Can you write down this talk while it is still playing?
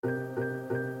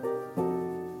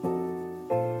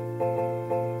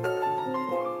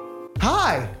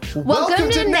Welcome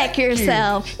to Neck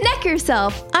Yourself. Neck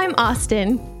Yourself. I'm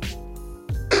Austin.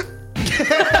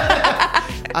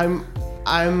 I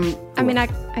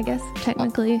guess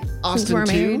technically Austin since we're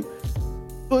married. too.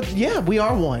 But yeah, we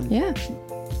are one. Yeah.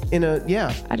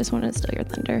 I just wanted to steal your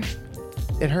thunder.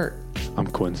 It hurt. I'm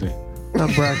Quincy.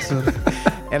 I'm Braxton.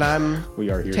 And We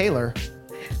are here. Taylor.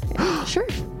 Sure.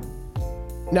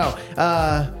 No.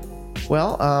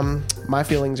 My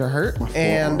feelings are hurt.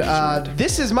 And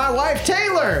this is my wife,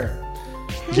 Taylor.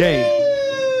 Yay.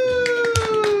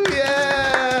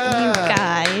 Yeah. You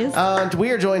guys. We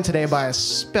are joined today by a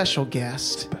special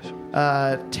guest.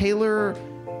 Taylor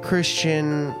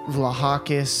Christian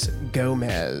Vlahakis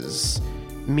Gomez,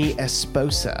 mi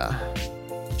esposa.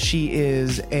 She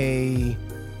is a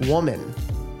woman,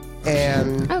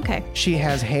 and Okay. she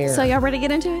has hair. So y'all ready to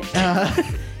get into it?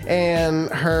 And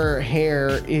her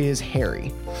hair is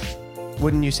hairy.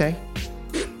 Wouldn't you say?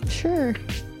 Sure.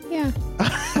 Yeah.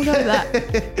 I'll go with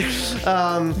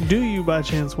that. Do you by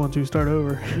chance want to start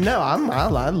over? No, I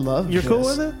love You're this. cool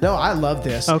with it? No, I love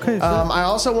this. Okay, so- I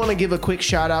also want to give a quick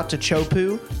shout out to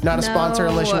Chopu. Not a sponsor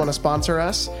unless you want to sponsor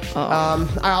us. Oh.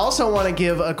 I also want to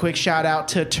give a quick shout out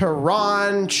to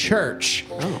Tehran Church.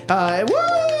 Oh. Woo!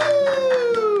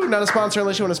 Not a sponsor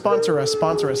unless you want to sponsor us.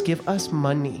 Sponsor us. Give us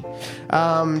money.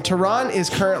 Tehran is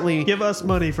currently... Give us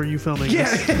money for you filming Yeah,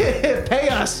 this. pay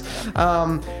us.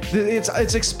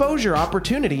 It's exposure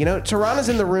opportunity. You know, Tehran is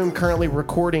in the room currently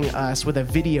recording us with a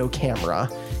video camera.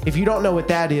 If you don't know what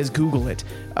that is, Google it.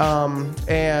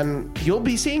 And you'll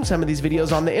be seeing some of these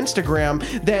videos on the Instagram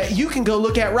that you can go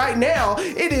look at right now.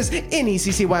 It is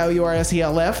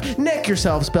NECCYOURSELF. Neck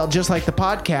Yourself, spelled just like the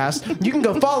podcast. You can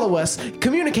go follow us,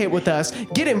 communicate with us,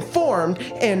 get informed,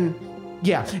 and...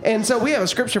 yeah, and so we have a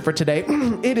scripture for today.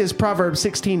 It is Proverbs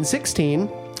 16:16,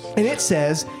 and it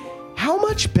says, "How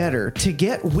much better to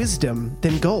get wisdom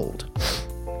than gold?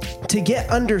 To get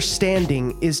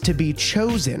understanding is to be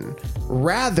chosen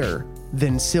rather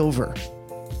than silver."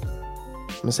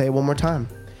 I'm going to say it one more time.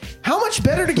 How much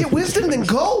better to get wisdom than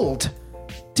gold?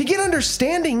 To get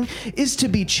understanding is to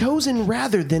be chosen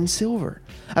rather than silver.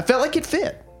 I felt like it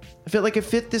fit. I felt like it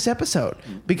fit this episode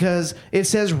because it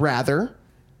says rather,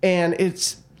 and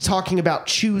it's talking about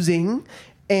choosing,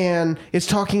 and it's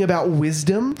talking about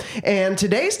wisdom. And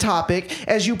today's topic,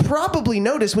 as you probably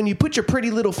noticed when you put your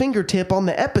pretty little fingertip on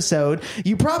the episode,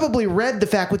 you probably read the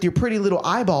fact with your pretty little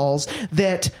eyeballs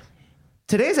that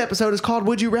today's episode is called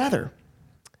Would You Rather?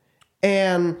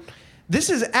 And this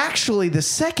is actually the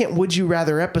second Would You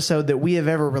Rather episode that we have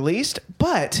ever released,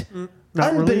 but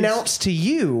Not unbeknownst to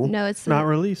you, No, it's Not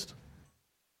released.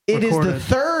 it is the recorded.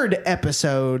 third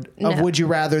episode of No. Would You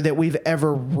Rather that we've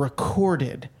ever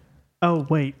recorded. Oh,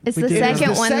 wait. It's We the did It is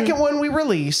second the one. second one we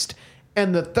released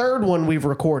and the third one we've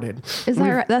recorded. Is that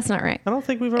right? That's not right. I don't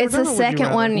think we've ever It's done the a Would You second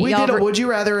Rather. one. We y'all did a Would You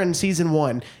Rather in season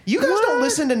 1. You guys don't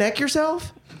listen to Neck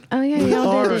Yourself? Oh yeah, y'all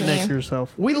Or did, didn't next you?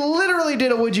 yourself. We literally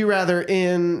did a Would You Rather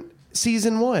in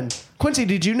season 1. Quincy,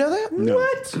 did you know that? No.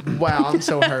 What? Wow, I'm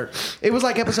so hurt. It was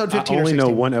like episode I 15 or only 16.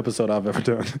 know one episode I've ever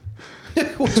done. Which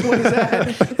one is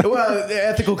that? Well, the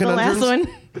Ethical The Conundrums. last one.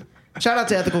 Shout out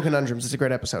to Ethical Conundrums. It's a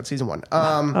great episode, season 1.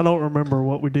 I don't remember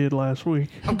what we did last week.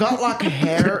 I've got like a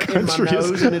hair in my country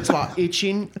is nose and it's like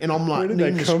itching and I'm like did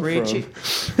needing that to come scratch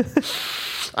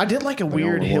it. I did like a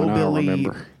weird only one I hillbilly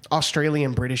remember.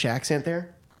 Australian British accent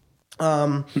there.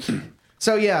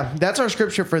 So yeah, that's our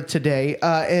scripture for today.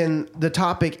 And the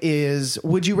topic is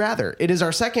Would You Rather? It is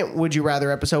our second Would You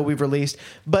Rather episode we've released,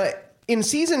 but in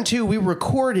season 2, we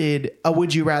recorded a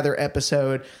Would You Rather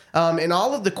episode, and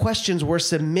all of the questions were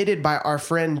submitted by our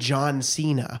friend John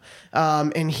Cena.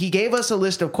 And he gave us a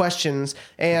list of questions,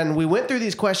 and we went through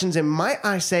these questions, and might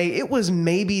I say, it was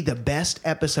maybe the best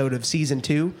episode of season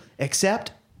 2,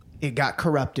 except it got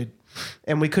corrupted,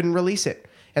 and we couldn't release it.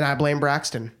 And I blame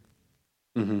Braxton.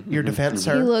 Your defense,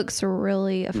 He sir. looks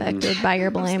really affected by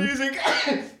your blame.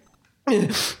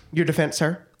 Your defense,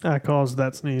 sir. I caused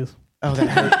that sneeze. Oh, that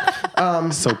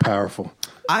hurt. So powerful.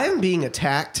 I am being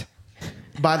attacked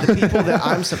by the people that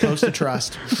I'm supposed to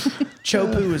trust.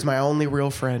 Chopu is my only real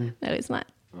friend. No, he's not.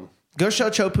 Go show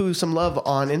Chopu some love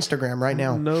on Instagram right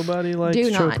now. Nobody likes Do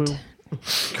not. Chopu.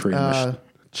 Cream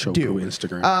Chopu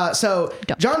Instagram. So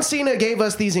John Cena gave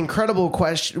us these incredible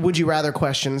Would You Rather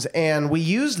questions, and we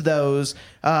used those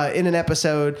in an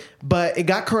episode, but it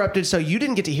got corrupted, so you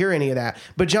didn't get to hear any of that.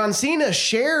 But John Cena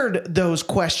shared those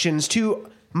questions to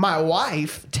my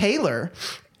wife, Taylor,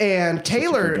 and good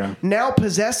Taylor guy. now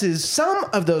possesses some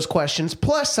of those questions,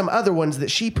 plus some other ones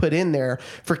that she put in there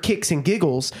for kicks and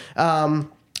giggles.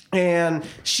 And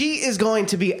she is going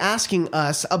to be asking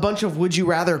us a bunch of would you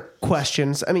rather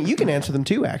questions. I mean, you can answer them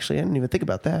too, actually. I didn't even think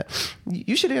about that.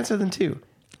 You should answer them too.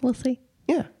 We'll see.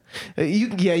 Yeah.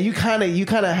 You kind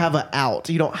of have an out.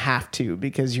 You don't have to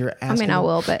because you're asking. I mean, I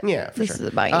will, but yeah, this is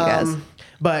about you guys.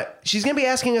 But she's going to be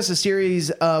asking us a series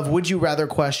of would you rather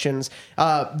questions.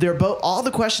 They're both. All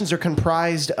the questions are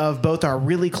comprised of both our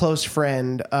really close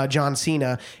friend John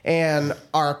Cena and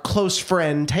our close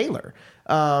friend Taylor.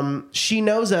 She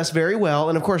knows us very well,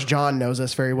 and of course, John knows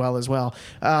us very well as well.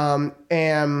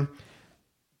 And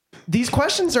these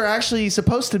questions are actually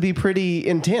supposed to be pretty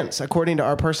intense according to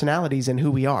our personalities and who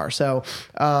we are. So,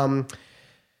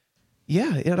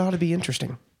 yeah, it ought to be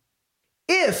interesting.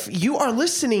 If you are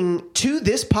listening to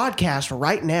this podcast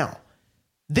right now,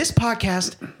 this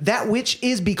podcast, that which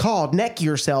is be called Neck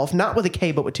Yourself, not with a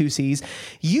K, but with 2 C's,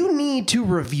 you need to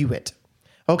review it.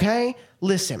 Okay?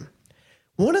 Listen,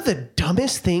 one of the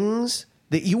dumbest things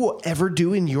that you will ever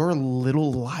do in your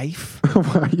little life,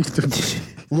 Why are you doing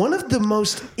one of the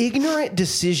most ignorant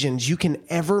decisions you can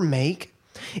ever make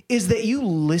is that you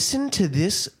listen to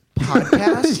this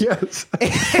podcast. Yes.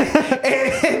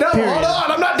 And no, hold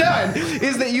on, I'm not done.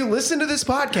 Is that you listen to this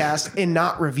podcast and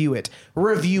not review it.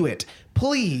 Review it,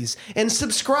 please, and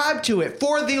subscribe to it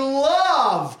for the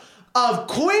love of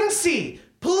Quincy.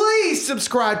 Please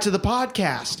subscribe to the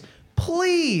podcast.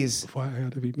 Please. Why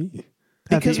had to be me?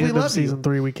 Because At the we end of love season you.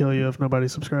 3, we kill you if nobody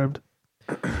subscribed.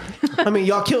 I mean,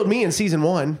 y'all killed me in season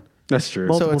 1, That's true.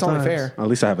 Multiple so it's only times. fair. At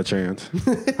least I have a chance.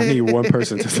 I need one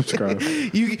person to subscribe.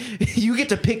 You get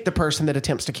to pick the person that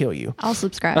attempts to kill you. I'll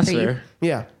subscribe That's for you. fair.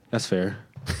 Yeah. That's fair.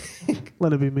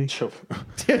 Let it be me.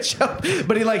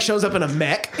 But he like shows up in a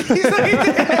mech. He's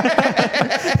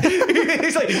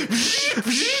like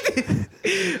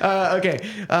okay.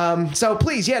 So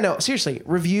please, seriously,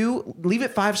 review, leave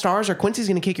it 5 stars or Quincy's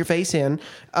going to kick your face in.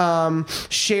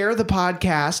 Share the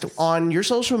podcast on your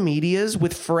social medias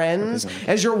with friends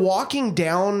as you're walking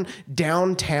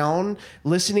downtown,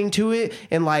 listening to it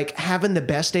and like having the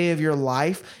best day of your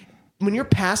life. When you're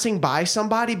passing by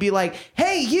somebody, be like,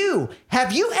 hey, you,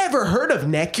 have you ever heard of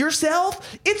Neck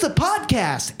Yourself? It's a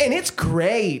podcast and it's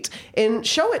great. And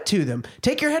show it to them.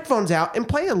 Take your headphones out and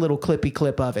play a little clippy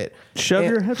clip of it. Shove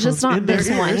And- your headphones Just not in their this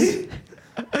ears.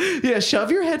 one. Yeah, shove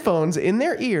your headphones in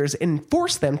their ears and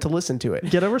force them to listen to it.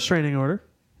 Get a restraining order.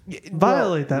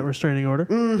 Violate that restraining order.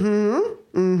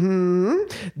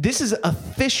 This is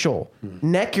official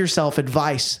Neck Yourself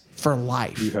advice for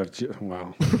life. You have,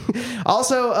 wow.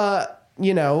 Also, I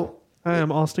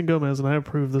am Austin Gomez, and I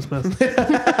approve this message.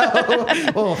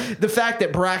 well, the fact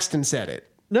that Braxton said it.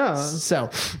 No, So,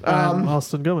 I'm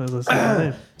Austin Gomez. That's my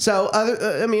name. So,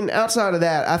 outside of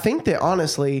that, I think that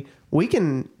honestly, we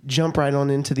can jump right on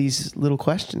into these little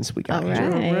questions we got All here.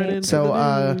 right. Right into So,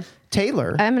 the news.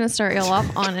 Taylor, I'm going to start y'all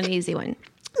off on an easy one.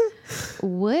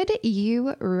 Would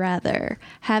you rather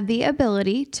have the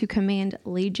ability to command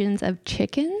legions of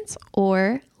chickens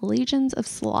or legions of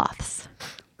sloths?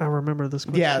 I remember this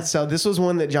question. yeah. So this was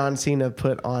one that John Cena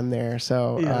put on there.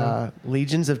 So, Yeah.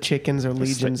 legions of chickens or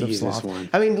legions the of easiest sloth. one.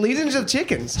 I mean, legions of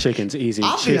chickens. Chickens, easy.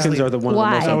 Obviously. Chickens are the one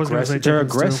Why? of the I most was gonna say aggressive. They're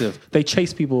chickens, too. aggressive. They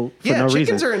chase people for Yeah, no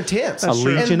chickens reason. are intense. A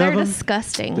legion They're of them?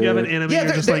 disgusting. You have an enemy, Yeah,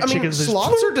 you're just like chickens. Just-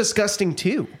 sloths are disgusting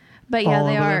too. But yeah, All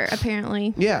they over are them.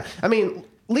 apparently. Yeah, I mean,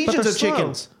 legions they're of slow.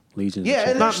 chickens. Legions. Yeah, of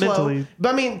and chickens. they're Not slow. mentally.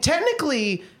 But I mean,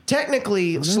 technically,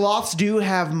 sloths do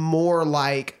have more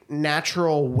like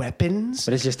natural weapons.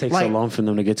 But it just takes Like, so long for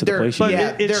them to get to the Their, place. But you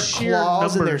yeah, need. it's their sheer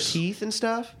claws and their numbers. teeth and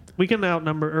stuff. We can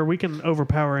outnumber, or we can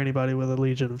overpower anybody with a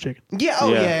legion of chickens. Yeah.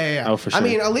 Oh, Yeah. yeah. Oh, for I sure.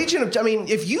 mean, a legion of. I mean,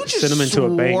 if you just Send them into a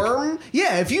bank. swarm.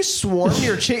 Yeah, if you swarm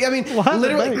your chick. I mean, Why the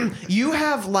literally, bank? you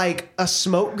have like a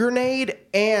smoke grenade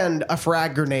and a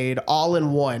frag grenade all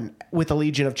in one with a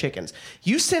legion of chickens.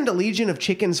 You send a legion of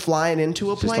chickens flying into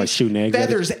a place. like shooting eggs at it?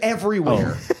 Feathers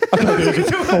everywhere.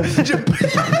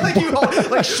 like you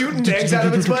like shooting eggs out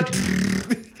of its butt.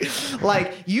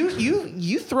 Like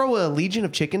you throw a legion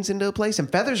of chickens into a place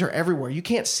and feathers are everywhere. You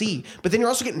can't see, but then you're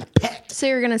also getting pecked. So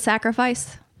you're going to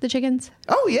sacrifice the chickens?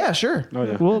 Oh yeah, sure. Oh,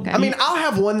 yeah. Well, I mean, I'll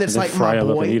have one that's And then like fry my 'em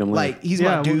up boy. and eat 'em later. Like he's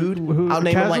Yeah, my dude. who- I'll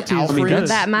name him like casualties- Alfred. that's-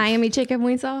 That Miami chicken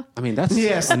we saw? I mean, that's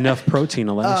Yes. enough protein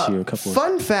to last you a couple of...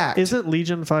 Fun fact. isn't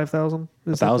Legion 5,000?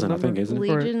 1,000, I think, isn't it?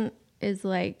 Legion is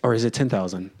like Or is it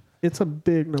 10,000? It's a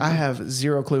big number. I have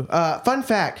zero clue. Fun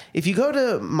fact: if you go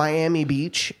to Miami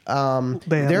Beach, They have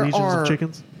there legions are of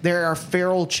chickens? There are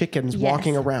feral chickens Yes.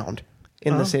 walking around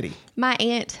in the city. my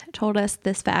aunt told us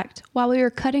this fact while we were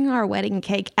cutting our wedding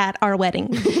cake at our wedding.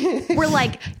 We're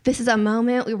like, this is a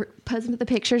moment. We were posing with the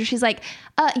pictures. She's like,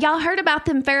 y'all heard about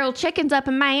them feral chickens up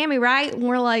in Miami, right? And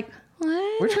we're like,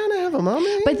 What? We're trying to have a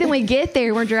moment. But then we get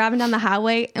there, we're driving down the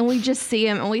highway, and we just see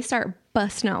them, and we start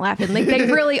busting out laughing. Like, they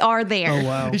really are there. Oh,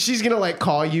 wow. She's gonna like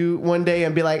call you one day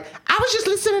and be like, "I was just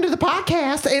listening to the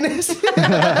podcast." And it's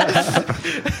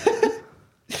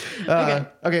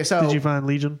okay. So Did you find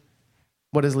Legion?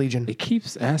 what is Legion? It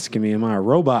keeps asking me, am I a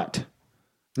robot?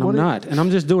 And What I'm not. And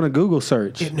I'm just doing a Google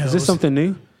search. It Is knows. this something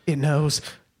new? It knows.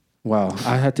 Wow.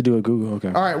 I had to do a Google. Okay.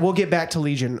 All right, we'll get back to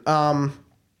Legion.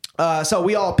 So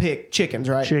we all pick chickens,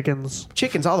 right? Chickens.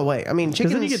 Chickens all the way. I mean, Because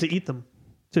chickens. then you get to eat them,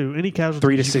 too. Any casualties. 3,000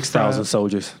 to you can 6,000 fry up.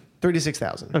 soldiers. 3,000 to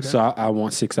 6,000. Okay. So I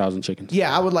want 6,000 chickens.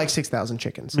 Yeah, I would like 6,000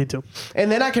 chickens. Me too. And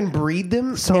then I can breed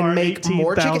them So and are make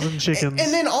more 18,000 chickens. chickens.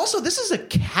 And then also, this is a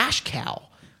cash cow.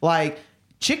 Like,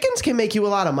 chickens can make you a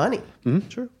lot of money.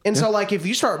 Sure. And so, like, if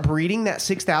you start breeding that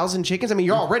 6,000 chickens, I mean,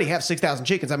 you already have 6,000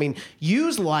 chickens. I mean,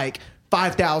 use like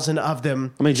 5,000 of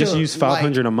them. I mean, just to, use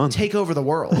 500 a month. Take over the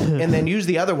world, and then use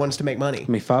the other ones to make money,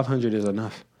 I mean, 500 is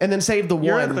enough. and then save the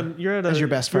You're one as your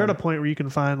best You're friend. at a point where you can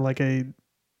find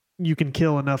you can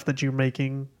kill enough that you're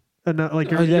making enough, like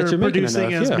Oh, you're that you're making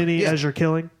producing enough, as yeah. many Yeah. as you're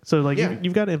killing. So like Yeah.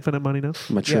 you've got infinite money now.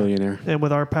 I'm a trillionaire. And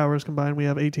with our powers combined, we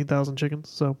have 18,000 chickens.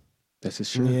 So This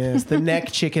is true. Yes, the neck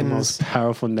The chickens, most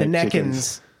powerful the neck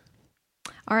chickens. neckins.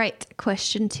 All right,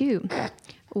 question 2.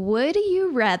 Would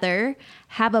you rather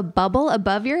have a bubble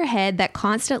above your head that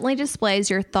constantly displays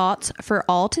your thoughts for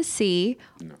all to see,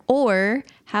 or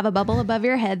have a bubble above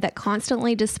your head that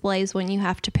constantly displays when you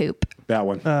have to poop? That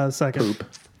one. second. Poop.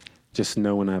 Just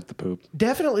know when I have to poop.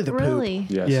 Definitely the poop. Really?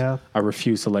 Yes. Yeah. I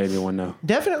refuse to let anyone know.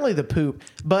 Definitely the poop.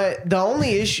 But the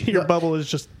only issue, Your bubble is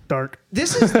just dark.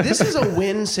 this is a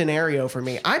win scenario for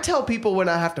me. I tell people when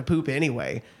I have to poop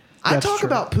anyway. I That's talk true.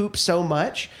 about poop so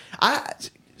much.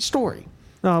 Story.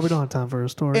 No, we don't have time for a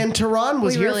story. And Tehran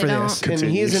was We here really for don't. this, and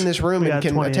he is in this room We and got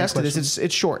can 28 attest to this. questions.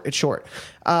 It's short. It's short.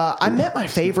 I met my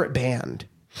favorite band.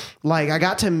 Like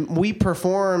we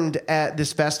performed at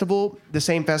this festival, the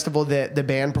same festival that the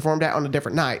band performed at on a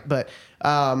different night. But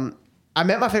I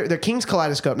met my favorite. They're King's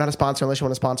Kaleidoscope, not a sponsor unless you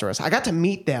want to sponsor us. I got to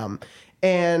meet them,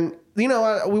 and we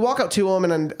walk up to them,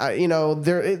 and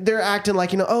they're acting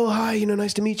like oh hi,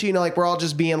 nice to meet you. Like we're all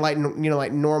just being like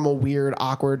like normal, weird,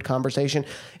 awkward conversation.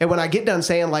 And when I get done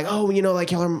saying like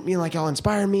like y'all are like y'all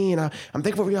inspire me, and I'm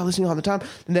thankful for y'all listening all the time.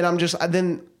 And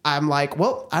then I'm like,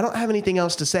 well, I don't have anything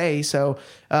else to say. So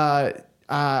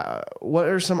what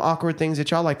are some awkward things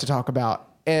that y'all like to talk about?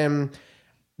 And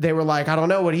they were like, I don't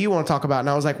know. What do you want to talk about? And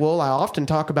I was like, well, I often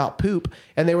talk about poop.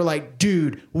 And they were like,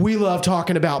 dude, we love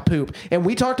talking about poop. And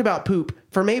we talked about poop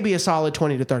for maybe a solid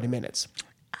 20 to 30 minutes.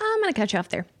 I'm going to cut you off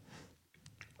there.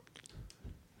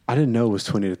 I didn't know it was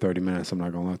 20 to 30 minutes. I'm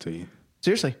not going to lie to you.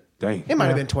 Seriously. Dang. It might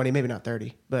have been 20, maybe not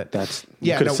 30. But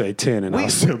You could say 10 and I'll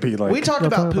still be like. we talked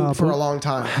about poop for a long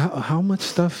time. How much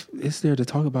stuff is there to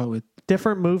talk about with?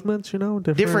 different movements,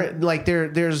 Different, like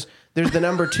there's the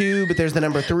number 2, but there's the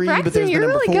number 3, but Braxton, there's the you're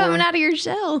number really 4. coming out of your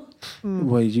shell.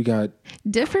 Well, you got.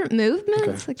 Different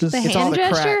movements, like Just- the It's all hand the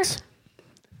gesture. cracks.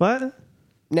 What?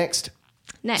 Next.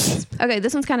 Next. Okay,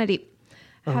 this one's kind of deep.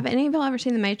 Have any of y'all ever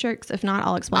seen The Matrix? If not,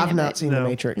 I'll explain it. I've not but- seen No. The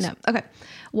Matrix. No. Okay.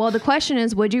 Well, the question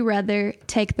is, would you rather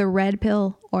take the red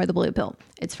pill or the blue pill?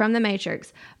 It's from The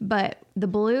Matrix, but the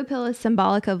blue pill is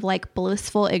symbolic of like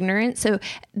blissful ignorance. So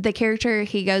the character,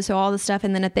 he goes through all the stuff,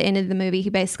 and then at the end of the movie,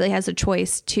 he basically has a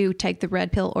choice to take the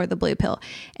red pill or the blue pill.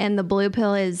 And the blue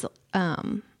pill is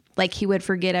like he would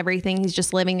forget everything. He's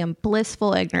just living in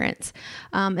blissful ignorance.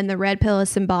 And the red pill is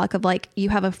symbolic of like you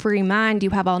have a free mind,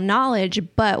 you have all knowledge,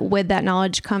 but with that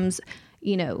knowledge comes,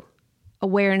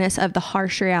 awareness of the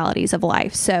harsh realities of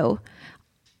life. So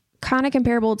kind of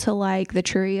comparable to like the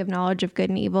tree of knowledge of good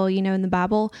and evil, in the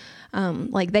Bible.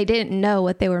 Like they didn't know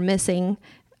what they were missing,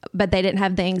 but they didn't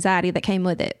have the anxiety that came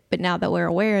with it. But now that we're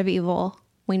aware of evil,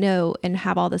 we know and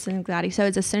have all this anxiety. So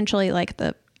it's essentially like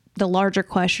the larger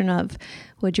question of,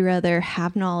 would you rather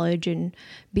have knowledge and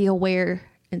be aware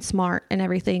and smart and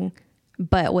everything,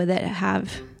 but with it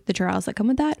have the trials that come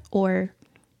with that, or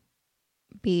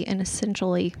be an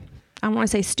essentially, I don't want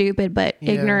to say stupid, but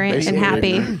ignorant and basically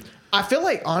happy. ignorant. I feel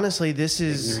like honestly, this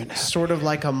is sort of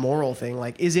like a moral thing.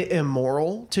 Like, is it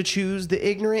immoral to choose the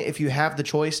ignorant if you have the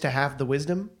choice to have the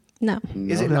wisdom? No.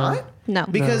 Is it not? No.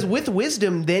 Because with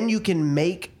wisdom, then you can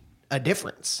make a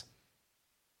difference.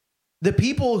 The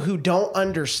people who don't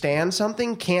understand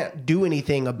something can't do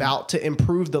anything about to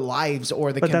improve the lives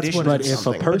or the But that's conditions what- of But if a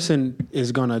something. person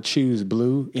is going to choose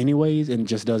blue anyways and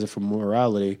just does it for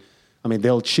morality, I mean,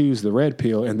 they'll choose the red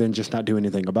pill and then just not do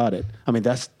anything about it. I mean,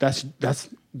 that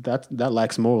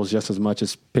lacks morals just as much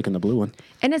as picking the blue one.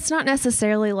 And it's not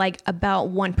necessarily like about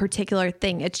one particular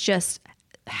thing. It's just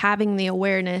having the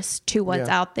awareness to what's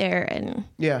Yeah. out there. And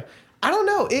Yeah. I don't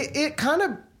know. It kind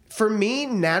of, for me,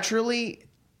 naturally,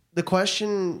 the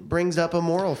question brings up a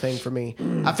moral thing for me.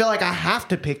 I feel like I have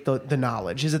to pick the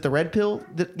knowledge. Is it the red pill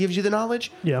that gives you the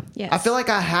knowledge? Yeah. Yes. I feel like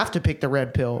I have to pick the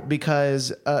red pill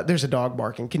because there's a dog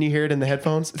barking. Can you hear it in the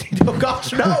headphones? Oh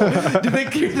gosh, no! Did they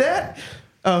hear that?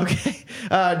 Okay.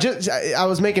 I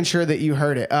was making sure that you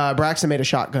heard it. Braxton made a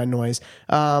shotgun noise.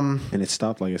 And it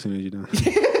stopped like as soon as you're done.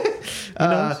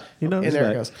 He knows. And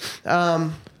there it goes.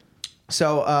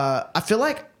 So I feel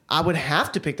like I would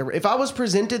have to pick if I was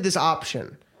presented this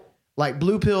option, like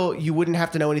blue pill, you wouldn't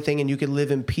have to know anything and you could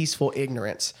live in peaceful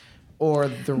ignorance. Or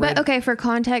the red. But okay, for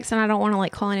context, and I don't want to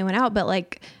like call anyone out, but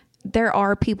like there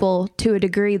are people to a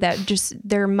degree that just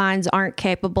their minds aren't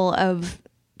capable of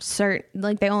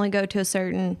like they only go to a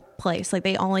certain place. Like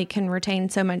they only can retain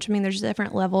so much. I mean, there's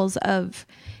different levels of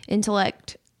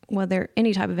intellect, whether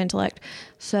any type of intellect.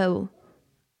 So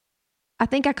I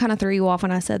think I kind of threw you off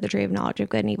when I said the tree of knowledge of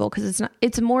good and evil, because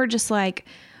it's more just like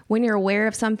when you're aware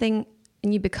of something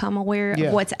and you become aware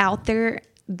of what's out there,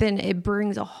 then it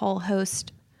brings a whole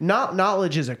host. Not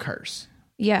knowledge is a curse.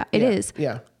 Yeah, it is.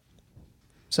 Yeah.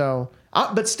 So,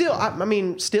 but still, I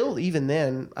mean, still, even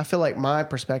then, I feel like my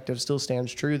perspective still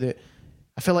stands true that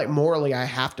I feel like morally I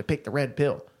have to pick the red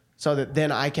pill so that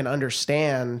then I can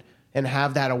understand and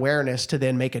have that awareness to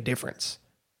then make a difference.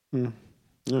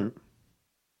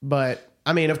 But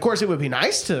I mean, of course, it would be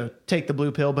nice to take the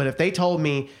blue pill. But if they told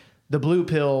me the blue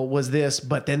pill was this,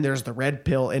 but then there's the red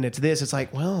pill and it's this, it's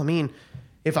like, well, I mean,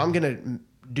 if I'm going to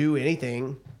do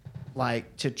anything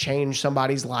like to change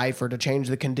somebody's life or to change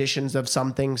the conditions of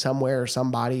something somewhere or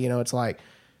somebody, you know, it's like,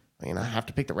 I mean, I have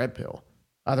to pick the red pill.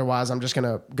 Otherwise, I'm just going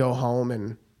to go home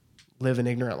and live an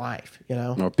ignorant life, you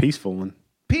know? Or a peaceful one.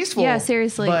 Peaceful. Yeah,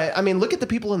 seriously. But I mean, look at the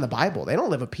people in the Bible. They don't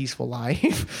live a peaceful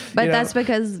life. But you know? that's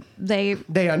because they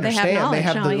understand. They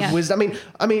have the wisdom.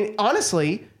 I mean,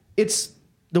 honestly, it's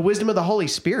the wisdom of the Holy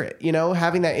Spirit, you know,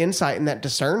 having that insight and that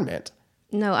discernment.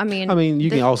 No, I mean, you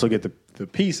can also get the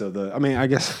peace of the, I mean, I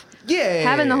guess. Yeah.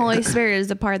 having the Holy Spirit is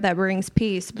the part that brings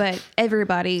peace, but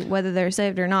everybody, whether they're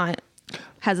saved or not,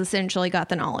 has essentially got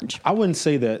the knowledge. I wouldn't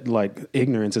say that like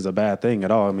ignorance is a bad thing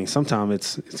at all. I mean,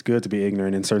 sometimes it's good to be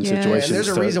ignorant in certain situations. And there's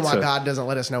a reason why God doesn't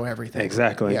let us know everything.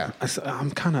 Exactly. Yeah.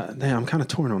 I'm kind of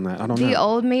torn on that. I don't know. The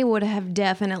old me would have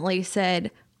definitely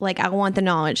said, like, I want the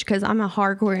knowledge because I'm a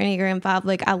hardcore Enneagram 5.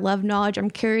 Like, I love knowledge.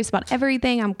 I'm curious about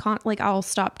everything. I'll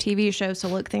stop TV shows to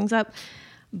look things up.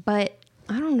 But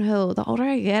I don't know. The older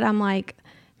I get, I'm like,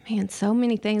 man, so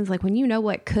many things. Like, when you know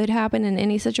what could happen in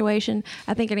any situation,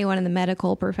 I think anyone in the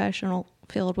medical professional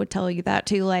field would tell you that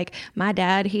too. Like, my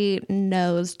dad, he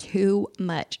knows too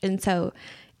much. And so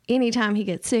anytime he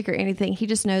gets sick or anything, he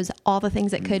just knows all the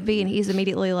things that could be. And he's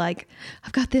immediately like,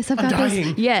 I've got this. I've got dying.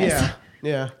 this. Yes.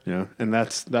 Yeah. Yeah, and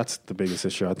that's the biggest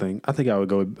issue. I think I would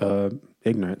go with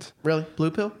ignorance. Really?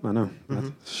 Blue pill? I know. That's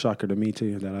a shocker to me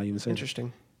too that I even said.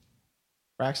 Interesting.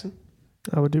 Braxton?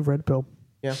 I would do red pill.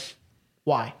 Yeah.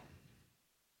 Why?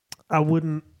 I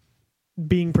wouldn't,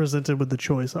 being presented with the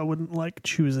choice, I wouldn't like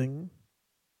choosing.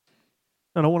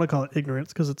 I don't want to call it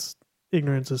ignorance because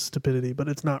ignorance is stupidity, but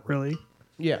it's not really.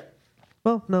 Yeah.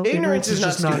 Well, no, Ignorance is not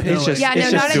not stupidity. knowing. It's Yeah, no,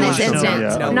 just not in this doing instance.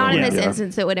 something. Yeah. Not in this Yeah.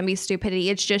 instance. It wouldn't be stupidity.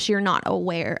 It's just you're not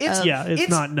aware of. It's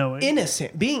not knowing.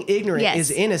 Innocent. Being ignorant Yes.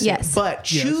 is innocent. Yes.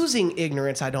 But Yes. choosing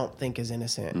ignorance, I don't think is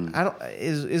innocent. I don't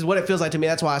is what it feels like to me.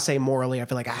 That's why I say morally, I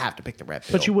feel like I have to pick the red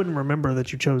pill. But you wouldn't remember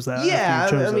that you chose that. yeah,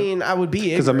 after you chose I mean, I would be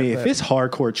ignorant. Because I mean, if but- it's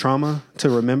hardcore trauma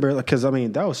to remember, because I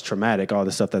mean that was traumatic, all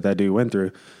the stuff that dude went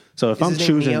through. So if I'm his name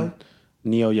choosing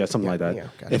Neo, yeah, something like that. Neo,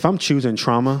 gotcha. If I'm choosing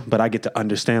trauma, but I get to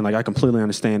understand, like I completely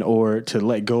understand, or to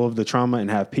let go of the trauma and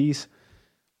have peace,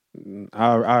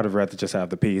 I'd have rather just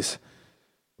have the peace.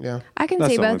 yeah. I can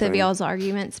That's see the only both of thing. y'all's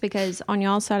arguments because on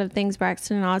y'all's side of things,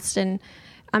 Braxton and Austin,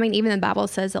 I mean, even the Bible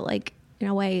says that, like, in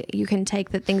a way, you can take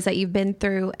the things that you've been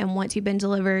through and once you've been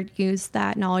delivered, use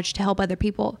that knowledge to help other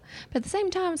people. But at the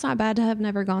same time, it's not bad to have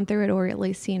never gone through it or at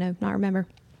least, not remember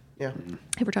Yeah.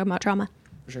 if we're talking about trauma.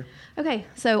 For sure. Okay,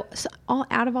 so all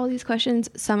out of all these questions,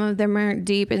 some of them are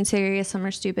deep and serious, some are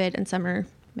stupid, and some are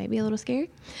maybe a little scary.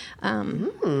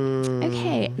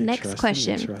 Okay, next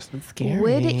question. Interesting.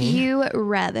 Would you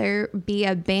rather be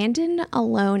abandoned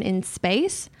alone in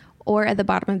space or at the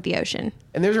bottom of the ocean?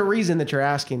 And there's a reason that you're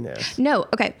asking this. No,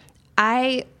 okay.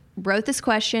 I wrote this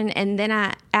question and then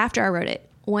after I wrote it,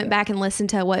 went back and listened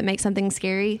to what makes something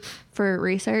scary for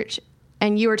research.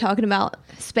 And you were talking about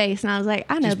space, and I was like,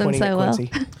 I know She's them pointing so at well.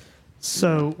 Quincy.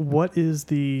 So what is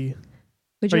the...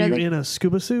 Would Are you rather- in a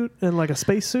scuba suit and like a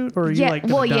space suit, or are you like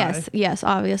gonna die? yes,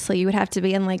 obviously you would have to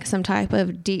be in like some type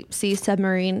of deep sea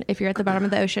submarine if you're at the bottom of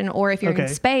the ocean, or if you're Okay. in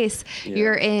space,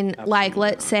 you're in like,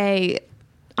 let's say,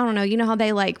 I don't know. You know how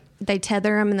they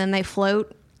tether them and then they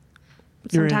float.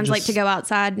 You're in Sometimes like just- to go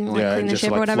outside and like Yeah, clean and the just, ship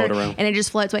or like, whatever, float around. and it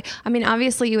just floats away. I mean,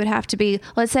 obviously you would have to be.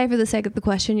 Let's say for the sake of the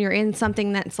question, you're in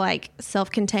something that's like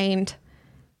self-contained,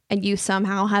 and you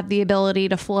somehow have the ability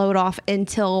to float off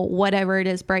until whatever it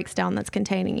is breaks down that's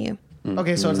containing you.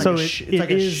 Okay, so it's So like it's like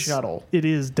a shuttle. It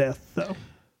is death, though.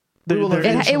 We will There-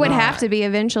 eventually It would not. have to be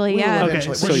eventually. We will Yeah.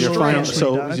 eventually. Okay, So We're your destroying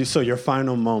final, it. die. so your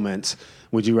final moments.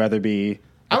 Would you rather be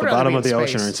I at would the rather bottom be of the in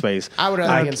ocean or in space. space? I would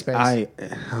rather be in space. I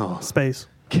Space.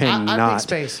 I'd cannot. pick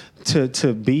space.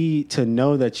 To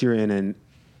know that you're in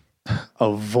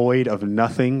a void of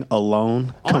nothing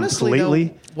alone Honestly, completely.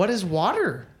 though, what is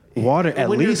water? Water, at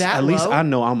when you're least that I low?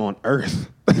 know I'm on Earth.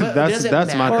 does it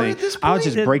that's my matter thing. at this I'll point?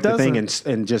 just It break the thing doesn't.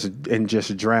 and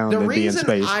just drown The and be in reason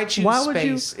space. I choose Why would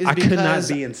you- space is I because could not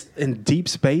be in deep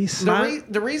space.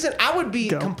 the reason I would be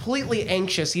Go. completely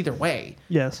anxious either way.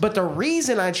 Yes. But the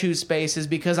reason I choose space is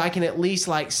because I can at least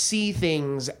like see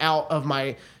things out of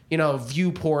my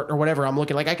viewport or whatever I'm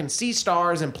looking. Like I can see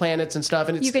stars and planets and stuff,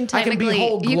 and it's, You can I can technically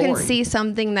behold you glory. can see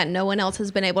something that no one else has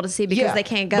been able to see because Yeah, they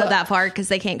can't go but- that far because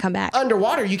they can't come back.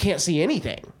 Underwater, you can't see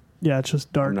anything. Yeah, it's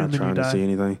just dark I'm and not then you trying to die. see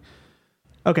anything.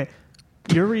 Okay.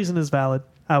 Your reason is valid.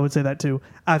 I would say that too.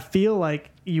 I feel like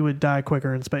you would die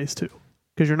quicker in space too.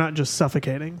 Because you're not just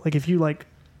suffocating. Like if you like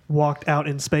walked out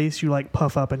in space, you like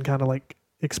puff up and kind of like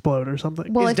explode or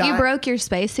something. Well, Is if you di- broke your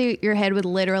spacesuit, your head would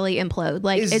literally implode.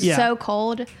 Like Is- it's Yeah. so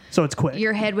cold, So it's quick.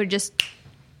 your head would just.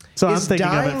 So I'm Is thinking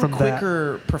of dying it from that.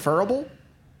 quicker preferable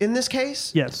in this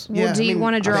case? Yes. Well, Yeah, do I you mean,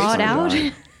 want to I draw it think so, out?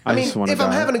 die. I mean, just want to if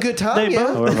I'm die. having a good time, They yeah.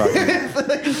 both- What about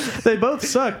you? They both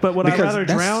suck, but would I rather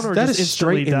drown or that just is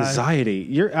straight instantly die? anxiety.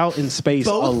 You're out in space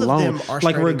Both of alone. them are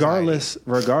Like straight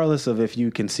regardless of if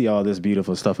you can see all this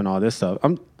beautiful stuff and all this stuff.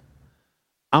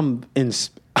 I'm in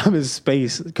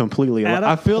space completely alone. At a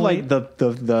I feel like point-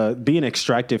 the being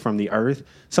extracted from the earth,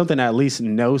 something I at least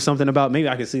know something about. Maybe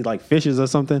I could see like fishes or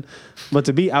something. But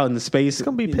to be out in the space, it's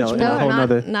gonna be pitch in a black. whole No,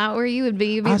 nother. not where you would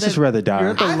be. You'd be I'd just rather You're die.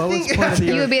 at the I lowest think- point of the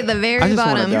you earth. would be at the I very just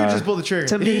wanna bottom, die. Just pull the trigger.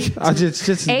 To me, I just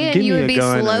and give you me would a be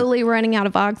gun and slowly running out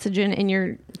of oxygen in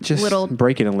your just little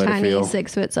break it and let it tiny feel.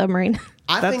 6-foot submarine.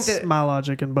 I think that's that my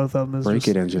logic in both of them. Is Break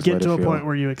it and just get let to it a feel. point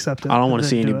where you accept it. I don't and want to then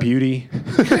see any do it. beauty.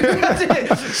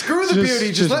 screw the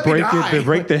beauty. Just let me break die. it.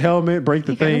 Break the helmet. Break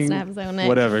the He kinda thing. snaps on it.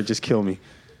 Whatever. Just kill me.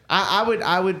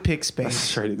 I would pick space.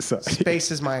 Straight inside.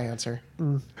 Space is my answer.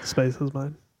 Space is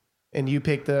mine. And you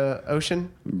pick the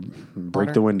ocean.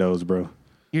 Break the windows, bro.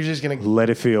 You're just gonna. Let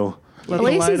it feel. Let At the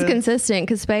least light he's in. consistent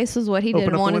because space was what he Open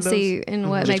didn't up the want to windows. see and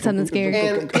what makes something scary.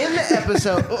 And in the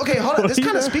episode, okay, hold on. This What?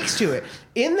 kind of speaks to it.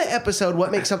 In the episode,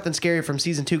 "What Makes Something Scary" from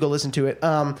season 2, go listen to it.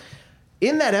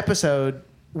 In that episode,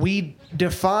 we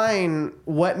define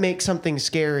what makes something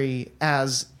scary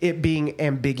as it being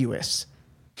ambiguous.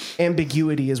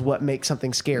 Ambiguity is what makes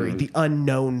something scary. The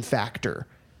unknown factor.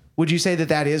 Would you say that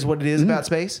that is what it is about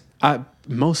space?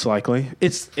 Most likely,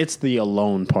 it's the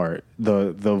alone part,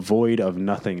 the void of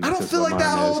nothingness. I don't is feel what like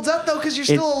that mine is. holds up though, because you're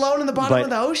still alone in the bottom of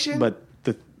the ocean.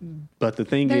 But the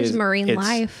thing There's is, marine it's-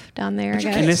 life down there, I you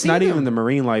guess. and it's see not them. even the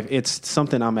marine life. It's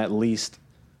something I'm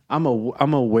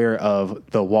aware of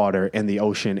the water and the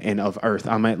ocean and of Earth.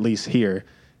 I'm at least here.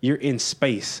 You're in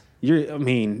space.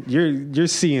 You're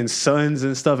seeing suns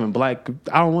and stuff and black.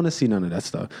 I don't want to see none of that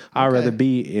stuff. I'd rather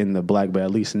be in the black, but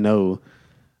at least know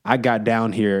I got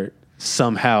down here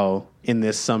somehow in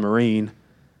this submarine.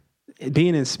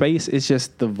 Being in space is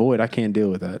just the void. I can't deal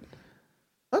with that.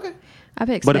 Okay. I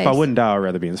pick But space. if I wouldn't die, I'd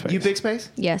rather be in space. You pick space?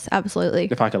 Yes, absolutely.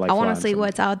 If I could, like, I want fly to or see something.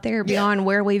 what's out there beyond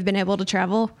where we've been able to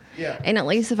travel. Yeah. And at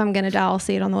least if I'm going to die, I'll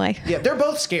see it on the way. Yeah, they're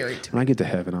both scary to me. When I get to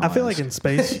heaven, I feel like in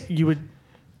space you would.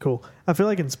 Cool. I feel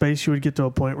like in space you would get to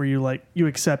a point where you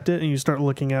accept it and you start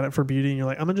looking at it for beauty and you're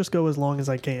like, I'm gonna just go as long as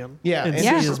I can. Yeah, And and see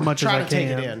just as much try as I to take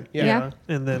can. it in. Yeah. Yeah.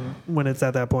 And then when it's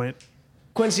at that point,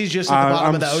 Quincy's just at the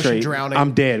bottom of the ocean straight. drowning.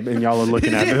 I'm dead, and y'all are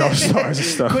looking at the stars and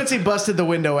stuff. Quincy busted the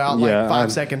window out like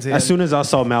 5 seconds in. As soon as I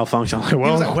saw malfunction, I'm like, he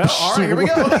well, was like, well, all right, here we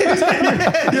go.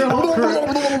 your whole crew,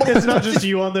 it's not just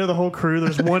you on there, the whole crew.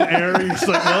 There's one error. You're just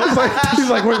like, well, he's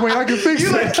like, wait, I can fix You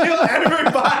it. like kill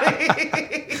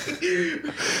everybody.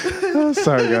 Oh,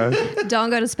 sorry, guys. Don't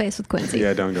go to space with Quincy.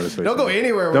 Yeah, don't go to space. Don't go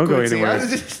anywhere with Don't go Quincy. anywhere.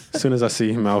 As soon as I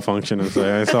see him malfunction, and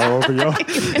say, it's all over, y'all.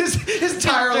 His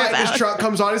tire light in his out. truck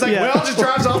comes on. He's like, Yeah. well, just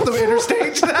drives off the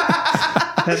interstate.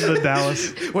 heading to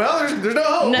Dallas. Well, there's no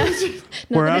hope. No,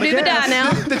 We're nothing out to of do but gas. die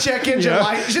now. The check engine Yeah.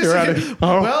 light. Just, You're out of-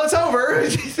 oh. Well, it's over.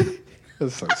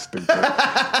 That's so stupid.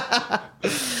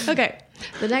 Okay.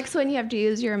 The next one, you have to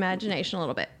use your imagination a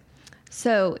little bit.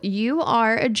 So you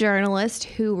are a journalist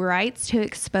who writes to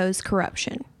expose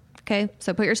corruption. Okay.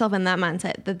 So put yourself in that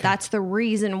mindset that that's the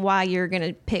reason why you're going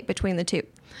to pick between the two.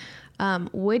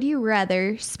 Would you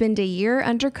rather spend a year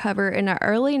undercover in an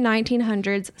early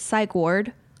 1900s psych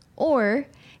ward or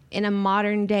in a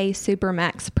modern day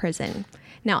supermax prison?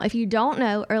 Now, if you don't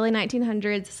know, early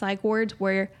 1900s psych wards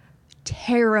were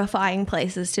terrifying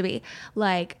places to be.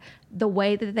 Like the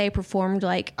way that they performed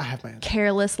like I have my answer.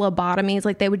 careless lobotomies,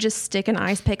 like they would just stick an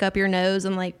ice pick up your nose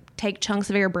and like take chunks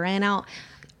of your brain out.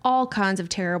 All kinds of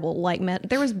terrible, like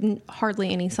there was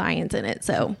hardly any science in it.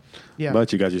 So, Yeah.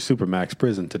 But you got your Supermax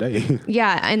prison today.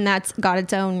 yeah, and that's got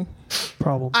its own.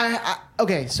 Problem.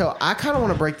 Okay, so I kind of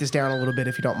want to break this down a little bit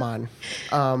if you don't mind.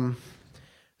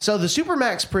 So the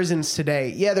Supermax prisons today,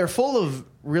 yeah, they're full of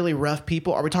really rough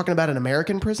people. Are we talking about an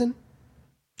American prison?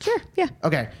 Sure, yeah.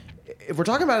 Okay. If we're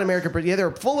talking about an American prison, yeah,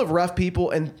 they're full of rough people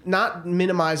and not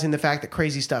minimizing the fact that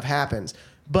crazy stuff happens,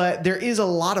 but there is a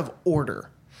lot of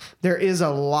order. There is a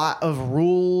lot of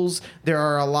rules. There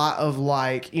are a lot of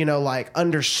like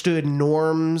understood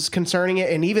norms concerning it.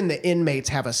 And even the inmates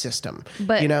have a system.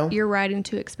 But you know? you're writing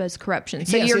to expose corruption.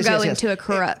 So Yes, you're yes, yes, going yes. to a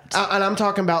corrupt. And I'm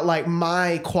talking about like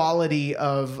my quality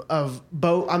of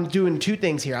both. I'm doing two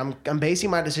things here. I'm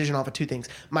basing my decision off of two things.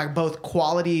 My both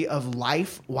quality of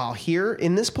life while here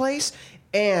in this place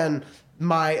and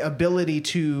my ability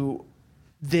to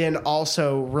then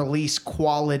also release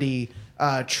quality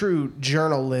true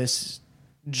journalism.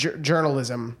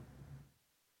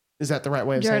 Is that the right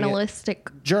way of saying it?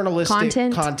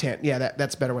 Journalistic content. Yeah,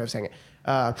 that's a better way of saying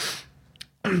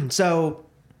it. So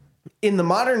in the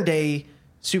modern day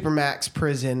Supermax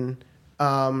prison,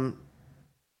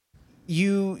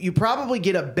 you probably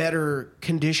get a better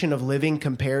condition of living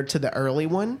compared to the early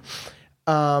one,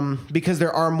 because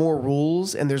there are more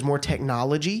rules and there's more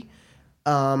technology.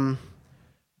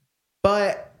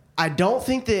 But I don't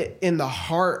think that in the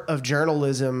heart of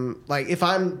journalism, like if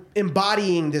I'm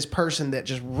embodying this person that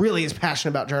just really is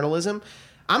passionate about journalism,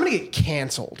 I'm going to get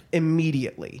canceled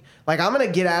immediately. Like I'm going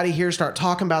to get out of here, start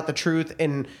talking about the truth,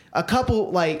 and a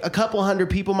couple hundred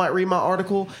people might read my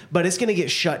article, but it's going to get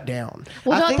shut down.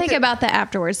 Well, don't think about that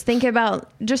afterwards.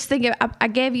 I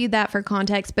gave you that for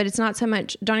context, but it's not so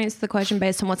much, don't answer the question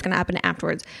based on what's going to happen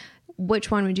afterwards.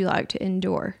 Which one would you like to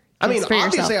endure? I mean, for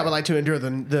obviously yourself? I would like to endure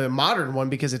the modern one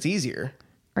because it's easier.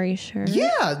 Are you sure?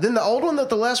 Yeah, then the old one with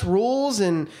the less rules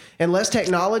and less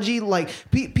technology. Like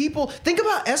people think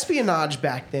about espionage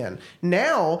back then.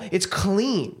 Now it's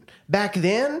clean. Back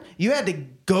then you had to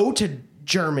go to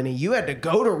Germany, you had to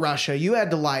go to Russia, you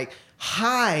had to like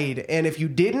hide, and if you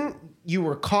didn't, you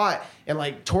were caught and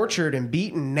like tortured and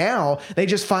beaten. Now they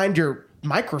just find your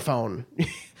microphone.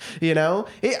 You know,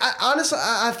 honestly,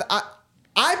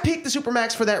 I picked the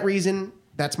Supermax for that reason.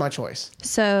 That's my choice.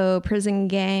 So prison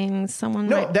gangs, someone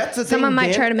that's the thing. Someone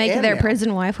might try to make you their now.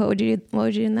 prison wife. What would you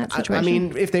do in that situation? I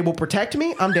mean, if they will protect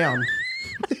me, I'm down.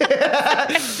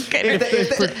 Okay,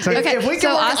 so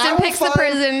Austin picks the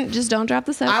prison. Just don't drop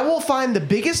the soap. I will find the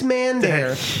biggest man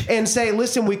there and say,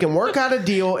 listen, we can work out a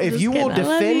deal. If Just you will kidding. I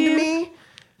love defend you. me,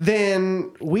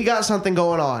 then we got something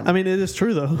going on. I mean, it is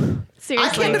true though. Seriously. I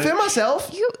can't defend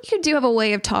myself. You do have a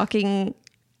way of talking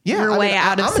Yeah, your I way mean,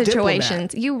 out of I'm a diplomat.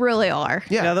 situations. You really are.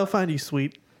 Yeah. Yeah, they'll find you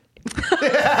sweet. So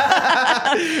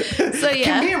Can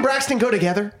yeah. me and Braxton go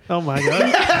together? Oh my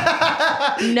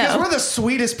god, Because No. we're the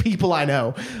sweetest people I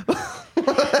know.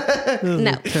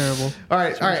 No. terrible. All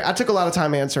right. I took a lot of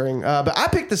time answering, but I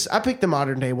picked the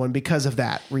modern day one because of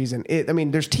that reason.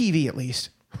 There's TV at least.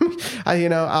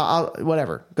 I'll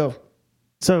whatever. Go.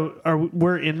 So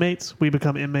we're inmates? We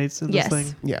become inmates in this Yes.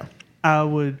 thing? Yeah. I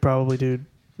would probably do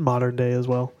modern day as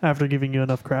well after giving you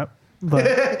enough crap. But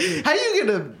How are you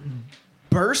gonna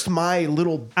burst my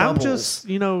little bubbles I'm just,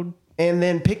 and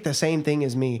then pick the same thing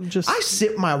as me? I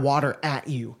sip my water at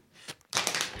you.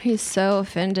 He's so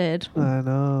offended. I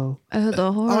know. Oh, the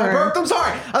Oh, I horror. burped. I'm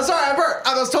sorry. I burped.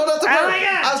 I was told not to burp. my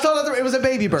God. I was told not to. It was a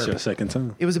baby It's your burp. second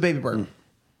time. It was a baby burp.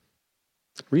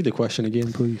 Read the question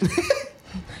again, please.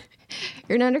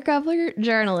 You're an undercover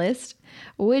journalist.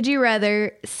 Would you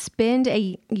rather spend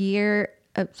a year?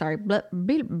 I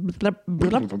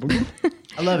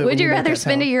love it. Would you make rather that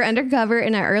spend a sound. year undercover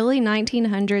in an early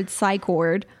 1900s psych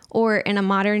ward or in a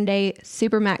modern day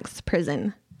supermax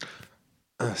prison?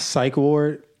 Psych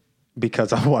ward,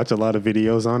 because I watch a lot of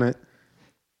videos on it,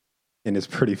 and it's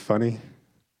pretty funny.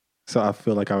 So I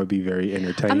feel like I would be very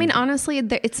entertained. I mean, honestly,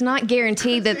 it's not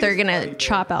guaranteed that they're gonna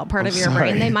chop out part of your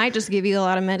sorry. brain. They might just give you a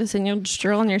lot of medicine. You'll just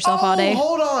drill on yourself all day.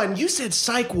 Hold on. You said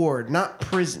psych ward, not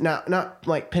prison, not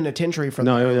like penitentiary for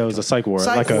no, it was a psych ward,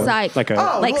 Psych ward. Psych. like a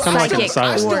Like well, psychic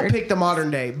I still ward. pick the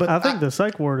modern day, but I think the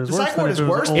psych ward is the worse. psych than ward if is it was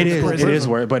worse old than It is. prison. It is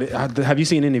weird. But have you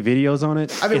seen any videos on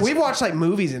it? I mean, It's- we've watched like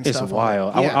movies and It's stuff.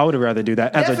 wild. On it. Yeah. I would rather do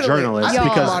that as a Definitely. journalist I like the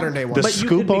because modern day one. the But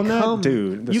scoop on that,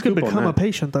 dude. The You could scoop on become a that.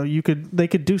 patient though. They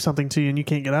could do something to you and you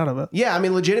can't get out of it. Yeah, I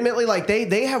mean, legitimately, like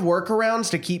they have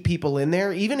workarounds to keep people in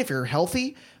there, even if you're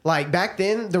healthy. Like back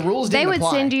then, the rules They didn't would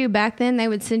apply. send you back then. They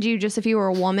would send you just if you were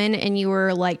a woman and you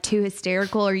were like too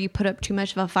hysterical or you put up too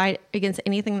much of a fight against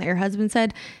anything that your husband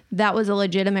said. That was a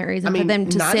legitimate reason I mean, for them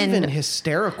to not send. even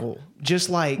hysterical. Just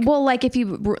like Well, like if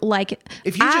you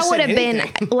If you I just would said have been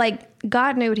anything. like,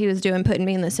 God knew what He was doing, putting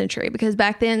me in this century. Because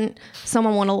back then,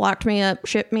 someone would have locked me up,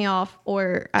 shipped me off,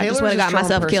 or I Taylor's just would have a got strong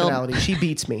myself killed. personality. She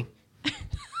beats me.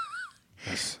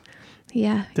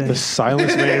 Yeah. The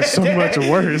silence made it so much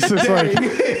worse. It's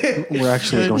like we're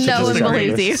actually going to No one disagree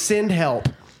believes this, you. Send help.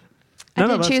 I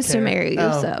None of did us choose to care. marry you,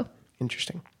 Oh. so.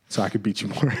 Interesting. so I could beat you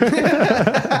more.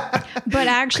 But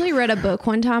I actually read a book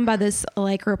one time by this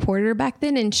like reporter back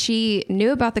then, and she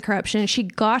knew about the corruption. She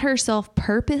got herself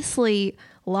purposely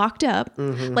locked up.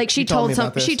 Like she You told me told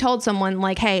about this. she told someone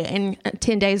like, "Hey, in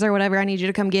 10 days or whatever, I need you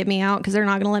to come get me out because they're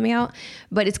not going to let me out."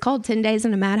 But it's called 10 Days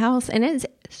in a Madhouse, and it's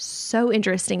so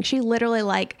interesting. She literally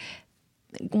like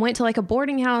went to like a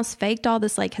boarding house, faked all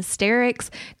this like hysterics,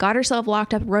 got herself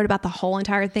locked up, wrote about the whole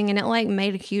entire thing, and it like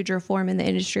made a huge reform in the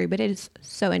industry. But it is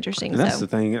so interesting. And that's So the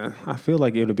thing. I feel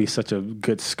like it would be such a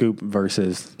good scoop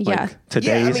versus Yeah. like today's.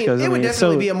 Yeah, I mean, because it would it's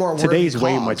definitely be a more worthy today's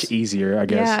way cause. much easier, I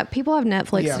guess. yeah, people have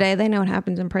Netflix Yeah. today. They know what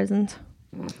happens in prisons.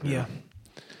 Yeah.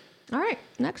 All right,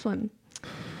 next one.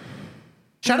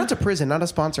 Shout out to prison, not a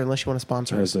sponsor unless you want to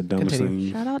sponsor That's us. the dumbest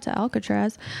Continue. thing. Shout out to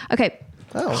Alcatraz. Okay.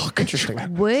 Oh, interesting.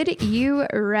 Would you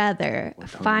rather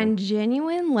find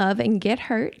genuine love and get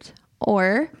hurt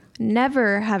or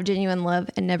never have genuine love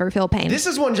and never feel pain? This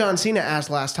is one John Cena asked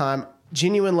last time.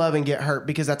 Genuine love and get hurt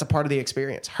because that's a part of the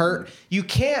experience. Hurt. You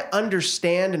can't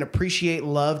understand and appreciate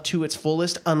love to its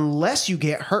fullest unless you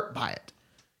get hurt by it.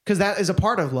 Because that is a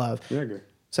part of love. Yeah, I agree.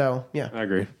 So, yeah. I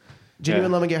agree.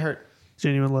 Genuine Yeah. love and get hurt.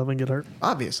 Genuine love and get hurt.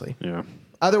 Obviously. Yeah.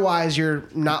 Otherwise, you're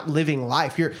not living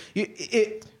life.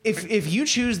 If you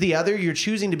choose the other, you're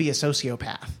choosing to be a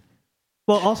sociopath.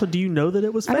 Well, also, do you know that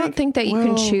it was I fake? don't think that you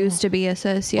can choose to be a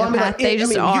sociopath. Well, I mean, like, they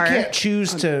just are. You can't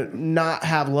choose to not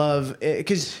have love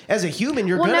because as a human,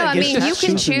 you're Well, gonna no, I get mean, you attached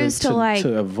can to- choose to like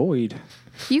to avoid.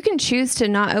 you can choose to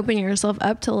not open yourself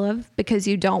up to love because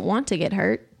you don't want to get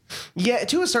hurt. Yeah,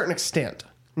 to a certain extent.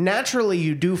 Naturally,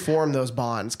 you do form those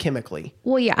bonds chemically.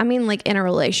 Well, yeah, I mean like in a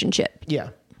relationship. Yeah.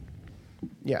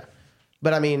 Yeah.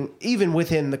 But I mean, even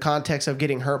within the context of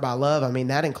getting hurt by love, I mean,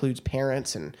 that includes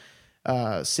parents and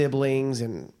siblings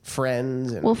and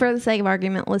friends. And Well, for the sake of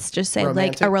argument, let's just say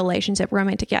Romantic? like a relationship,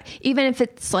 romantic, yeah. Even if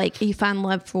it's like you find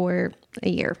love for a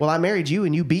year. well, I married you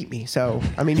and you beat me. So,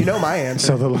 I mean, you know my answer.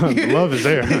 So the love is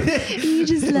there. You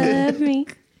just love me.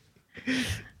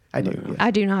 I do. Yeah,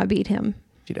 I do not beat him.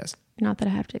 she does. Not that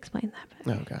I have to explain that.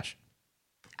 But. Oh, gosh.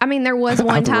 I mean, there was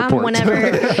one have to time report. whenever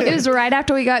it was right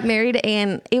after we got married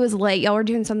and it was late. Y'all were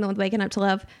doing something with Waking Up to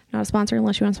Love. Not a sponsor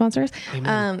unless you want to sponsor us.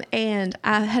 And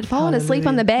I had fallen asleep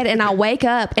on the bed and I wake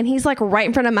up and he's like right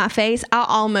in front of my face. I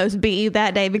almost beat you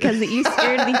that day because you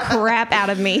scared the crap out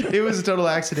of me. It was a total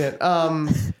accident.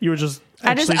 You were just.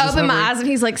 I just actually opened my hovering. eyes and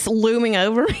he's like looming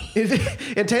over me.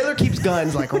 And Taylor keeps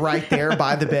guns like right there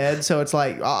by the bed. So it's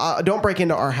like, don't break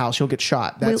into our house. You'll get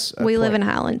shot. That's We live in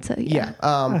Highland, so yeah.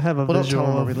 Yeah. I have a well, don't tell visual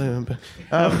them where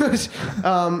of- we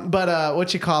live. But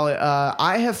what you call it?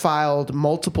 I have filed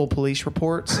multiple police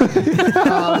reports.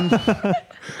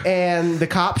 And the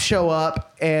cops show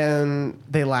up and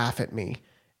they laugh at me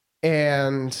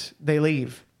and they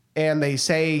leave and they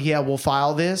say, yeah, we'll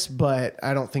file this, but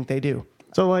I don't think they do.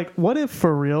 So, like, what if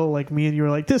for real, like, me and you were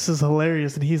like, this is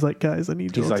hilarious, and he's like, guys, I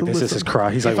need you He's all like, to this is listen. his cry.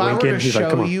 He's like If I were winking. to He's like,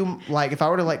 come show on. you, like, if I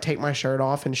were to like take my shirt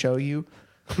off and show you,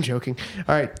 I'm joking.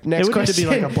 All right, It next would need to question.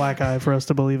 be like a black eye for us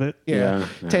to believe it. yeah.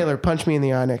 Yeah. Taylor, punch me in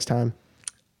the eye next time.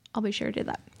 I'll be sure to do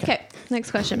that. Okay,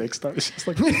 next question. Next time, it's just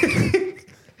like,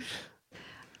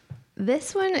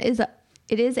 This one is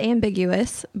it is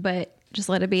ambiguous, but just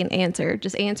let it be an answer.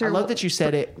 Just answer. I love that you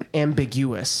said it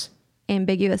ambiguous.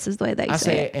 Ambiguous is the way that you I say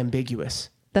say it. it ambiguous.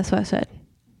 That's what I said.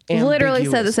 Literally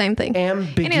said the Ambiguous. same thing.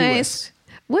 Ambiguous. Anyways,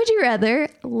 would you rather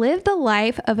live the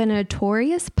life of a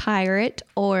notorious pirate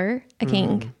or a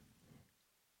king?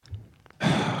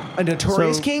 A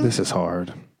notorious So- king? this is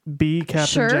hard. be Captain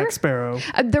Sure. Jack Sparrow.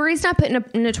 The reason I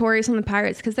put Notorious on the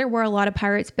pirates because there were a lot of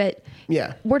pirates, but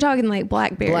Yeah. we're talking like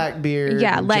Blackbeard. Blackbeard,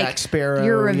 yeah, like Jack Sparrow.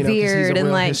 you're 'cause he's revered a and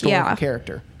real like historical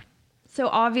character. So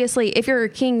obviously, if you're a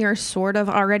king, you're sort of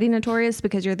already notorious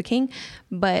because you're the king.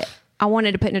 But I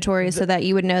wanted to put Notorious so that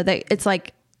you would know that it's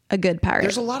like a good pirate.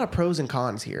 There's a lot of pros and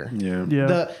cons here. Yeah.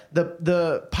 Yeah,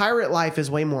 The pirate life is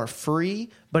way more free,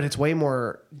 but it's way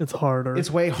more. it's harder.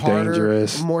 It's way harder,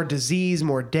 Dangerous. more disease,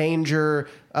 more danger,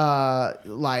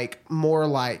 like more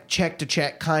like check to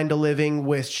check kind of living.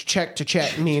 Which check to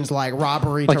check means like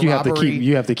robbery Like to you robbery.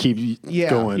 have to keep Yeah.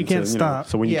 going. You can't to, stop.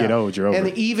 So when you get old, you're over.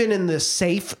 And even in the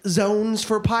safe zones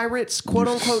for pirates, quote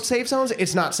unquote safe zones,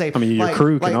 it's not safe. I mean, your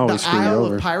crew can always the screw you Isle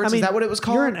over. of Pirates. Is that what it was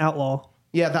called? You're an outlaw.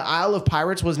 Yeah, the Isle of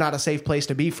Pirates was not a safe place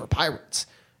to be for pirates.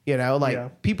 You know, like Yeah.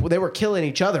 people, they were killing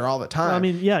each other all the time. I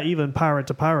mean, yeah, even pirate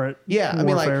to pirate. yeah, I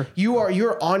mean, warfare. like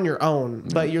you're on your own,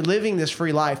 but you're living this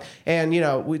free life. And you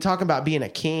know, we talk about being a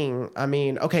king. I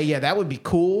mean, okay, yeah, that would be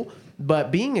cool.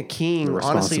 But being a king,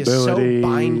 honestly, is so responsibilities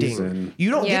binding. and-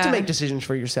 You don't get to Yeah. make decisions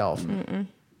for yourself.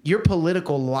 Your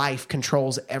political life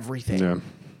controls everything. yeah.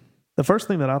 The first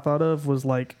thing that I thought of was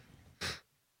like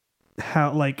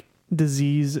how like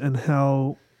disease and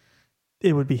how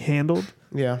it would be handled.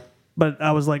 Yeah. But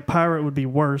I was like, pirate would be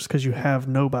worse because you have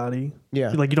nobody.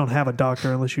 Yeah. Like you don't have a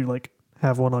doctor unless you like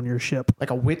have one on your ship. Like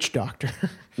a witch doctor,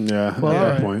 Yeah. Well, at that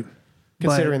alright. point.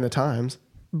 considering the times.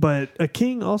 But a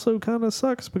king also kind of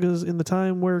sucks because in the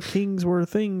time where kings were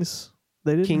things,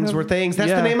 they didn't. Kings have- were things. That's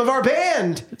Yeah. the name of our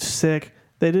band. It's sick.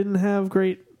 They didn't have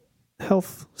great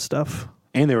health stuff.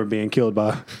 And they were being killed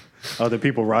by other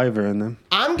people rivaling them.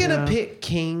 I'm gonna Yeah. pick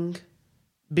king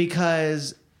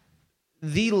because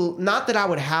not that I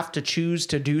would have to choose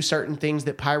to do certain things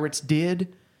that pirates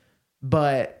did,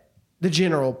 but the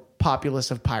general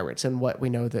populace of pirates and what we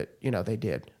know that they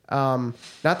did. Not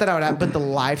that I would have, but the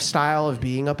lifestyle of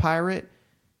being a pirate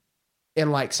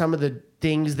and like some of the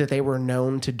things that they were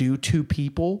known to do to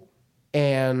people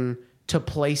and to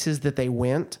places that they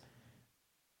went.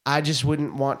 I just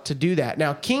wouldn't want to do that.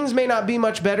 Now, kings may not be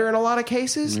much better in a lot of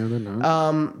cases, No, they're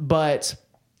not. but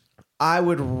I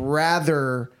would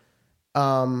rather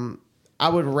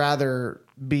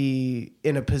be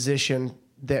in a position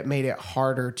that made it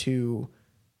harder to,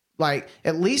 like,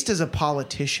 at least as a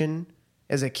politician,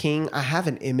 as a king, I have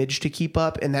an image to keep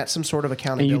up, and that's some sort of And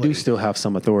accountability. you do still have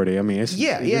some authority. I mean, it's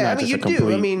Yeah, you're I not mean, just a you do.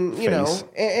 I complete mean, you know, face.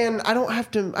 and I don't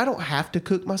have to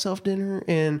cook myself dinner,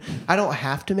 and I don't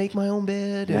have to make my own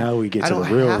bed. And Now we get I to don't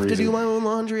the real have to reason. do my own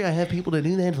laundry. I have people to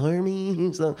do that for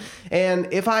me. So, and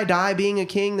if I die being a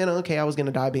king, then okay, I was going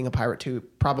to die being a pirate too,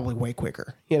 probably way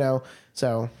quicker. You know,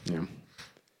 so Yeah.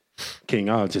 King,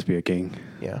 I'll just be a king.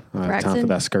 yeah. I don't have time Braxton? for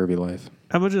that scurvy life.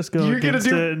 I'm gonna just go You're gonna against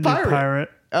do it and pirate. do pirate.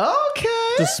 Okay.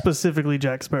 Just specifically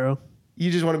Jack Sparrow. You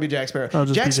just want to be Jack Sparrow. I'll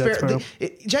just be Jack Sparrow.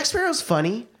 Jack Sparrow's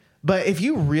funny, but if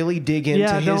you really dig into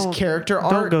Yeah, his don't- character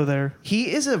don't arc, go there.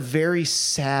 He is a very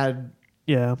sad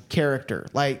Yeah. character.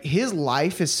 Like his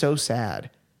life is so sad,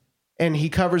 and he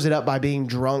covers it up by being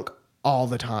drunk all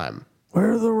the time.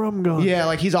 Where are the rum gone? Yeah,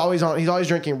 like he's always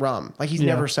drinking rum. Like he's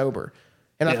Yeah. never sober.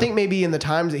 And I Yeah. think maybe in the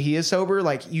times that he is sober,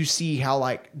 like you see how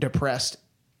like depressed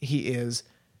he is.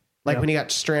 Like Yeah. when he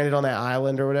got stranded on that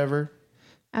island or whatever.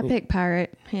 I pick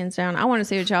pirate, hands down. I want to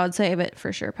see what y'all would say, but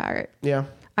for sure pirate. Yeah.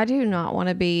 I do not want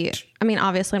to be. I mean,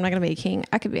 obviously, I'm not going to be a king.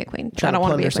 I could be a queen. But I Trying to don't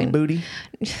want to be plunder a queen.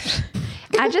 some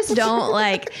booty. I just don't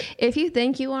like. If you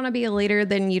think you want to be a leader,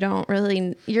 then you don't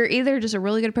really. You're either just a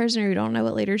really good person or you don't know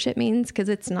what leadership means because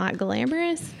it's not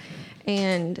glamorous,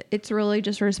 and it's really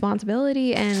just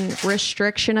responsibility and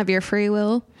restriction of your free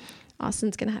will.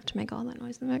 Austin's gonna have to make all that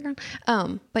noise in the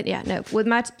background. But yeah, no. With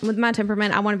my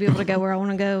temperament, I want to be able to go where I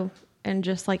want to go and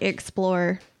just like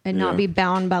explore and not Yeah. be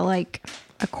bound by like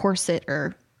a corset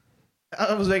or.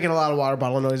 I was making a lot of water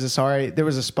bottle noises. Sorry. There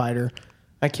was a spider.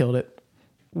 I killed it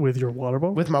With your water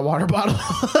bottle? with my water bottle.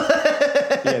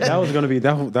 Yeah, that was going to be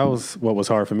that was what was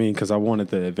hard for me because I wanted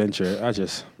the adventure. I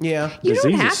just Yeah. You don't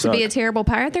Diseases have to be suck. a terrible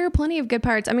pirate. There are plenty of good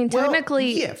pirates. I mean, Well,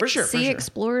 technically, yeah, for sure, for sea sure.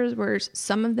 explorers were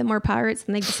some of them were pirates,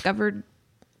 and they discovered.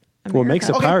 America. What makes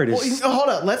a pirate is well, hold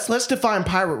up. Let's define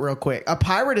pirate real quick. A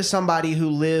pirate is somebody who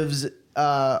lives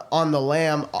on the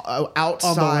lam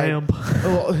outside. lamp.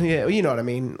 Well, yeah, you know what I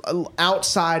mean.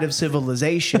 Outside of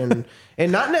civilization,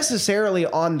 and not necessarily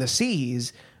on the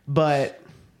seas, but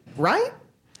right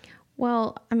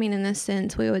Well, I mean, in this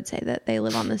sense, we would say that they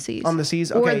live on the seas. on the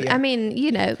seas. Or, Okay, yeah. I mean,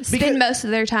 you know, spend Because- most of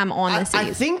their time on the seas.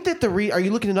 I think that are you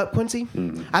looking it up, Quincy?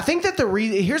 I think that the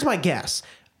reason, here's my guess.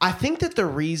 I think that the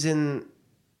reason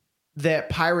that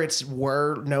pirates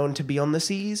were known to be on the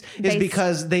seas is They-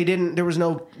 because there was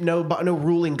no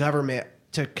ruling government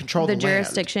to control The land.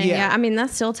 jurisdiction. Yeah. I mean, that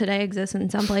still today exists in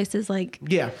some places. Like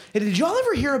Yeah. Hey, did y'all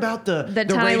ever hear about the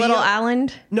tiny radio? little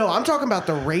island. No, I'm talking about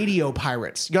the radio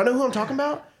pirates. Y'all know who I'm talking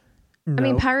about? I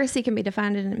mean, piracy can be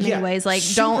defined in many Yeah, ways. Like,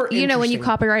 super when you interesting.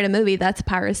 copyright a movie, that's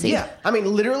piracy. Yeah, I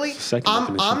mean, literally, Second I'm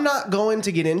definition. not going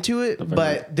to get into it,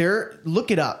 but look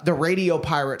it up. The radio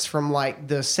pirates from like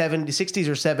the 60s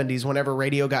or 70s, whenever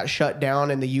radio got shut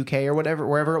down in the UK or whatever,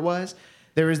 wherever it was.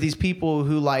 There was these people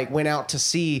who like went out to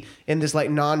sea in this like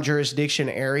non-jurisdiction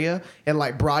area and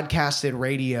like broadcasted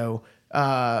radio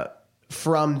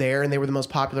from there, and they were the most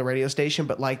popular radio station.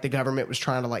 But like the government was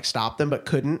trying to like stop them, but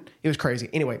couldn't. It was crazy.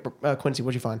 Anyway, Quincy,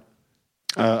 what'd you find?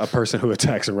 A person who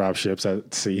attacks and robs ships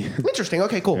at sea. Interesting.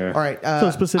 Okay, cool. Yeah. All right.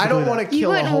 So specifically I don't want to You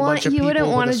kill a wouldn't whole want bunch of you people wouldn't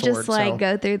with want a to sword. just like so-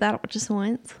 go through that just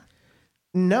once.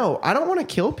 No, I don't want to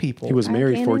kill people. He was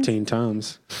married Cannon? 14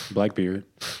 times. Blackbeard.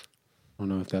 I don't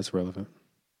know if that's relevant.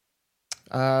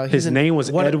 He's His name was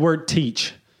what Edward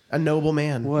Teach. a noble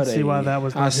man. What See why that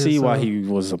was I not see his, why he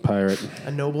was a pirate.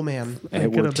 A noble man. could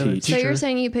Edward have been a Teach. So teacher. you're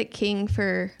saying you pick King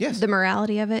for Yes. the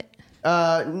morality of it?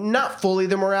 Not fully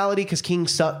the morality because King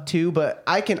sucked too, but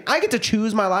I get to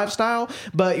choose my lifestyle.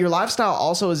 But your lifestyle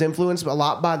also is influenced a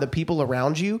lot by the people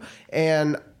around you,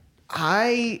 and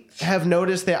I have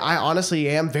noticed that I honestly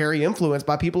am very influenced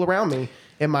by people around me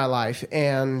in my life,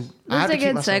 and I have That's to a keep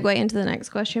good myself. segue into the next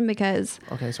question because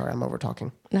Okay, sorry, I'm over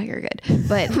talking. no, you're good.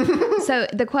 But so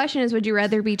the question is, would you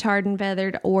rather be tarred and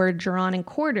feathered or drawn and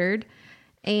quartered?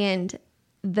 And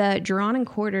the drawn and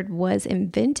quartered was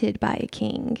invented by a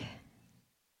king,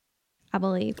 I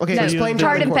believe. Okay, no, so explain tarred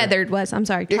drawn and and quartered. feathered was. I'm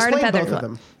sorry, tarred and Explain feathered. both of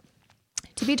was. them.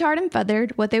 To be tarred and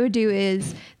feathered, what they would do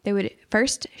is they would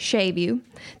first shave you.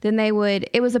 Then it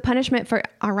was a punishment for,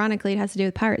 ironically, it has to do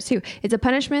with pirates too. It's a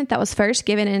punishment that was first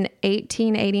given in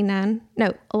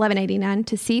 1189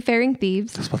 to seafaring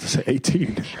thieves. I was about to say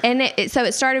 18. And so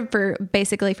it started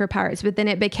basically for pirates, but then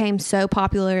it became so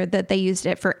popular that they used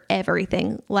it for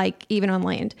everything, like even on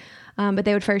land. But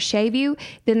they would first shave you,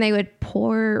 then they would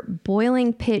pour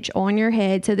boiling pitch on your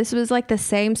head. So this was like the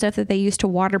same stuff that they used to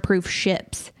waterproof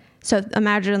ships. So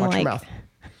imagine Watch your like mouth.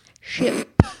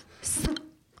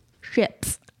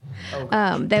 ships.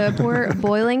 They would pour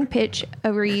boiling pitch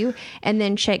over you and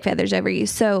then shake feathers over you.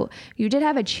 So you did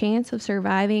have a chance of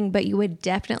surviving, but you would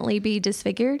definitely be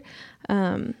disfigured.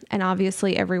 And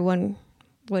obviously everyone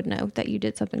would know that you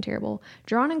did something terrible.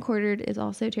 Drawn and quartered is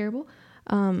also terrible.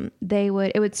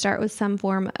 It would start with some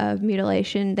form of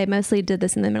mutilation. They mostly did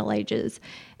this in the Middle Ages.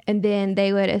 And then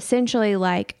they would essentially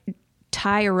like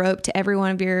tie a rope to every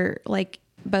one of your, like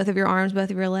both of your arms, both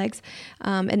of your legs,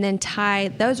 and then tie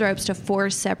those ropes to 4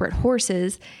 separate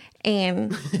horses.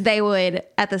 And they would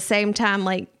at the same time,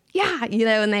 like,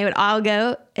 and they would all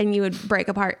go and you would break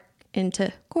apart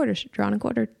into quarters, drawn and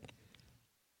quartered.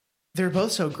 They're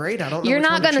both so great. I don't know. You're which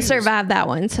not one going to choose. survive that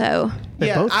one. So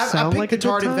They both I sound picked like the a good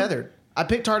tarred and time. feathered. I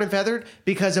picked tarred and feathered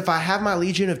because if I have my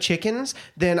legion of chickens,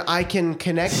 then I can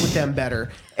connect with them better,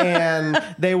 and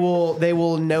they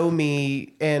will know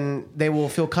me, and they will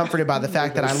feel comforted by the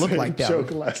fact that I look like them.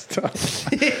 Joke last time.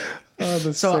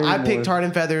 So I picked tarred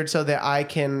and feathered so that I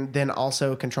can then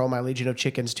also control my legion of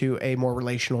chickens to a more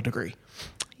relational degree.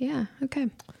 yeah. Okay.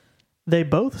 They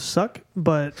both suck,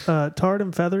 but tarred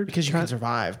and feathered Because you can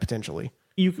survive potentially.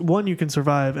 you can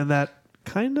survive, and that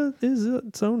kind of is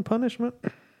its own punishment.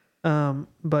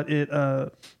 But it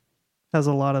has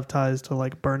a lot of ties to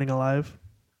like burning alive,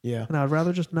 Yeah. and I'd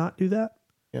rather just not do that.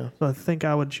 Yeah. So I think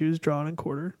I would choose drawn and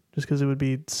quarter, just because it would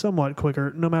be somewhat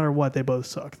quicker. No matter what, they both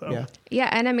suck though. Yeah. Yeah.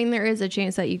 And I mean, there is a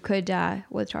chance that you could die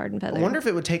with tarred and feathered. I wonder if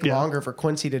it would take Yeah. longer for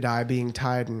Quincy to die being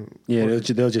tied and Yeah,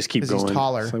 they'll just keep 'Cause he's going.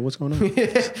 taller. It's like, what's going on?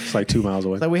 It's like 2 miles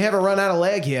away. like we haven't run out of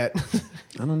leg yet.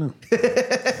 I don't know.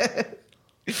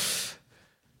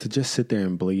 To just sit there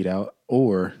and bleed out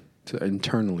or to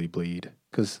internally bleed.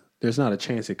 Because there's not a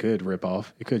chance it could rip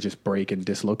off. It could just break and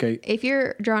dislocate. if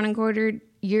you're drawn and quartered,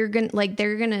 you're gonna like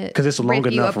they're gonna 'Cause it's a long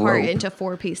rip you enough apart rope. into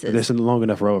 4 pieces. There's a long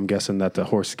enough row, I'm guessing, that the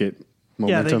horse get Yeah,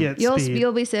 momentum. they get You'll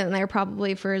speed. be sitting there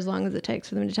probably for as long as it takes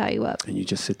for them to tie you up. and you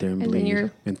just sit there and And then bleed you're-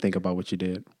 and think about what you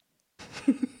did.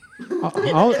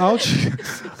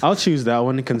 I'll choose that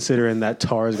one, considering that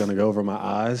tar is going to go over my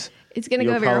eyes. It's gonna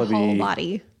You'll go over your probably whole be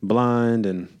body. Blind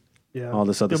and Yeah. all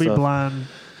this other You'll stuff. be blind,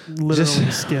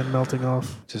 literally skin melting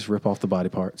off. Just rip off the body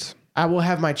parts. I will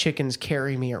have my chickens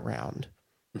carry me around.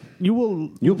 You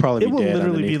will. You'll probably It be will dead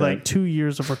literally be underneath like that. 2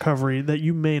 years of recovery that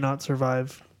you may not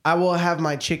survive. I will have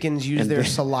my chickens use And their then-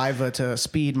 saliva to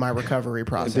speed my recovery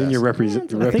process. Then your I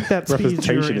think that speeds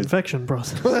your representation is infection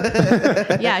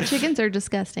process. Yeah, chickens are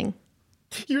disgusting.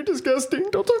 You're disgusting.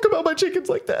 Don't talk about my chickens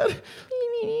like that.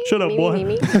 Shut up, boy.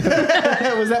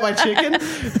 Was that my chicken?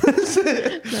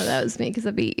 No, that was me because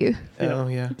I beat you. Oh,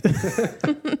 yeah.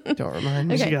 Don't remind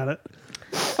me. She got it.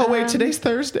 Oh, wait, today's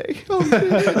Thursday. Oh,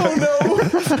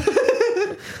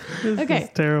 no. Okay.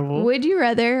 It's terrible. Would you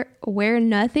rather wear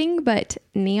nothing but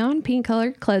neon pink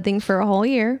colored clothing for a whole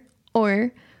year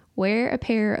or wear a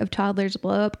pair of toddlers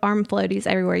blow up arm floaties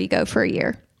everywhere you go for a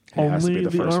year? It has to be Only the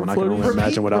the first arm one. I can only floaties?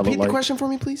 imagine what I look Repeat the like. question for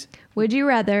me, please. Would you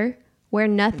rather wear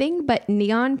nothing but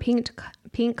neon pink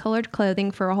colored clothing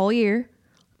for a whole year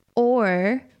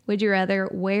or would you rather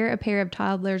wear a pair of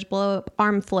toddlers blow up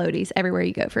arm floaties everywhere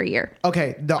you go for a year?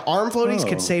 Okay, the arm floaties Oh.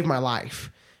 could save my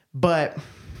life, but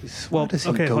Well, does he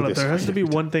okay, go hold up. this There has way? to be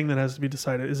one thing that has to be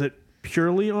decided. Is it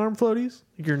purely arm floaties?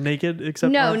 Like you're naked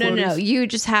except No, arm no, no. floaties? You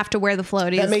just have to wear the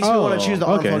floaties. that makes me want to choose the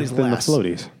arm floaties then less. the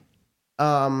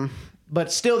floaties.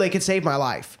 But still, they could save my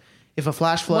life. If a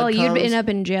flash flood well, comes, you'd end up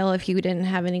in jail if you didn't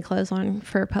have any clothes on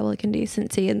for public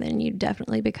indecency, and then you'd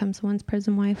definitely become someone's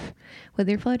prison wife with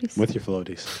your floaties. With your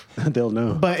floaties. They'll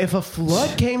know. But if a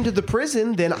flood came to the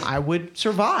prison, then I would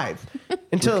survive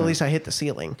until at least I hit the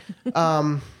ceiling.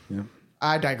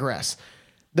 I digress.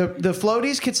 The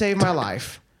floaties could save my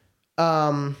life,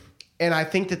 and I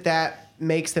think that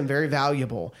makes them very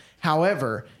valuable.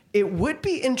 However, it would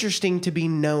be interesting to be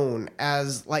known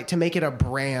as, like, to make it a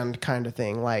brand kind of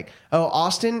thing. Like, oh,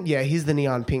 Austin, yeah, he's the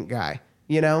neon pink guy,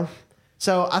 you know?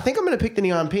 So I think I'm going to pick the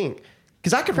neon pink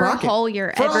because I could For a rock it. whole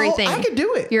year, For a whole- everything. I could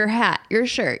do it. Your hat, your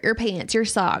shirt, your pants, your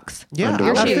socks. Yeah,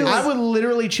 Underwear. I would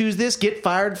literally choose this, get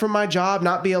fired from my job,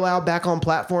 not be allowed back on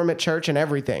platform at church and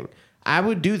everything. I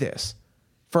would do this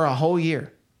for a whole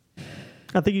year.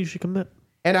 I think you should commit.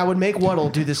 And I would make Waddle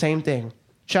do the same thing.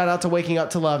 Shout out to Waking Up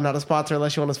to Love, not a sponsor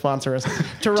unless you want to sponsor us.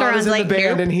 Teron is in like, the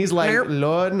band nope, and he's like, nope.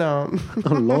 Lord, no.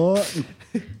 Oh, Lord.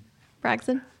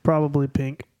 Braxton? Probably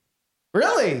pink.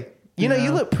 Really? You know,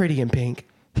 you look pretty in pink.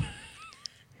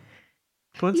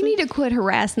 Quincy? You need to quit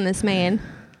harassing this man.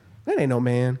 That ain't no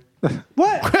man.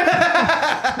 What?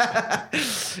 I'm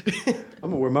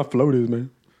going to wear my floaties, man.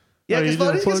 Yeah, Oh, because you doing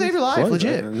floaties can floaties? save your life, Floaties?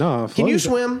 legit. No, Can you floaties-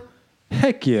 swim?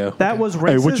 Heck yeah. That was racist.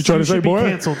 Hey, what you trying to You say, should be boy?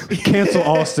 canceled. Cancel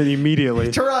Austin immediately.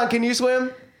 Teron, can you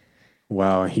swim?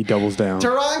 Wow, he doubles down.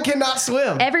 Teron cannot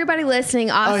swim. Everybody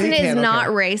listening, Austin he is can, not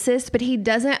okay. racist, but he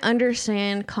doesn't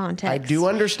understand context. I do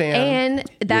understand.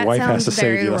 And that wife has sounds to save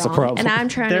very you. That's a wrong. problem. And I'm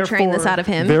trying to train this Therefore- out of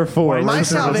him. Therefore, My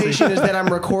Listen, salvation is that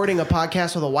I'm recording a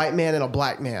podcast with a white man and a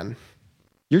black man.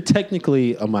 you're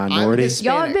technically a minority. Hispanic.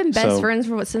 Y'all have been best So-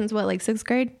 friends since what, like 6th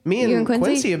grade? Me You and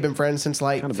Quincy have been friends since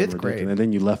like Kind of been 5th ridiculous. grade. And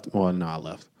then you left. Well, no, I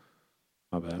left.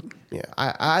 My bad. Yeah,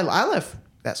 I left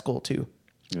that school too.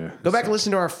 Yeah. Go back and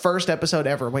listen to our first episode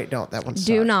ever. Wait, don't. That one sucked.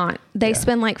 Do not. They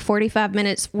spend like 45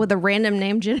 minutes with a random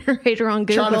name generator on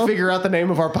Google. Trying to figure out the name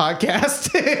of our podcast.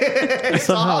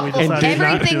 Somehow we awful. decided not to do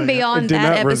Everything it. beyond It did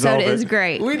that not resolve episode is it.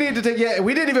 great. We need to take. Yeah,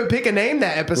 we didn't even pick a name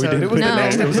that episode. didn't It was pick the a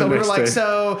next name. It was the episode. We were next like, day.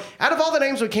 so out of all the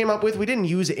names we came up with, we didn't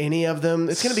use any of them.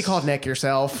 It's going to be called Neck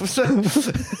Yourself.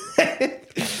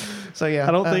 So yeah,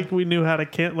 I don't think we knew how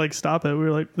to stop it. We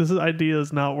were like, this idea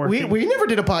is not working. we never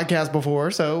did a podcast before.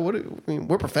 So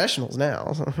we're professionals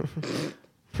now. So.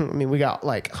 I mean, we got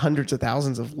like hundreds of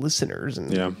thousands of listeners,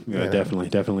 and Yeah, definitely.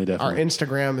 Our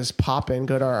Instagram is popping.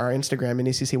 Go to our Instagram,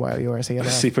 NECCYOURCLF.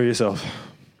 See for yourself.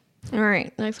 All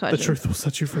right, next the question. truth will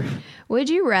set you free. Would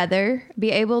you rather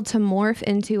be able to morph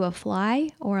into a fly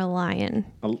or a lion?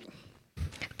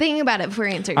 Think about it before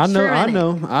you answer. I Just for a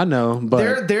minute. I know,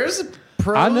 but There's I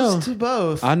pros know. to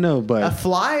both. I know, A but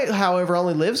fly, however,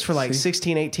 only lives for like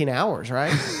 16, 18 hours,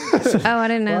 right? Oh, I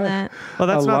didn't know that. Well,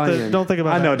 that's a not the. lion. Don't think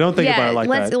about I know, that. don't think Yeah, about it like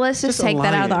let's that. let's just a take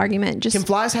that out of the lion. argument. Just Can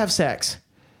flies have sex?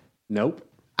 Nope.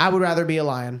 I would rather be a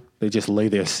lion. They just lay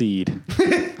their seed.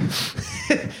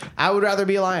 I would rather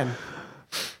be a lion.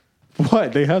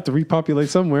 What? They have to repopulate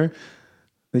somewhere.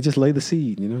 They just lay the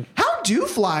seed, you know? How do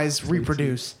flies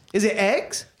reproduce? Is it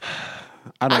eggs?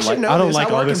 I should know don't this. like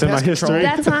I all work this in in my pest control. history.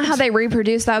 that's not how they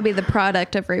reproduce. That would be the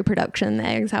product of reproduction. The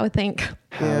eggs, I would think.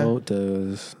 How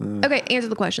does Okay, answer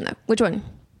the question though. Which one?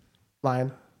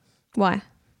 Lion. Why?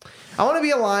 I want to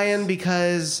be a lion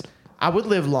because I would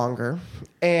live longer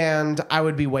and I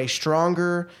would be way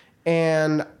stronger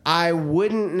and I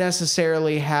wouldn't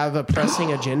necessarily have a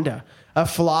pressing agenda. A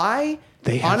fly,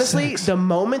 They have honestly, sex. the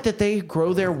moment that they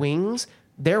grow their wings,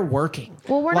 they're working.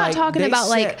 Well, we're Like, not talking they about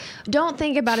set- don't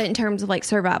think about it in terms of like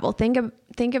survival. Think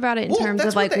about it in Well, terms that's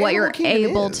of what like the what animal you're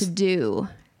kingdom able is. to do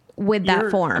with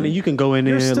that form. I mean, you can go in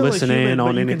there You're and still a listen human, in but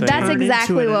on you can anything. That's turn into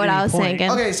exactly it at what I any was point.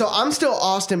 thinking. Okay, so I'm still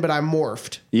Austin, but I'm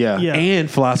morphed. Yeah. Yeah. And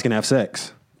flies can have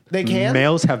sex. They can?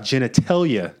 Males have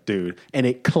genitalia, dude, and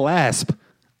it clasps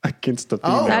against the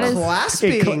female. That is-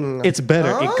 clasping. It's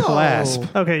better. It clasps.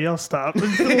 Okay, y'all stop. For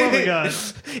the love of God.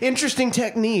 Interesting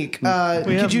technique. have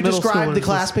Could you middle describe the schoolers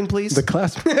clasping, please? The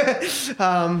clasp.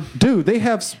 Dude, they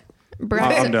have.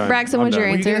 Braxton, done. Braxton, I'm what's your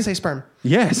done. Were you going to answer? say sperm?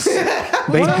 Yes, they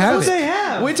have What it. they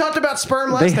have? We talked about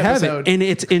sperm last They have episode. it, and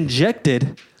it's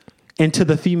injected into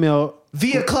the female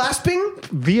Via clasping?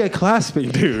 via clasping,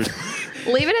 dude.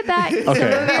 Leave it at that.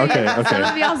 Okay. Some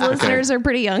of y'all's listeners are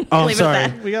pretty young. Oh, Leave sorry. it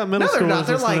at that. We got middle No, they're schoolers not.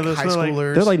 They're listening like to this. high They're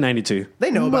schoolers. They're like 92. They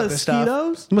know about this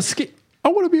stuff. mosquitoes. I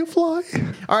want to be a fly.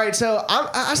 All right, so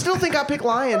I still think I pick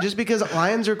lion just because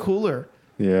lions are cooler.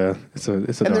 Yeah, it's a And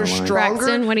darn they're line. stronger.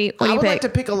 Braxton, what do you I would like pick? to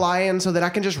pick a lion so that I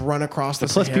can just run across the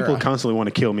Plus, Sahara. people constantly want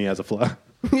to kill me as a fly.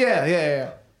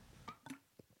 Yeah.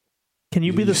 Can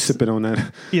you be You the sipping on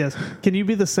that? yes? Can you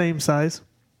be the same size?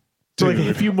 So like Dude.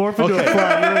 if you morph into a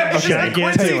fly, you're a gigantic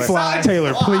Quincy fly. size.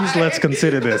 Taylor, please Fly. let's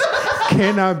consider this.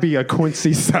 Can I be a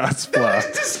Quincy size fly?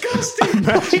 It's disgusting.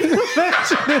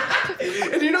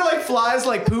 And you know, like flies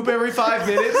like poop every 5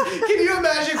 minutes. Can you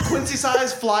imagine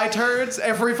Quincy-sized fly turds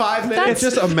every 5 minutes?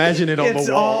 Just imagine it on It's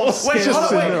the wall. all Wait, Just hold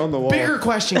sitting on, there on the wait. wall. Bigger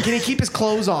question: can he keep his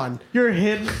clothes on? You're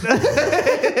hidden.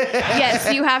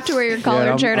 Yes, you have to wear your collared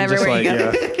I'm- shirt I'm just everywhere you like,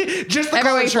 go. yeah. Just the Everywhere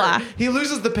collared you shirt. fly. He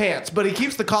loses the pants, but he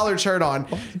keeps the collared shirt on.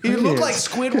 He look like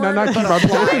Squidward, Can I not but keep a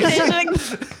my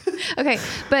fly. Okay,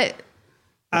 but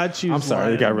I choose. I'm sorry,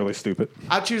 lion. it got really stupid.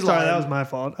 I choose Sorry, lion. that was my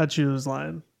fault. I choose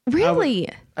lion. really,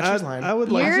 I choose lion. I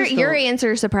would like your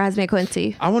answer surprised me,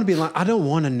 Quincy. I want to be like, I don't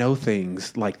want to know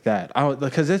things like that.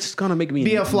 Because it's going to make me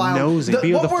Be a fly. nosy.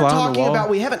 Be what the we're fly on the talking wall. about,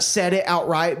 we haven't said it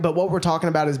outright, but what we're talking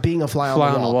about is being a fly, Fly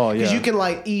on the wall. yeah. you can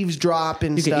like eavesdrop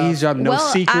and You stuff. can eavesdrop, no well,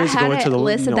 secrets, I go had into it the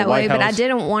listed that White way, but I House.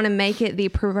 didn't want to make it the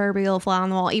proverbial fly on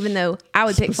the wall, even though I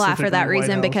would pick fly for that Specifically White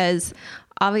reason House. because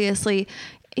obviously.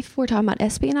 If we're talking about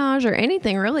espionage or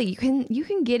anything, really, you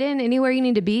can get in anywhere you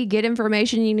need to be, get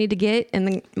information you need to get, and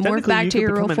then morph Technically, back you to could your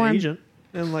become real an form. agent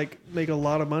and like make a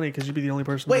lot of money because you'd be the only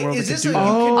person in Wait, the world is that this could a do you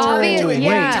that. can turn Oh, into it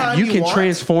yeah. anytime You can want?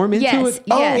 transform into Yes, it?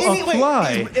 yes. Oh, Anyway, a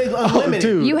fly. it's unlimited.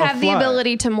 dude, You a have the fly.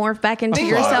 ability to morph back into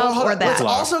Think about it. yourself Hold or on. Let's that.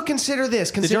 also consider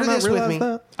this. Did y'all Consider not this with realize me.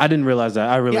 that? I didn't realize that.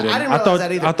 I really Yeah, didn't. I didn't realize thought,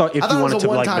 that either. I thought if you it was wanted a to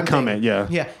like one-time become thing. it,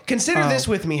 yeah. Consider this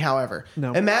with me, however.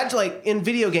 No. Imagine, like, in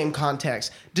video game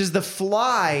context, does the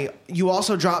fly, you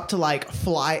also drop to, like,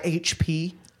 fly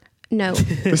HP? No,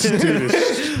 This dude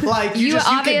is Like, You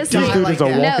obviously- can This die dude like is a that.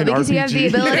 walk- no, Walking because you have the RPG.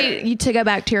 ability to go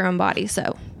back to your own body.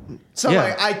 So So, Yeah.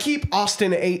 like, I keep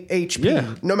Austin 8 HP, yeah.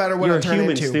 no matter what You're I a turn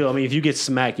human into. still. I mean, if you get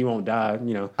smacked, you won't die,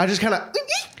 you know. I just kind of,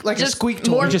 like a just squeak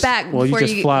toy. morph back well, you before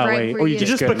just fly right away, before or you You just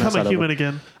just scared the become mess out a of human them.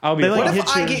 again. I'll be They a like fly. What if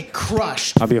hit I you. get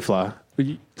crushed? I'll be a fly.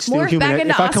 Still Morph human. back into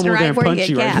If I come Austin over there right and before you punch get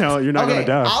you right gassed. now, you're not Okay, going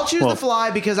to die. I'll choose Well, the fly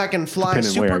because I can fly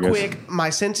depending where, super I guess. quick. My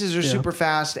senses are super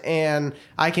fast, and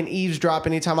I can eavesdrop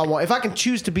anytime I want. If I can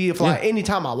choose to be a fly Yeah.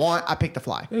 anytime I want, I pick the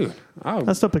fly. Dude,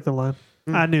 I still pick the lion.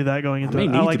 I knew that going into may it.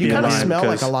 need I to like be You a kind of lion smell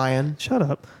like because- a lion. Shut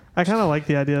up. I kind of like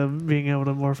the idea of being able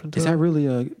to morph into is it. that really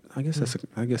a? I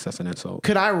guess that's an insult.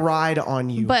 Could I ride on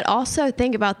you? But also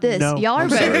think about this: No. y'all are I'm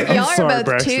both sorry. I'm y'all are sorry, both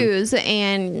Braxton. twos,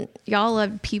 and y'all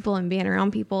love people and being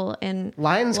around people. And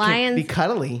lions can be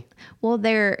cuddly. well,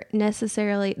 they're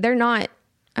not.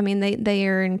 I mean, they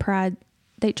are in pride.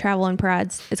 They travel in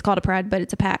prides. It's called a pride, but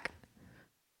it's a pack.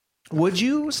 Would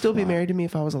you still be married to me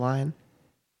if I was a lion?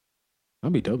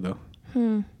 That'd be dope though.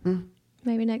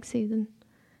 Maybe next season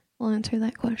we'll answer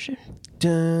that question.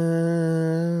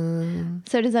 Dun.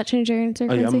 So does that change your answer? Oh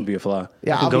yeah, I'm Quincy? gonna be a fly.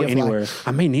 Yeah, I can I'll go be a fly. anywhere.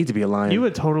 I may need to be a lion. You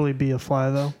would totally be a fly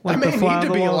though. I Like may the fly need on to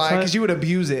the be a wall lion type. because you would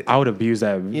abuse it. I would abuse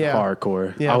that Yeah.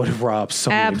 hardcore. Yeah. I would have robbed so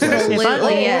many Absolutely. places. Oh,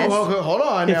 yes. well, hold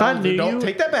on. If now. I knew Don't you-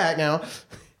 take that back now.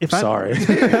 If I Sorry.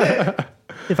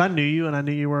 if I knew you and I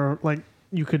knew you were like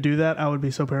you could do that, I would be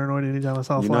so paranoid anytime I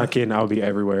saw a You're fly. not kidding. I would be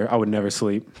everywhere. I would never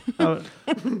sleep. I would-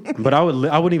 But I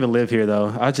wouldn't even live here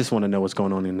though. I just want to know what's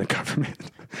going on in the government.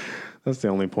 That's the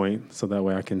only point. So that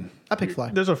way I can. I pick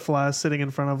fly. There's a fly sitting in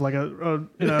front of like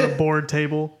a board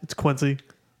table. It's Quincy,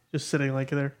 just sitting like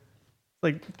there,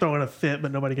 like throwing a fit,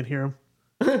 but nobody can hear him.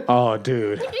 Oh,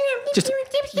 dude.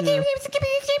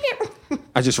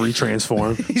 I just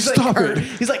retransform.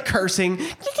 He's like cursing.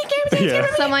 Yeah.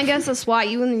 Someone goes to swat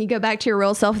you, and then you go back to your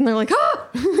real self, and they're like,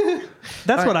 "Oh,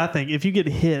 That's what I think. If you get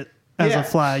hit as Yeah. a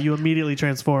fly, you immediately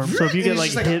transform. So if you get It's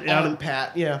like just hit an out arm of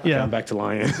pat. Yeah. yeah, I'm back to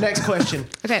lion. Next question.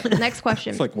 okay." Next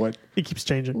question: It's like what? it keeps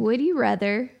changing. would you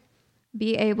rather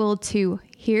be able to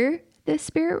hear the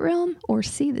spirit realm or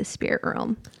see the spirit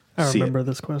realm? I See it. remember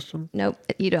this question. Nope,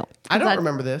 you don't. I don't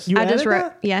remember this. You I just added wrote,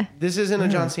 that? yeah. This isn't a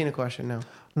John Cena question. No.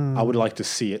 I would like to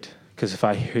see it Because if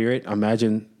I hear it,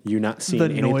 imagine you not seeing The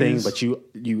anything, noise. but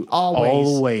you Always.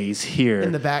 always hear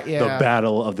In the back, yeah. the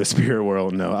battle of the spirit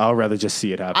world. No, I'd rather just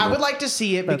see it happen. I would like to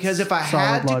see it because That's if I solid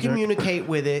had to logic. communicate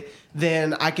with it,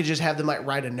 then I could just have them like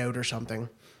write a note or something.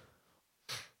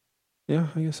 Yeah,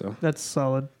 I guess so. That's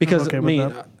solid. Because I'm okay I with mean,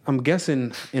 that. I'm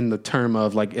guessing in the term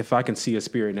of like, if I can see a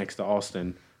spirit next to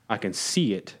Austin, I can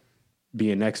see it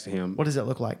being next to him. What does it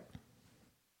look like?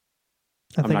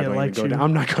 I think it likes you.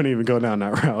 I'm not going to even go down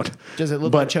that route. Does it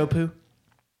look But- like Chopu?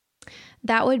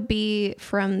 That would be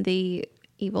from the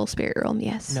evil spirit realm.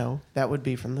 Yes. No, that would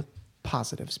be from the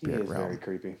positive It spirit is very realm.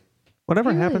 creepy. Whatever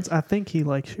Really? happens, I think he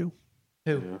likes you.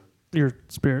 Who? Your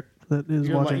spirit that is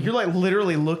watching. You're like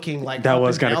literally looking like That up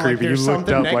was and kind of down, like creepy. You there's looked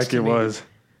something up next like to it me. was.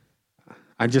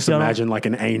 I just Y'all don't- imagine like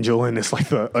an angel and it's like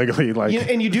the ugly like.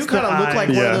 And you do kind of look eye. like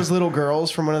one of Yeah. those little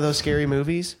girls from one of those scary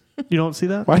movies. You don't see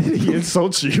that? Why did he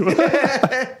insult you?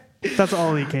 That's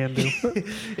all he can do.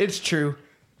 It's true.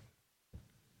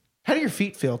 How do your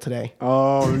feet feel today?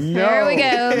 Oh no! There we go.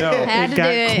 No. Had It to got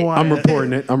do it. quiet. I'm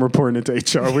reporting it. I'm reporting it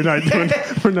to HR. We're not doing.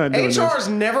 We're not doing this. HR's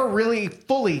never really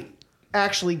fully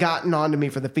actually gotten onto me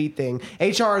for the feet thing.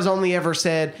 HR has only ever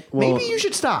said, Well- maybe you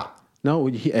should stop. No,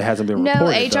 it hasn't been No,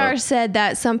 reported. HR though. said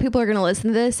that some people are going to listen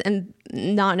to this and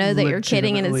not know that you're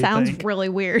kidding, and it Legitimately sounds think. really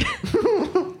weird.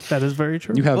 That is very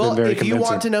true. You have Well, been very if you convincing.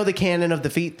 want to know the canon of the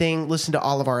feet thing, listen to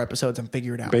all of our episodes and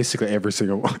figure it out. Basically every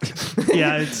single one.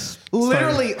 Yeah, it's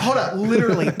Literally, hold up.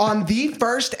 Literally, on the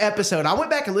first episode, I went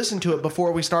back and listened to it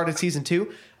before we started season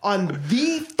 2. On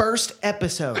the first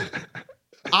episode,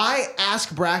 I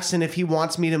asked Braxton if he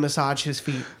wants me to massage his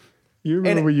feet. You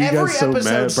remember And when you every got so episode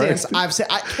mad, since, Braxton? I've said,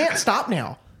 I can't stop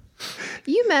now.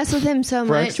 You mess with him so much.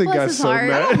 Braxton Bless got his so heart.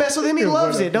 mad. I don't mess with him. He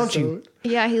loves One it, don't you? episode.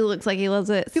 Yeah, he looks like he loves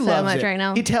it He so loves much it. right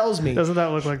now. He tells me. doesn't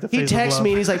that look like the He face texts of me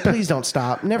love? and he's like, please don't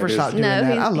stop. Never is. stop doing No,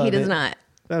 that. I love he does it. not.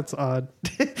 That's odd.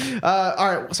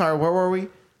 All right. Sorry. Where were we?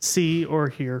 See or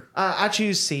hear? I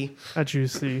choose C. I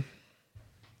choose C.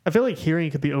 I feel like hearing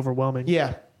could be overwhelming.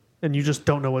 Yeah. And you just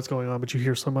don't know what's going on, but you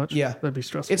hear so much. Yeah. That'd be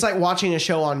stressful. It's like watching a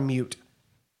show on mute.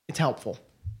 It's helpful.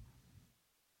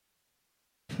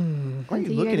 Why are you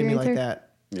Do you looking have at me your like answer? that?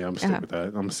 Yeah, I'm stick with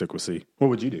that. I'm stick with C. What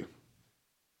would you do?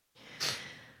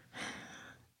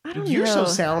 I don't You're know. so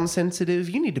sound sensitive.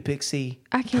 You need to pick C.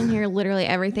 I can hear literally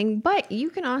everything, but you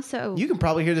can also. You can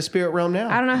probably hear the spirit realm now.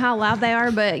 I don't know how loud they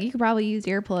are, but you could probably use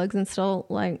earplugs and still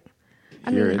like.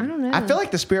 I Hear mean, it. I don't know. I feel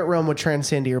like the spirit realm would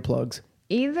transcend earplugs.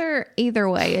 either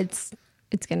way, it's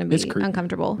going to It's be creepy.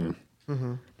 uncomfortable.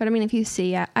 But I mean, if you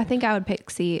see, I think I would pick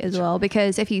C as well,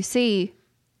 because if you see,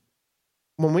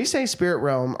 When we say spirit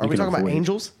realm, are You we can talking about avoid it.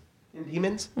 angels and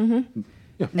demons? no,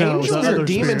 Angels the or other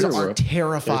demons spirits. are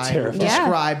terrifying, They're terrifying. Yeah.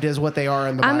 described as what they are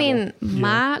in the I Bible. mean,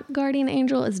 my guardian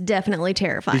angel is definitely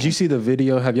terrifying. Did you see the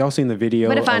video? Have y'all seen the video?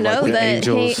 But if I of, like, know the that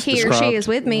angels he or she described? is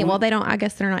with me, well, they don't. I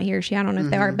guess they're not he or she. I don't know if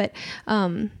they are, but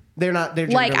they're not. They're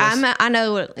like genderless. I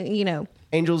know,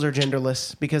 Angels are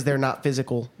genderless because they're not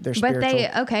physical. They're but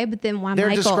spiritual. but then why They're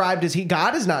Michael? described as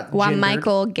God is not. Why gendered.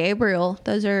 Michael, Gabriel?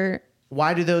 Those are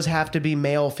Why do those have to be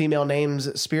male, female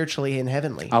names spiritually and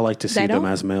heavenly? I like to see They them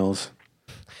don't? as males.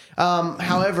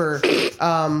 However,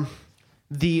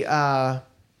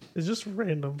 It's just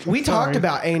random. we Sorry. talked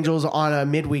about angels on a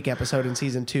midweek episode in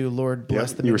season 2. Lord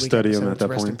bless the you were midweek studying episodes. at that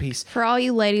Rest in point. peace. for all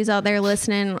you ladies out there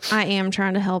listening. I am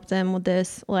trying to help them with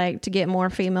this, like to get more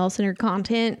female-centered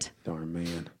content. Darn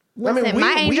man. Listen, we-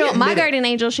 my we angel, admit my it. guardian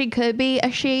angel, she could be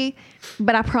a she,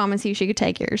 but I promise you, she could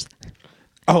take yours.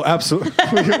 Oh, absolutely.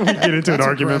 we get into an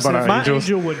argument about our My angels,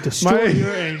 angel would destroy My-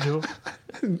 your angel.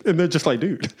 and they're just like,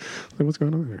 dude, like, what's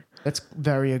going on here? That's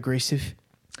very aggressive.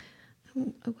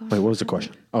 Oh God! Wait, what was the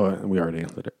question? Oh, we already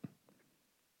answered it.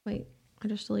 Wait, I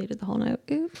just deleted the whole note.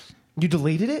 Oops, You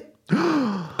deleted it? did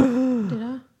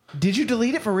I? Did you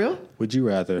delete it for real? Would you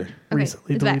rather? Okay,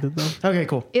 Recently it's back. deleted though. Okay,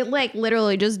 cool. It like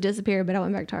literally just disappeared, but I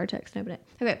went back to our text and opened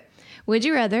it. Okay. Would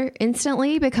you rather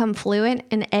instantly become fluent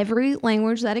in every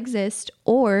language that exists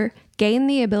or gain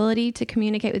the ability to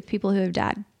communicate with people who have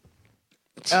died?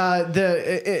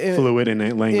 Fluid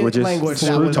in languages. language,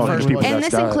 that We're was the talking first to people one. And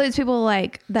that's this died. includes people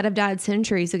like that have died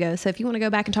centuries ago. So if you want to go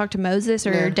back and talk to Moses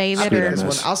or Yeah. David I'll do or this one.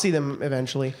 Mess. I'll see them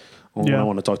eventually. Only one Yeah. I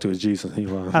want to talk to is Jesus. He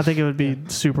lied. I think it would be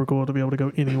super cool to be able to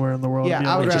go anywhere in the world. Yeah, and be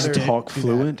I able would to rather just talk do that.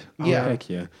 fluent. Oh, Yeah. heck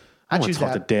yeah. I I want choose to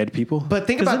talk that. to dead people. But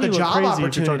think 'Cause about the then you look job crazy if you're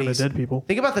talking to opportunities. dead people.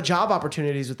 Think about the job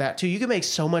opportunities with that too. You can make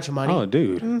so much money. Oh,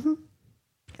 dude.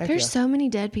 Heck there's yeah. so many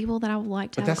dead people that I would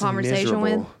like to But have a that's conversation miserable.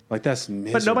 with. Like that's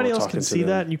miserable. But nobody else talking can to see them.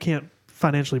 that, and you can't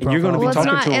financially And you're profit. gonna off be Well, of it's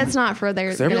talking not. to 'em. It's not for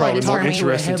their. They're ability probably to more determine.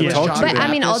 interested to Yeah. talk to But them. I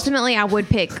mean, Baptist. ultimately, I would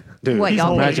pick Dude, what he's y'all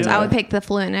holding picked. it I up. would pick the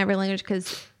fluent in every language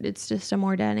because it's just a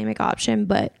more dynamic option.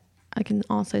 But I can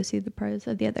also see the pros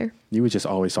of the other. You would just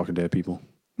always talk to dead people.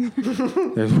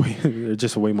 They're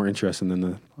just way more interesting than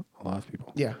the alive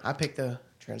people. Yeah, I picked the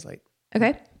translate.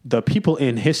 Okay. The people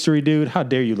in history, dude, how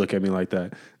dare you look at me like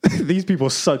that? These people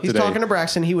suck He's today. talking to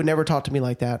Braxton. He would never talk to me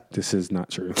like that. This is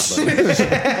not true. But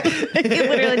He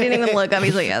literally didn't even look up.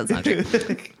 He's like, yeah, that's not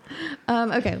true.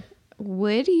 Okay.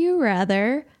 Would you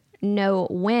rather know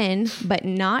when, but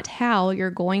not how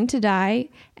you're going to die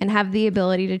and have the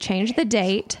ability to change the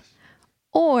date,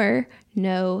 or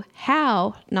know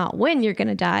how, not when you're going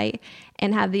to die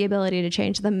and have the ability to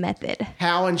change the method?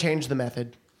 How and change the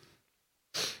method.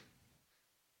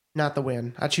 Not the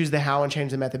when. I choose the how and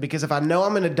change the method because if I know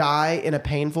I'm going to die in a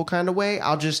painful kind of way,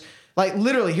 I'll just, like,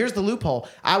 literally, here's the loophole.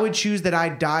 I would choose that I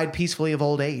died peacefully of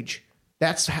old age.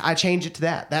 I change it to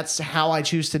that. That's how I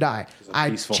choose to die.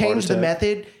 I peaceful change heart the attack.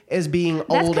 method as being That's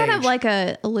old kind age. of like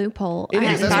a loophole. It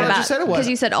is. That's what I just said it was. Because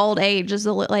you said old age is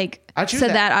like, I choose so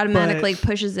that. that automatically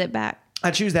pushes it back. I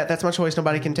choose that. That's my choice.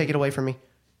 Nobody can take it away from me.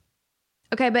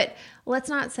 Okay, but let's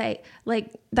not say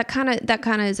like that. Kind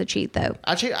of is a cheat though.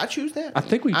 I choose that. I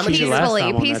think we I'm a cheated cheater. last time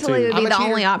on that Peacefully too. would I'm be a the cheater.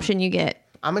 only option you get.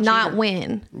 I'm a not cheater.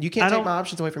 when. You can't take my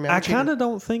options away from me. I kind of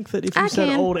don't think that if you I said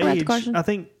can. old That's the age, question. I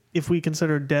think if we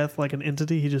consider death like an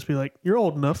entity, he'd just be like, "You're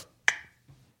old enough."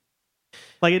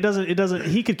 Like it doesn't.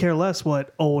 He could care less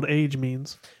what old age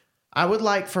means. I would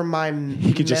like for my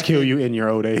He could just kill you in your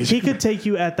old age. He could take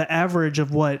you at the average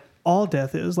of what all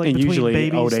death is, like And between usually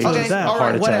babies old age to is Okay, that. all heart right,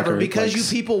 attack whatever. or, Because like, you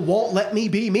people won't let me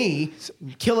be me,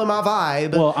 killing my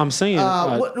vibe. Well, I'm saying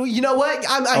you know what?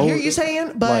 I hear old- you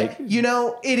saying, but like,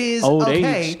 it is old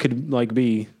okay. age could like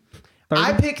be.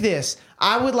 I pick this.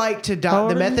 I would like to die. How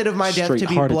old The are you? method of my death Straight to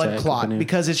be heart blood attack, clot opening.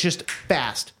 because it's just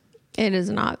fast. It is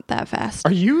not that fast.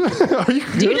 Are you? Are you?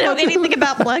 Do you know anything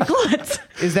about blood clots?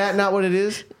 Is that not what it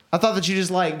is? I thought that you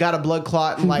just like got a blood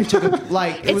clot and like took a,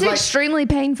 like it It's was like extremely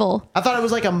painful. I thought it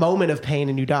was like a moment of pain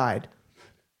and you died.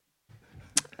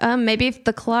 Maybe if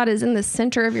the clot is in the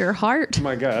center of your heart. Oh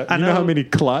my God! I You know how know. many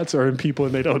clots are in people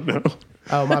and they don't know.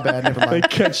 Oh my bad, never They mind.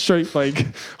 catch straight like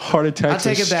heart attacks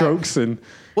I and take it back. strokes and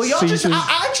Well, y'all seizures. just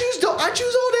I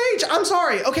choose old age. I'm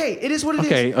sorry. Okay, it is what it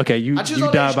is. Okay. You I choose you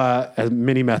old die age. by as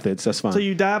many methods. That's fine. So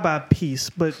you die by peace,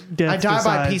 but death. I die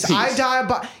by decides- peace. I die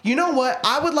by. You know what?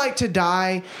 I would like to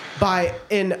die by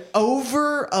an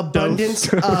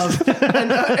overabundance of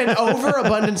an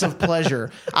overabundance of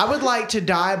pleasure. I would like to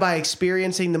die by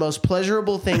experiencing the most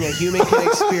pleasurable thing a human can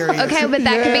experience. Okay, but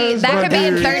that could be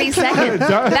in 30 seconds.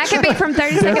 That could be from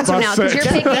 30 seconds from now because you're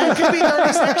sex. picking. That could be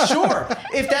 30 seconds. Sure,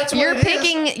 if that's what You're it is.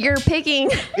 picking. You're picking.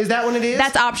 Is that what it is?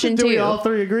 That's option Do we all 2.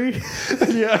 three agree?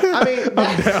 yeah. I mean,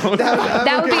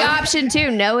 That would be option 2.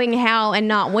 Knowing how and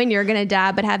not when you're going to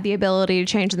die, but have the ability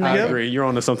to change the I method. agree. You're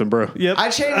onto something, bro. Yep. I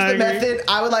changed the agree. method.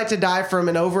 I would like to die from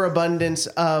an overabundance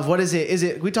of what is it? Is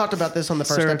it? We talked about this on the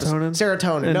first episode.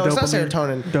 Serotonin. And No, it's not dopamine.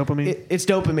 serotonin. Dopamine. It's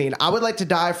dopamine. I would like to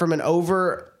die from an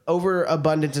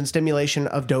overabundance and stimulation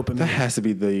of That dopamine. has to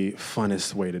be the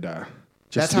funnest way to die.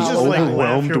 That's Just to be how I would like to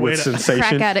overwhelmed laugh your way with to- sensation.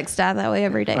 Crack addicts die that way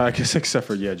every day. I guess except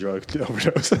for drug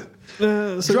overdose.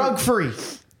 So Drug free.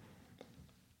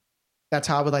 That's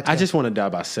how I would like to. I die. just want to die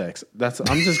by sex. I'm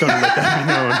just gonna let that be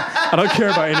known. I don't care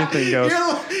about anything else.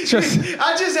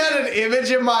 I just had an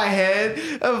image in my head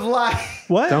of like.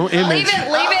 what? Don't image. Leave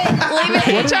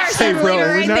it. HR Hey, says bro, leave it we're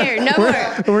right not- there. No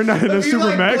more. We're not in a of you, super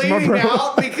like, max, my bleeding bro.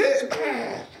 out because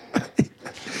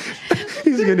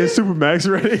He's getting his super max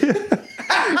ready.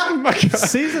 Oh my God.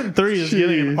 Season 3 is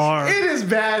getting Jeez. hard. it is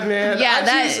bad, man.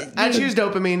 Yeah, I choose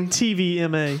dopamine.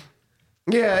 TVMA.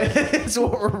 Yeah, it's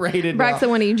what we're rated. Braxton,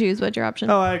 now. what do you choose? What's your option?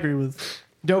 Oh, I agree with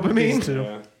Dopamine. these two.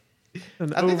 Yeah.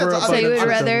 An I think that's- overabundance So you would I'm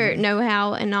rather know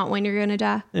how and not when you're going to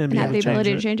die, and be have the able to ability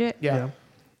change to change it. Yeah. Yeah.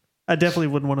 I definitely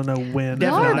wouldn't want to know when. Definitely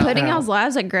Y'all are not putting how. y'all's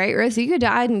lives at great risk. You could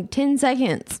die in 10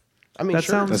 seconds. I mean, That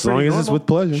sure. sounds As long as it's normal. with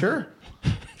pleasure.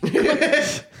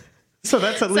 Sure. So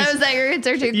that's at So least is that your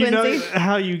answer too, you know Quincy?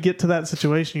 how you get to that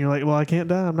situation. You're like, well, I can't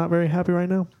die. I'm not very happy right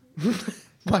now.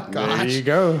 My There gosh. you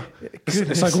go.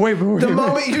 It's like, wait, The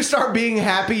moment you start being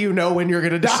happy, you know when you're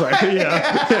gonna die. It's like,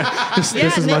 yeah. This Yeah,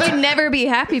 is they my would never be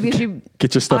happy because you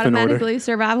get your stuff in order. automatically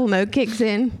survival mode kicks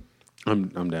in.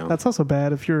 I'm down. That's also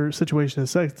bad if your situation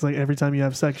is sex. It's like every time you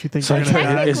have sex, you think So you're I going to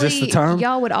can't- die. Is this the time?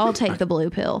 Y'all would all take the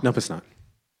blue pill. Nope, it's not.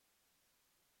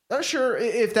 Not sure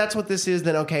if that's what this is,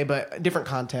 then okay, but different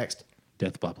context.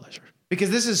 Death by pleasure. Because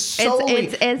this is solely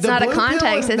it's the not a blue pill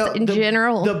context, and it's in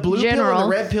general. The blue pill General.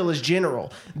 and the red pill is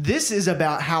general. This is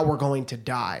about how we're going to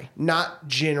die, not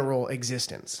general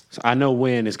existence. So I know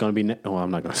when it's going to be. Oh, I'm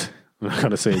not going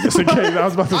to say it just in case. I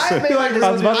was about to I say. have made my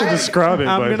I was about to decision. describe it,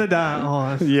 I'm but going to die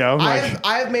on. yeah, I'm like,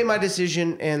 I have made my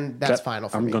decision, and that's final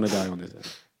for I'm me. going to die on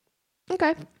this.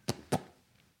 Okay.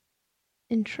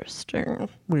 Interesting.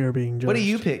 We are being judged. What do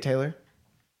you pick, Taylor?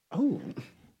 Oh,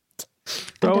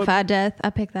 Throw I it- defy death. I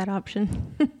picked that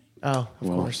option. Oh, of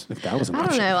well, course. if that was an I don't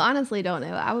option. know. Honestly, don't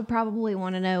know. I would probably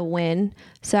want to know when,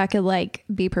 so I could like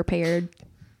be prepared.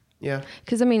 Yeah.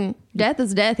 Because I mean, death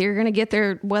is death. You're gonna get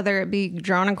there, whether it be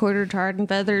drawn and quartered, tarred and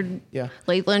feathered, Yeah.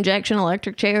 lethal injection,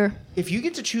 electric chair. If you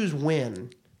get to choose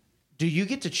when, do you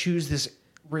get to choose this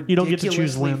You don't get to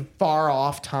choose ridiculously when. far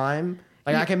off time?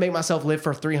 Like I can make myself live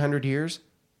for 300 years.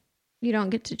 You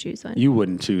don't get to choose one. You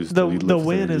wouldn't choose The to live the for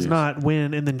win 30 is years. not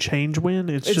win and then change win.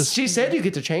 It's just She said you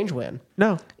get to change when.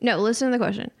 no. No, listen to the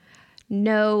question.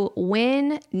 Know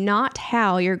when, not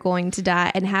how you're going to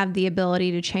die, and have the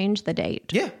ability to change the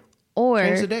date. Yeah. Or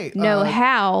Change the date. know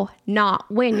how, not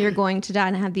when you're going to die,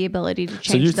 and have the ability to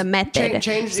change you- the method.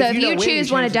 change- so if if you you know when, you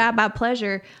choose want to change die by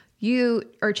pleasure, you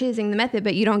are choosing the method,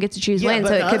 but you don't get to choose Yeah, when. but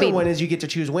So the it could other be one is you get to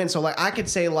choose when. So like I could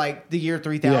say like the year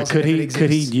 3000. Yeah, could if it he? exists. Could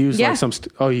he use Yeah. like some?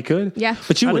 Oh, he could. Yeah.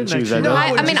 but you I wouldn't didn't choose that. actually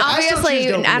though. know. I mean, I still obviously,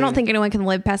 choose I don't dopamine. think anyone can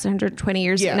live past 120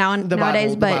 years Yeah, nowadays.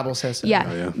 the But Bible says so. yeah,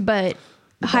 Oh, yeah. but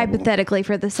hypothetically,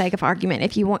 for the sake of argument,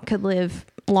 if you could live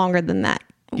longer than that,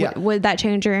 Yeah. would that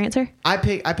change your answer? I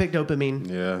pick dopamine.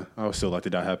 Yeah, I would still like to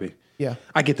die happy. Yeah.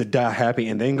 I get to die happy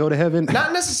and then go to heaven.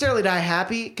 Not necessarily die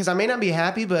happy because I may not be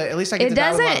happy, but at least I get It to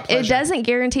die with a lot of doesn't. It pleasure. doesn't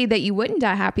guarantee that you wouldn't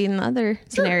die happy in the other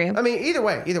Sure. scenario. I mean, either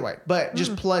way. But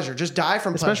just pleasure. Just die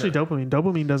from Especially pleasure. dopamine.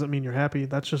 Dopamine doesn't mean you're happy.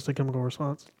 That's just a chemical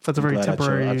response. That's a very glad I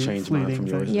temporary, changed mine fleeting from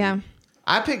thing. yours. Yeah.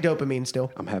 I pick dopamine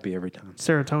still. I'm happy every time.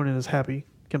 Serotonin is happy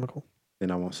chemical, Then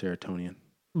I want serotonin.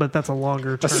 but that's a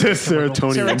longer I term. said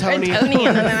chemical. serotonin.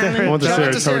 Serotonin. I want the Shout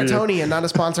out to serotonin. Serotonin, not a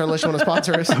sponsor unless you want to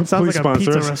sponsor us. Sounds Please like a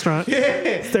pizza sponsor us. restaurant. I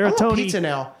want Serotonin. pizza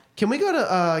now. Can we go to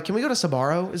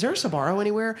Sbarro? Is there a Sbarro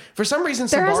anywhere? For some reason,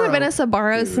 There Sbarro, hasn't been a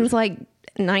Sbarro since like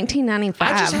 1995.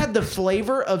 I just had the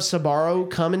flavor of Sbarro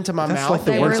come into my That's mouth. like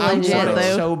the and worst I want pizza. it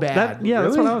Though. so bad. That's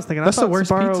Really? what I was thinking. That's I the thought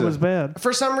worst Sbarro pizza. was bad.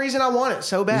 For some reason, I want it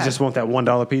so bad. You just want that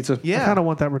 $1 pizza? I yeah. kind of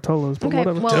want that Rotolo's, but Okay,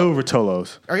 whatever. well- Two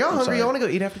Rotolos. Are y'all I'm hungry? sorry. Y'all want to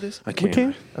go eat after this? I can't.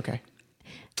 can. Okay.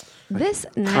 This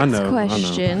next I know.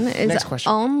 question is Next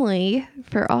question. only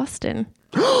for Austin.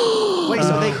 Wait,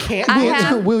 so they can't? I answer?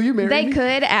 have, Will you marry they me?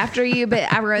 could after you,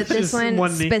 but I wrote this Just one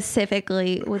one knee.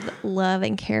 specifically with love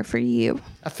and care for you.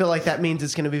 I feel like that means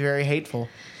it's going to be very hateful.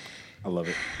 I love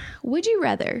it. Would you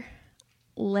rather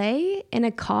lay in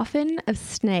a coffin of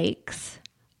snakes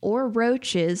or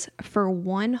roaches for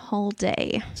one whole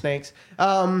day? Snakes.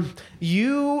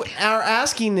 You are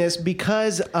asking this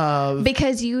because of.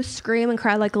 Because you scream and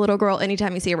cry like a little girl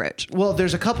anytime you see a roach. Well,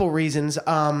 there's a couple reasons.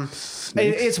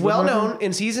 It's well known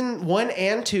in season 1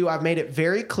 and 2. I've made it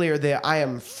very clear that I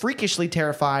am freakishly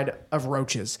terrified of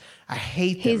roaches. I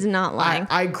hate them. He's not lying.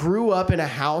 I grew up in a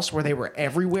house where they were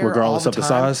everywhere, Regardless all the of the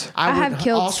time. size? I have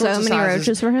killed all sorts so of many sizes.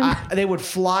 roaches for him. They would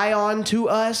fly onto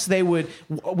us. We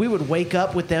would wake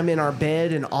up with them in our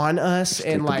bed and on us,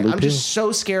 and the like blue I'm pill. just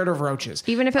so scared of roaches.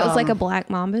 Even if it was like a black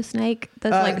mamba snake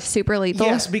that's like super lethal.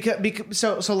 Yes, because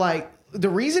so like the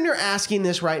reason you're asking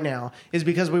this right now is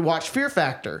because we watched Fear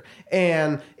Factor,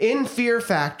 and in Fear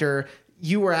Factor,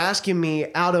 you were asking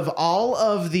me out of all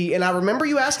of the, and I remember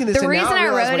you asking this. The and now reason I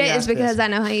realize wrote why you it is asked because this. I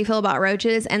know how you feel about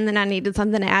roaches, and then I needed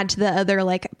something to add to the other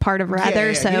like part of rather.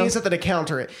 You So need something to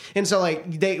counter it. And so like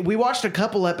we watched a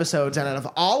couple episodes, and out of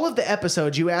all of the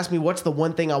episodes, you asked me what's the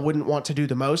one thing I wouldn't want to do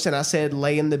the most, and I said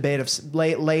lay in the bin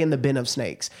of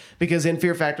snakes, because in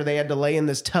Fear Factor they had to lay in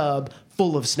this tub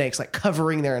full of snakes, like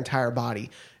covering their entire body,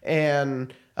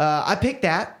 and I picked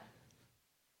that.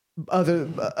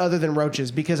 Other than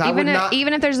roaches, because I would not.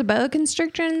 even if there's a boa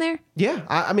constrictor in there. Yeah,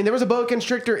 I mean there was a boa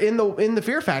constrictor in the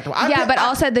Fear Factor.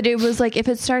 Also the dude was like, if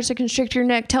it starts to constrict your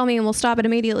neck, tell me and we'll stop it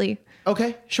immediately.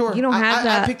 Okay, sure. You don't have I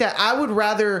that. picked that. I would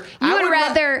rather. You would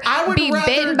rather be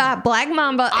bitten by a black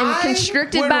mamba and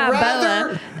constricted by a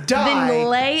boa than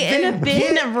lay in a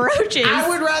bin of roaches. I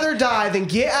would rather die than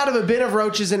get out of a bin of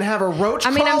roaches and have a roach. I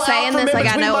mean, I'm crawl saying out from this in like I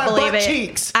between don't my believe butt it.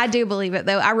 cheeks. I do believe it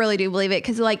though. I really do believe it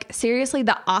because like seriously,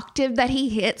 the octave that he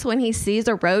hits when he sees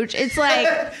a roach, it's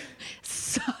like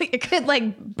so it could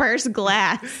like burst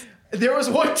glass. There was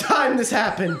one time this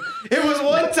happened. It was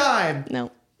one time.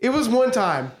 No, It was one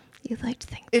time. you like to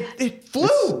think It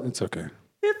flew. It's okay.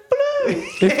 It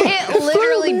flew. it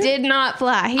literally did not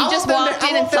fly. He just walked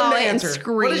in and saw it and What is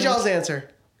screamed. y'all's answer?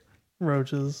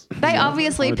 Roaches. They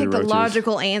obviously I would do picked the roaches.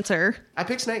 logical answer. I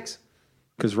picked snakes.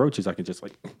 Because roaches, I can just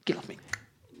like, get off me.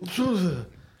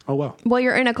 Oh, wow. Well,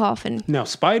 you're in a coffin. Now,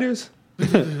 spiders?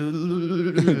 Kill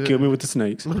me with the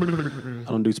snakes. I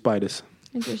don't do spiders.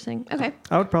 Interesting. Okay.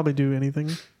 I would probably do anything,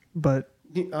 but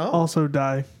Oh, also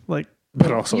die. Like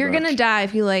But also, You're going to die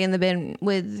if you lay in the bin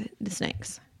with the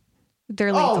snakes.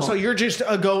 They're lethal. Oh, so you're just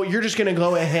gonna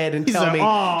go ahead and tell like, me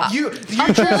 "Oh." you're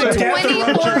For choosing death or 24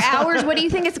 roaches. hours, what do you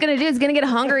think it's going to do? It's going to get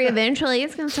hungry eventually.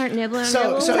 It's going to start nibbling on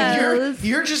your So little toes.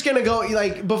 you're just gonna go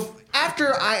like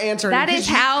after I answer. That is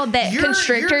how that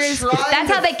constrictors,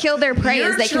 that's how they kill their prey,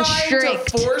 is they constrict. Trying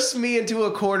to force me into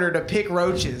a corner to pick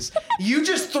roaches. You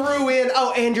just threw in,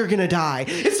 and you're gonna die.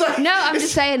 It's like No, I'm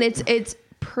just saying it's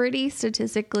pretty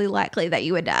statistically likely that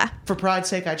you would die. for pride's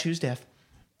sake, I choose death.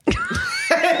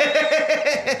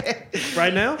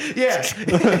 Right now, Yes.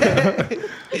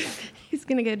 He's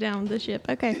going to go down the ship.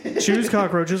 Okay. choose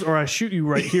cockroaches or I shoot you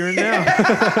right here and now.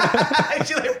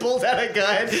 She like pulls out a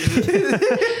gun.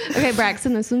 Okay,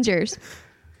 Braxton, this one's yours.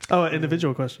 Oh, an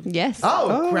individual question. Yes.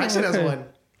 Oh, Braxton has okay. one.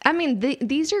 I mean,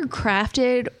 these are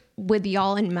crafted with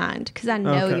y'all in mind because I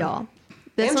know Okay. y'all.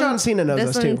 And John Cena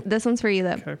knows us, too. This one's for you, though.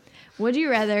 Okay. Would you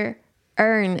rather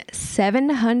earn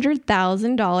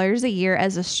 $700,000 a year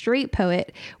as a street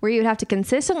poet, where you would have to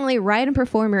consistently write and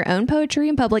perform your own poetry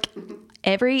in public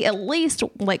at least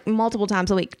like multiple times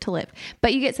a week to live,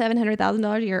 but you get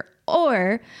 $700,000 a year,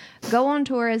 or go on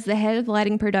tour as the head of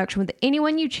lighting production with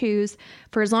anyone you choose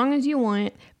for as long as you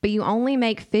want, but you only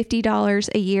make $50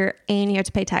 a year and you have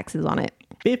to pay taxes on it?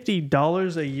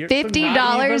 $50 a year.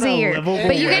 $50 a year,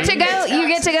 but you get to go. wage. You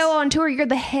get to go on tour. You're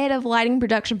the head of lighting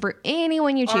production for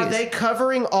anyone you choose. Are they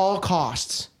covering all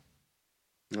costs?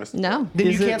 No, Then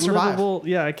Is you it can't survive. livable?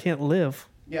 Yeah, I can't live.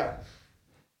 Yeah.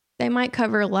 they might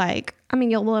cover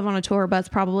you'll live on a tour bus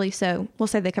probably. So we'll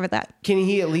say they cover that, Can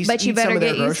he at least? but you eat some better of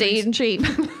their get used to groceries? eating cheap.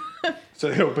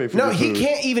 So he'll pay for No, the he food.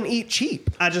 can't even eat cheap.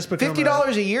 I just become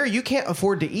 $50 a year, you can't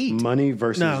afford to eat. Money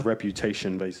versus No.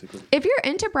 reputation, basically. If you're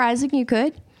enterprising, you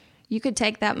could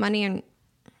take that money and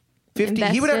 50.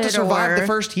 He would have to invested survive the or-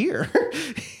 first year.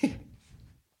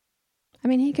 I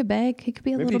mean, he could beg. He could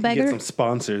be a Maybe little he could get beggar. some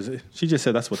sponsors. She just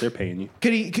said that's what they're paying you.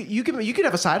 You could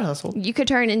have a side hustle. You could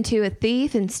turn into a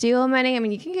thief and steal money. I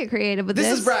mean, you can get creative with This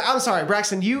this. is I'm sorry,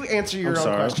 Braxton. You answer your I'm own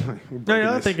sorry. question. We're No, breaking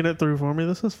you're this. thinking it through for me.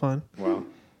 This is fun. Wow.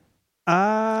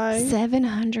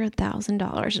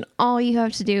 $700,000, and all you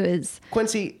have to do is.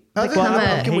 Quincy, other well, than I the would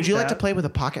pumpkin, would hate you like that. to play with a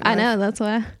pocket I knife? know that's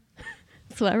why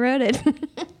I wrote it.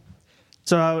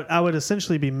 So I would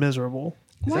essentially be miserable.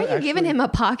 Why that are you giving him a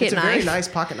pocket It's a knife? very nice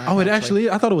pocket knife. Oh, it actually,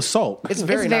 I thought it was salt. It's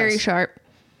very It's very nice. sharp.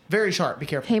 Very sharp. Be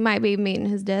careful. He might be meeting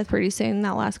his death pretty soon.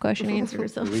 That last question he answered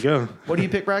herself. Here we go. What do you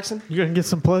pick, Braxton? You're gonna get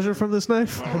some pleasure from this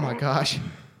knife. Oh my gosh.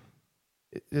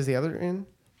 Is the other in?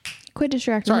 Quit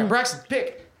distracting Sorry, him. Braxton,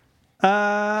 pick.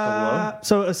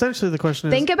 So essentially the question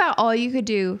is, Think about all you could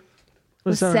do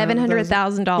with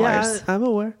 $700,000. Yeah, I'm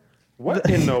aware. What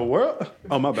in the world?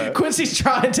 Oh, my bad. Quincy's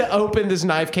trying to open this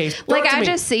knife case. Throw Like it to I me.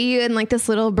 just see you in like this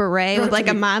little beret with like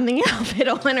a miming outfit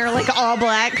on, or like all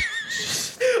black.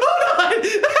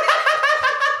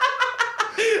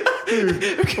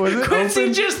 Was it Quincy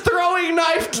open? just throwing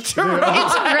knife to Ron.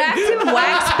 It's wrapped in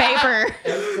wax paper.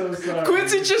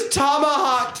 Quincy just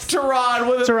tomahawked Teron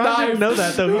with a Teron knife. didn't know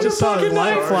that though. He With just a saw his fucking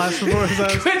light knife. flash before his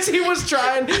eyes.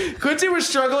 Quincy was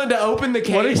struggling to open the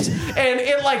case, and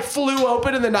it like flew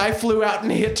open, and the knife flew out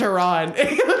and hit Teron.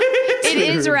 It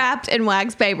is wrapped in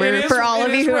wax paper It is- for all it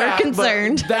of you is who are wrapped, but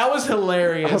concerned. That was I'm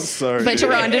hilarious. sorry. But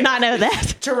Teron did not know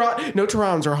that. No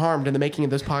Terons are harmed in the making of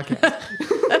this podcast.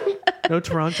 No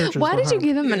Toronto churches. Why were did you harmed.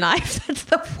 give him a knife? That's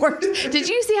the worst. Did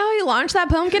you see how he launched that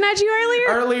pumpkin at you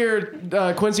earlier?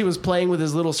 Earlier, Quincy was playing with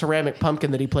his little ceramic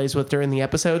pumpkin that he plays with during the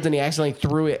episodes, and he accidentally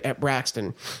threw it at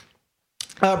Braxton.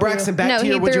 Braxton, back No, to he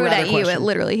your would you threw it rather at you. question. It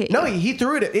literally hit you. No, he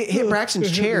threw it. It hit Braxton's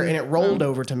chair, and it rolled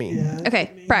over to me.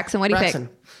 Okay, Braxton, what do you Braxton,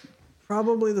 pick?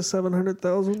 Probably the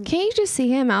 700,000. Can you just see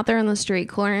him out there on the street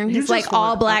corner? He's just like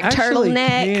all want- black I actually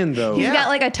turtleneck. can, though. He's Yeah. got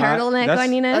like a turtleneck that's-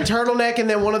 on, you know? a turtleneck, and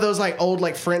then one of those like old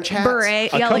like French hats.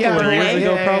 Beret. A Yeah, like couple a of years beret.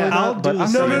 ago, Yeah, probably yeah. I'll not. do But the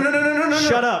I'm No, same. no.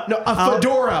 Shut up. No, a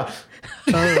fedora.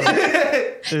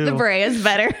 The beret is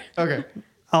better. Okay.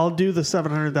 I'll do the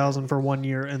 700,000 for 1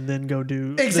 year and then go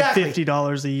do Exactly. the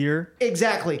 $50 a year.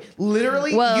 Exactly.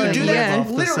 Literally, Well, you do yeah.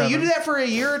 that. Literally, you The do that for a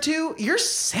year or two, you're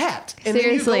set, and then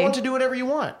Seriously. you go on to do whatever you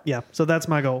want. Yeah, so that's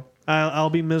my goal. I'll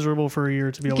be miserable for a year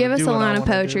to be able Give to us do a what I line of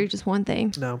wanna poetry, do. just one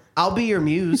thing. No. I'll be your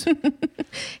muse.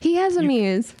 He has a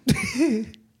muse.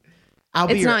 I'll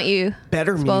be It's your not you.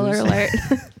 better Spoiler muse. alert.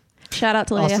 Shout out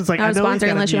to Leia. Austin's like, Not I a know he's sponsor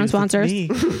got unless you want sponsors.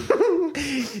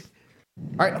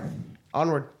 All right,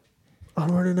 onward.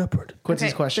 Onward and upward. Quincy's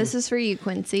Okay, question. this is for you,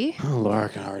 Quincy. Oh, Lord, I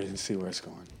can already see where it's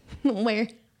going. Where?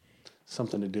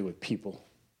 Something to do with people.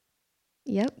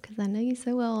 Yep, because I know you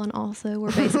so well, and also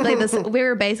we're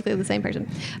basically the same person.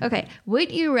 Okay,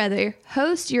 would you rather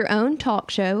host your own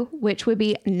talk show, which would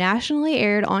be nationally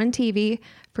aired on TV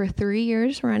for 3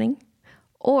 years running,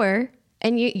 or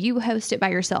and you host it by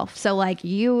yourself. So like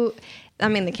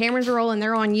the cameras are rolling,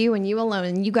 they're on you and you alone,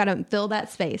 and you got to fill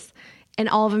that space, and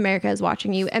all of America is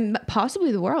watching you, and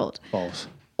possibly the world. False.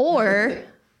 Or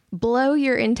blow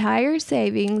your entire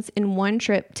savings in one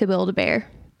trip to Build-A-Bear.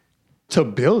 To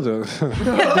build a.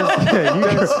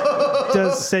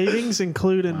 Does savings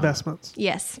include investments?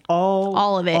 Yes.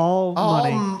 All of it. All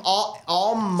money.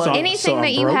 All money. Anything I'm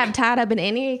that you broke? have tied up in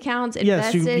any accounts,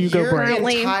 Yes, invested, you go your broke.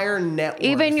 currently, entire net worth.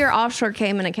 even your offshore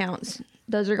Cayman accounts,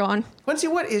 those are gone. Quincy,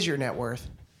 what is your net worth?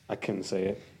 I couldn't say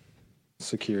it.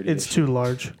 Security. It's issue. too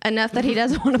large. Enough that he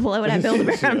doesn't want to blow it at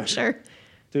Build-A-Bear, I'm sure.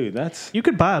 Dude, that's. You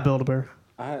could buy a Build-A-Bear.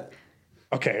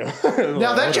 Okay.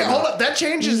 Now hold up, that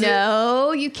changes.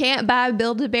 No, you can't buy a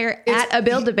Build-A-Bear at a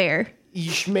Build-A-Bear.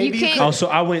 Maybe You can't- could- Oh, so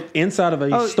I went inside of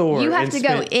a store. You have and to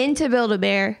go spent- into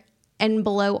Build-A-Bear and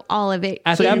blow all of it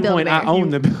At in that point, Build-A-Bear. I own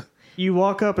the. You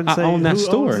walk up and I say, own that "Who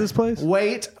store." owns this place?"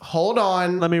 Wait, hold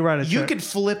on. Let me write a You check. could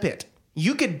flip it.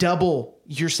 You could double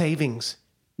your savings.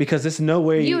 Because it's no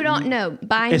way. You don't know.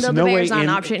 Buying It's no Build-A-Bear way is not an in-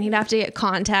 option. He'd have to get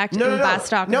contact No, and buy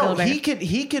stock of no. Build-A-Bear.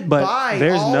 He could But buy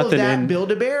there's all of nothing that in-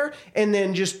 Build-A-Bear and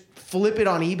then just flip it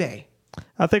on eBay.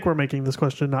 I think we're making this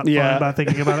question not Yeah. fun by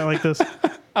thinking about it like this.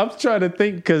 I'm trying to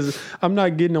think because I'm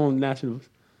not getting on nationals.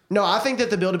 No, I think that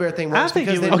the Build-A-Bear thing works I think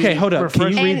because it then would- Okay, hold up. Can you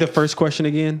refresh- read the first question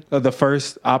again? The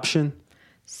first option?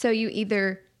 So you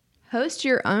either host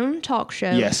your own talk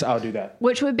show, Yes, I'll do that.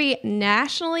 which would be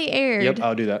nationally aired Yep,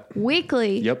 I'll do that.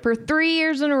 weekly Yep. for 3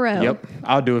 years in a row. Yep,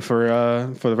 I'll do it for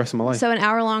the rest of my life. So an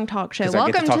hour-long talk show. 'Cause I get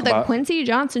to Welcome talk to the about- Quincy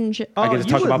Johnson Show. I get to you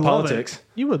talk would about love politics. it.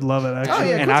 You would love it, actually. Oh,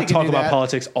 yeah. And I Quincy could talk do about that.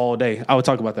 politics all day. I would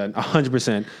talk about that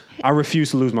 100%. I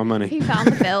refuse to lose my money. He found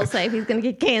the fail-safe. He's going to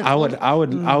get canceled.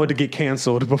 I would get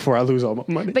canceled before I lose all my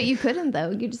money. But you couldn't,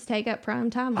 though. You just take up prime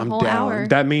time a I'm whole down. hour.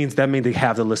 That means they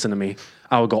have to listen to me.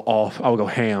 I would go off. I would go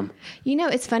ham. You know,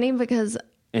 it's funny because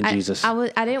And Jesus.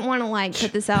 I didn't want to like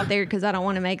put this out there because I don't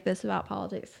want to make this about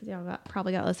politics. Y'all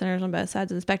probably got listeners on both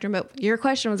sides of the spectrum. But your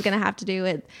question was going to have to do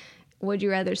with would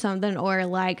you rather something or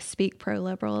like speak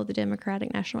pro-liberal of the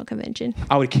Democratic National Convention?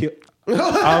 I would kill.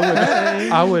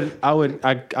 I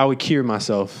would cure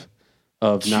myself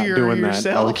of not Cure doing that. I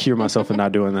yourself? would cure myself of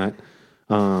not doing that.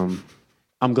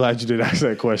 I'm glad you did ask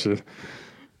that question.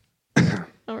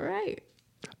 All right.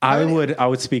 I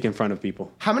would speak in front of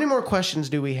people. How many more questions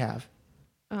do we have?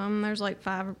 There's like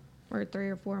 5 or 3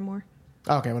 or 4 more.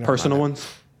 Okay, whatever. Personal ones.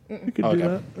 You could Okay. do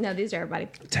that. No, these are everybody.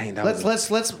 Dang, that Let's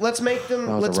was make them was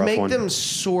a let's rough make one. them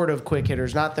sort of quick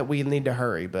hitters. Not that we need to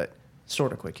hurry, but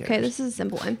sort of quick hitters. Okay, this is a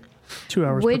simple one. 2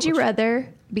 hours. Would per you question. rather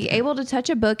be able to touch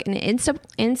a book and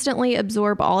instantly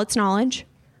absorb all its knowledge,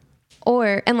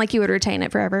 or and like you would retain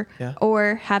it forever, Yeah.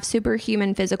 or have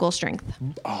superhuman physical strength?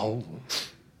 oh,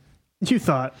 You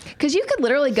thought, Because you could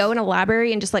literally go in a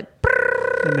library and just like,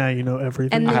 and now you know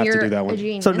everything. and then have to you're do that one. a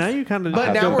genius. So now you kind of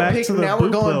But now go back to the now we're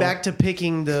blue going pill, back to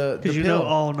picking the because you pill. know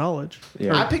all knowledge.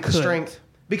 Yeah. I picked the Could. strength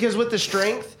because with the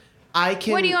strength, I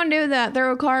can. What are you gonna do with that?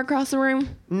 Throw a car across the room?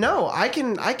 No, I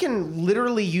can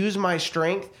literally use my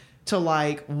strength to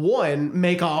like 1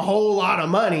 make a whole lot of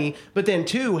money, but then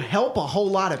 2 help a whole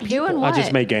lot of people. Doing I what?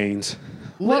 just make gains.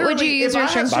 What would you Literally, use if your I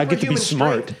have strength- I get to be superhuman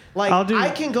smart. strength, like I'll do I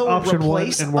can go option one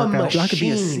replace and a work out. machine. I could be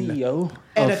a CEO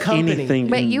At a of company. anything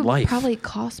But in you life. probably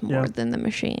cost more Yeah. than the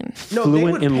machine. No, Fluent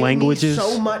they would in pay languages. Me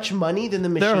so much money than the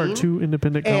machine. There are 2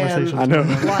 independent And- conversations. I know.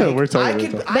 Like, We're talking I about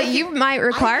could, that. But you might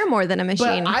require more than a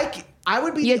machine. But I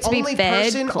would be You the have to be only fed,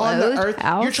 person on the clothed, earth.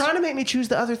 housed. You're trying to make me choose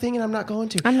the other thing, and I'm not going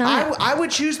to. I'm not. I would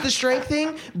choose the strength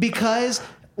thing because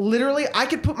literally I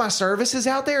could put my services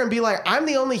out there and be like, I'm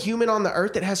the only human on the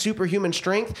earth that has superhuman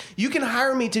strength. You can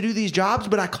hire me to do these jobs,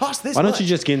 but I cost this Why much. don't you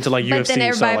just get into like UFC? But then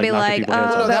and start, everybody be knocking like, people's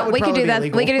heads oh, off? that but would we could probably do be that.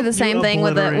 illegal. We could do the same thing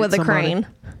with a obliterate somebody.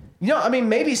 crane. I mean,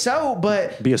 maybe so,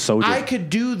 but Be a soldier. I could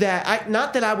do that.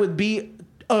 Not that I would be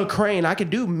a crane. I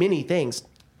could do many things.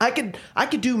 I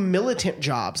could do militant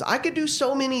jobs. I could do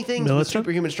so many things with Militant?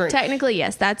 superhuman strength. Technically,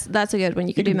 yes, that's a good one.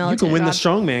 You could do You military. can win the jobs.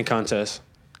 strongman contest.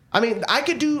 I mean, I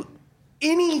could do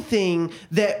anything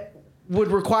that would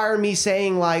require me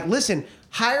saying like, listen,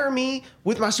 hire me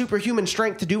with my superhuman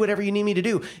strength to do whatever you need me to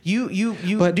do. But do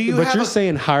you but have you're a,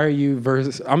 saying hire you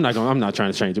versus. I'm not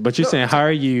trying to change it. But you're saying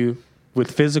hire you with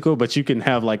physical, but you can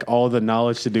have like all the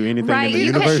knowledge to do anything Right, in the you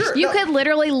universe. could, Sure, you no. could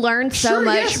literally learn so Sure,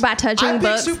 much yes. by touching I pick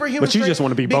books. superhuman But you just strength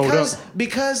wanna be bowled up.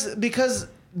 because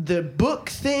the book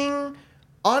thing,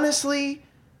 honestly,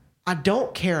 I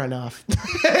don't care enough.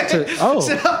 Oh,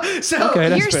 So okay,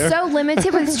 that's You're fair. so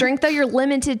limited with strength, though. You're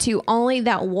limited to only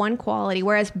that one quality.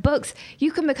 Whereas books,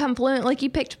 you can become fluent. Like you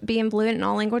picked being fluent in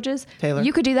all languages. Taylor?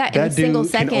 You could do that in a That single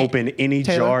dude can second. open any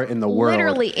Taylor? jar in the world.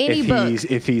 Literally any if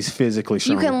book. if he's physically You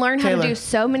strong. can learn how Taylor. to do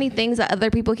so many things that other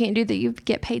people can't do that you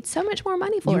get paid so much more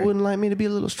money you for. wouldn't like me to be a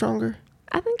little stronger?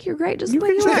 I think you're great just the way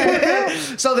you are.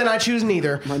 So then I choose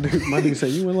neither. My dude said,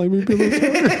 "You wouldn't like me,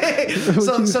 Billy."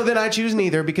 So then I choose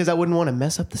neither because I wouldn't want to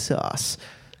mess up the sauce.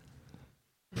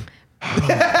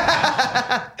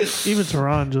 Even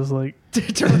Tehran just like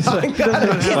Like, Like,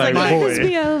 Let this boy.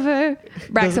 be over.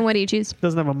 Braxton, what do you choose?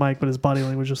 doesn't have a mic, but his body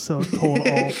language is so told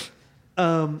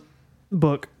all.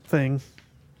 Book thing.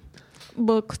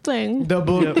 Book thing. the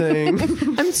book thing.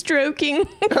 I'm stroking.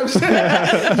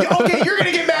 Okay, you're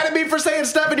gonna get mad at me for saying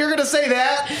stuff, and you're gonna say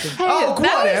that. Oh,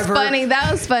 that whatever. was funny.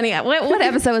 That was funny. What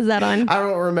episode was that on? I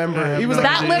don't remember. He was no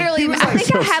like, That literally, was I like-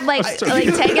 think I had like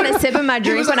taken a sip of my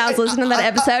drink was when I like- was listening to that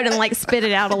episode and like spit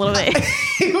it out a little bit.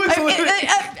 he was literally-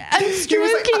 I'm he was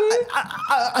stroking. like,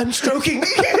 I'm stroking.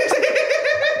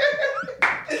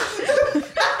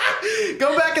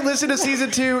 Go back and listen to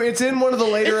season 2. It's in one of the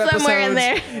later It's episodes. somewhere in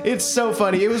there. It's so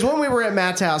funny. It was when we were at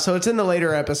Matt's house, so it's in the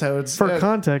later episodes. For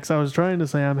context, I was trying to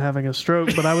say I'm having a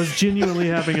stroke, but I was genuinely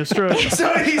having a stroke.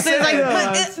 so he said,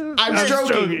 I'm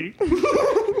stroking.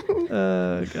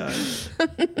 God.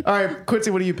 All right,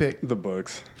 Quincy, what do you pick? The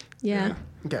books. Yeah,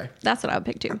 Okay. that's what I would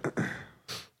pick too.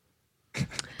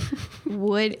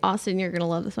 Would Austin, you're gonna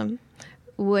love this one.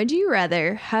 Would you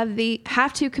rather have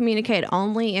to communicate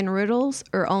only in riddles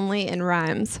or only in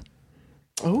rhymes?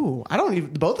 Oh, I don't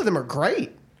even. Both of them are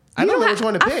great. I You don't know ha- which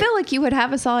one to pick. I feel like you would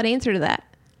have a solid answer to that,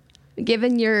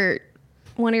 given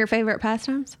one of your favorite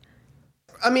pastimes.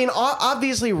 I mean,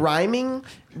 obviously, rhyming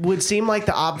would seem like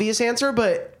the obvious answer,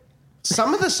 but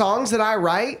some of the songs that I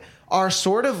write are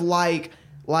sort of like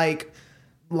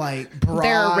broad,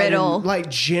 They're a riddle. and, like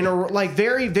general, like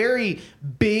very, very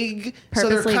big. So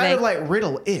they're Purposely kind of vague. like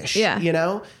riddle-ish. Yeah. you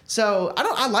know. So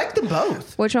I like them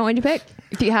both. Which one would you pick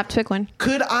if you have to pick one?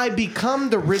 Could I become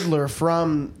the Riddler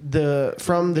from the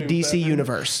DC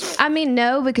universe? I mean,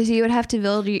 no, because you would have to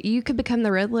build. You could become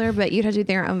the Riddler, but you'd have to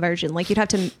do your own version. Like you'd have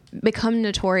to become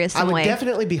notorious I some would way.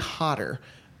 definitely be hotter.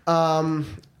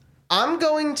 I'm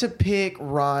going to pick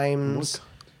rhymes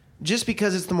just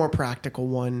because it's the more practical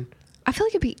one. I feel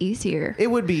like it'd be easier. It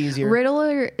would be easier.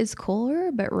 Riddler is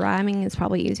cooler, but rhyming is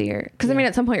probably easier. Because I mean,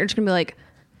 at some point you're just gonna be like,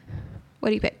 "What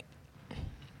do you pick,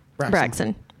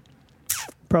 Braxton?"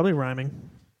 Probably rhyming.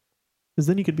 Because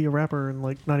then you could be a rapper and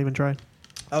like not even try.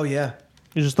 Oh yeah,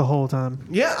 It's just the whole time.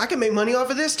 yeah. I can make money off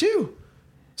of this too.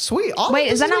 Sweet. All Wait,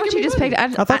 of is this that not what making you me just money.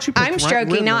 picked? I thought you picked I'm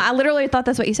stroking. No, Riddler. I literally thought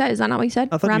that's what you said. Is that not what you said?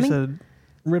 I thought rhyming? you said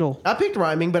riddle. I picked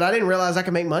rhyming, but I didn't realize I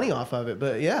could make money off of it.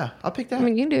 But yeah, I'll pick that. I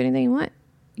mean, you can do anything you want.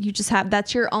 You just have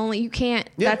that's your only. You can't.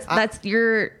 Yeah, that's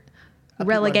you're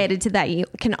relegated to that. You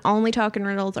can only talk in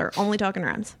riddles or only talk in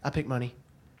rhymes. I pick money.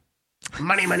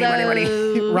 Money.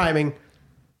 Rhyming.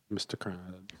 Mr. Krabs.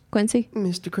 Quincy,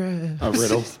 Mr. Krabs. A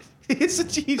riddle. He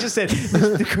just said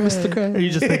Mr. Krabs. Are you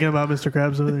just thinking about Mr.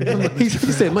 Krabs over there? he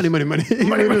said money.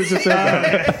 He just said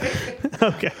that.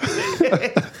 Okay.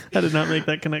 I did not make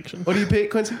that connection. What do you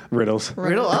pick, Quincy? Riddles.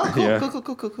 Riddle. Oh, cool, Yeah.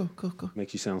 cool.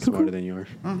 Makes you sound smarter than you are.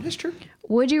 That's true.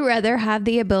 would you rather have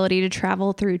the ability to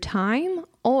travel through time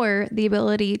or the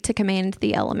ability to command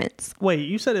the elements? Wait,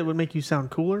 you said it would make you sound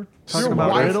cooler? Talking Your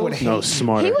about wife riddles? would hate No, you.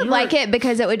 smarter. He would like it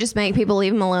because it would just make people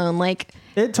leave him alone. Like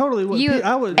It totally would.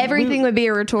 I would. everything would be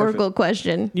a rhetorical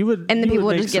question. You would, and the you people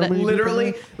would make just get so it. many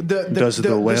Literally, people Does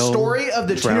the whale story of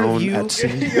the two drown of you. at sea?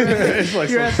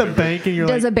 You're at the bank and you're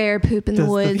Does like, a bear poop in the does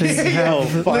the woods? thing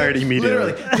have Oh, fired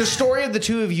immediately. Literally, the story of the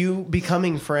two of you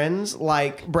becoming friends,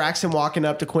 like Braxton walking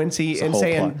up to Quincy and whole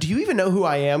saying, plot. "Do you even know who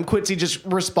I am?" Quincy just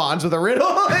responds with a riddle.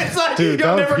 It's like, Dude, you'll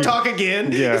that would never be- talk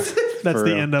again. Yeah. that's For the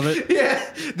real. end of it. Yeah,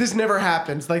 this never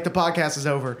happens. Like the podcast is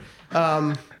over.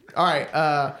 All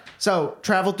right. So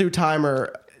travel through time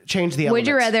or change the elements.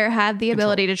 Would you rather have the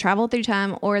ability to travel through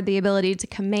time or the ability to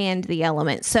command the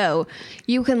elements? So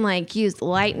you can like use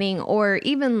lightning or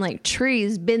even like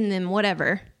trees, bend them,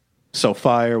 whatever. So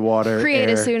fire, water, Create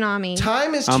air. a tsunami.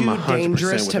 Time is I'm too 100%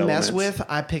 dangerous to with mess elements. with.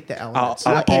 I pick the elements.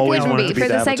 I'll It always wouldn't wanted be to be for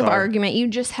the the sake of Avatar. argument. You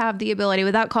just have the ability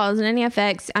without causing any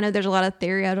effects. I know there's a lot of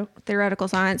theoretical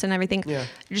science and everything. Yeah.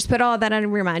 Just put all that under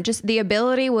your mind. Just the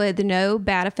ability with no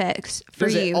bad effects for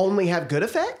Does it you. only have good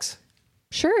effects?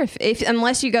 Sure, if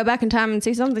unless you go back in time and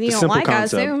see something you It's a don't simple like,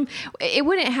 concept. I assume it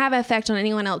wouldn't have effect on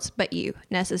anyone else but you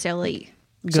necessarily.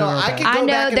 So or I bad? could I go know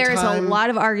back in there's time. a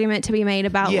lot of argument to be made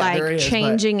about Yeah, there like is, but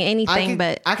changing anything,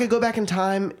 I could go back in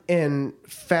time and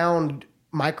found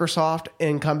Microsoft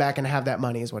and come back and have that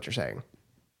money is what you're saying.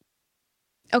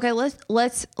 Okay,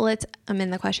 let's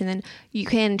amend the question then. You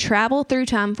can travel through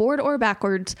time forward or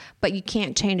backwards, but you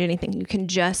can't change anything. You can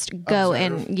just go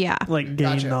Observe. and Like gain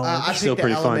Gotcha. knowledge. I Still picked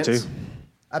the pretty fun, too. elements.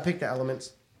 I picked the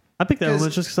elements. I picked the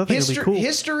elements just because I think it'd be cool.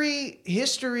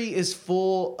 History is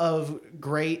full of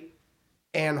great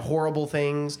and horrible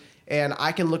things, and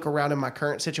I can look around in my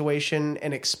current situation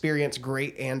and experience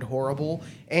great and horrible,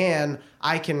 and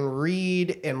I can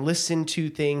read and listen to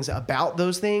things about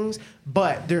those things,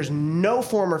 but there's no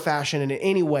form or fashion in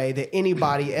any way that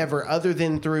anybody ever, other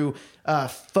than through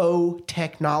faux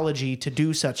technology to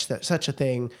do such a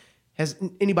thing, has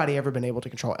anybody ever been able to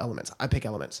control elements. I pick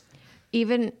elements.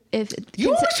 even if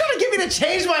You always trying to get me to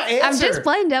change my answer. I'm just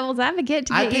playing devil's advocate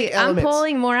to I get pick you. I'm elements.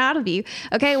 pulling more out of you.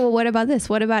 Okay, well, what about this?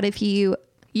 What about if you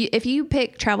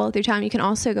pick travel through time, you can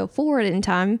also go forward in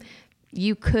time.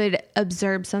 You could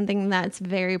observe something that's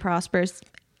very prosperous,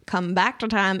 come back to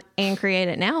time and create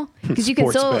it now, because you can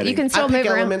Sports still betting. you can I still pick move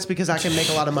around. elements because I can make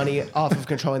a lot of money off of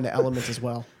controlling the elements as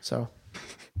well. So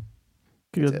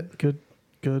Good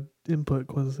input,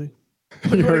 Quincy.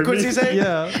 what did Quincy say?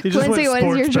 Yeah. He just Quincy, went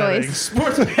what is your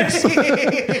sports betting. choice?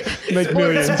 Sports betting. Make Sports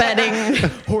millions. betting.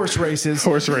 Horse races.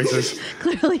 Horse races.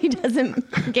 Clearly, he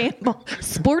doesn't gamble.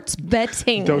 Sports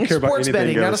betting. Don't care about Sports anything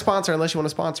betting, not a else. sponsor unless you want to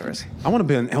sponsor us. I want to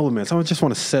be in elements. I just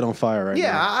want to set on fire right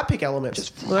Yeah, now. I pick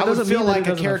elements. Well, that I would doesn't feel mean that like it a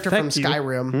doesn't character from affect you.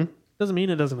 Skyrim. Doesn't mean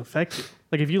it doesn't affect you.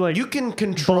 Like if you like You can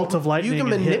control bolt of lightning You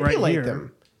can and hit right manipulate here.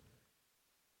 them.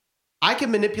 I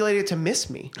can manipulate it to miss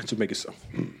me. To make it so.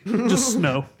 just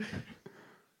snow.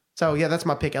 So yeah, that's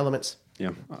my pick. Elements.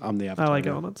 Yeah, I'm the I avatar. like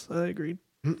now. elements. I agreed.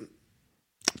 And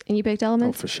you picked Oh,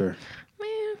 elements? for sure.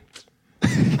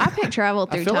 Man. I picked travel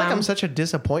through I feel time. like I'm such a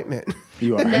disappointment.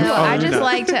 You are. no, I just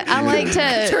like to. I like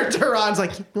to. Duran's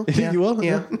like, oh, yeah, You will?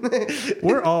 yeah.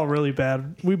 We're all really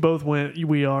bad. We both went.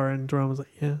 We are, and Jerome was like,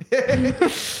 "Yeah."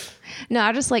 No,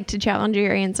 I just like to challenge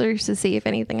your answers to see if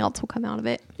anything else will come out of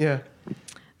it. Yeah.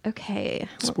 Okay,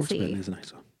 let's Sports betting see. is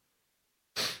nice.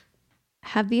 Though.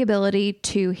 Have the ability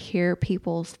to hear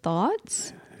people's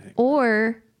thoughts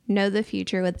or know the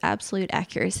future with absolute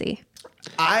accuracy.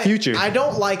 Future. I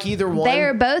don't like either one. They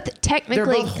are both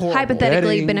technically, both horrible.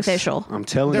 hypothetically Bettings, beneficial. I'm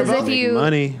telling They're you, both- make If you-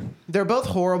 money. They're both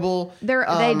horrible.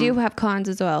 They do have cons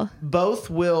as well. Both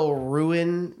will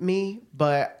ruin me,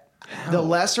 but the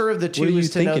lesser of the two What are you is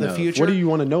to know thinking the of? future. What do you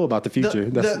want to know about the future?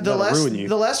 That'll ruin you.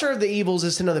 The lesser of the evils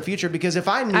is to know the future, because if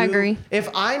I knew, I agree. If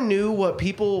I knew what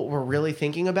people were really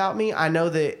thinking about me, I know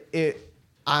that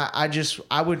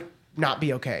I would not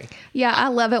be okay. Yeah, I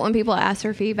love it when people ask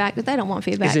for feedback, but they don't want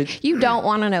feedback. it- You don't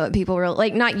want to know what people really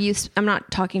like. Not you. I'm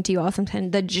not talking to you, Austin.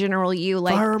 The general you.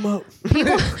 Like Fire 'em up.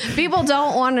 people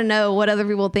don't want to know what other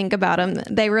people think about them.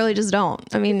 They really just don't.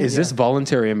 I mean, Is this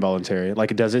voluntary or involuntary?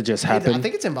 Like, does it just happen? I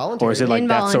think it's involuntary. Or is it like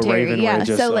that's so involuntary? Raven? Yeah. Where it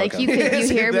just, So like okay. you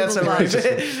hear That's people's a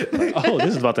thoughts. Raven. Oh,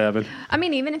 this is about to happen. I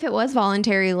mean, even if it was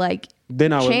voluntary, like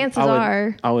Then I would. chances I would,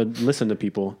 are. I would listen to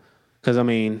people. Because I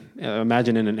mean,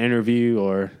 imagine in an interview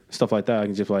or stuff like that, I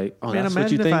can just like, oh, Man, that's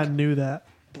what you imagine if I think. knew that.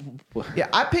 Yeah,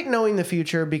 I pick knowing the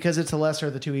future because it's the lesser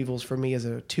of the two evils for me as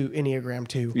a Enneagram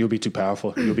 2. You'll be too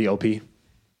powerful. You'll be OP.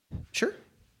 Sure.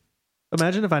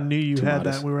 Imagine if I knew you Too had modest.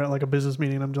 that. And we were at like a business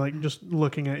meeting. And I'm like just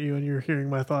looking at you, and you're hearing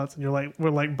my thoughts, and we're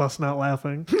like busting out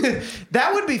laughing.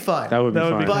 That would be fun. That would be That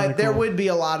would fine. be but kinda there cool. would be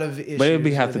a lot of issues. But it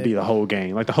would have with to be the whole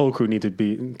gang. Like the whole crew need to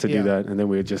Yeah. do that, and then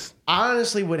we'd just. I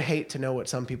honestly would hate to know what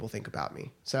some people think about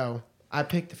me. So I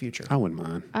pick the future. I wouldn't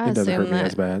mind. I It doesn't assume hurt me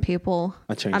as that bad. people.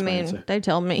 I changed my mean, answer. they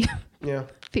tell me Yeah.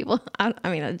 people. I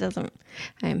mean, it doesn't.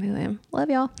 I am who I am. Love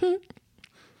y'all.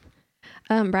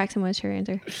 Braxton, what's your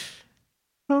answer?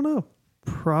 I don't know.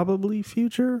 Probably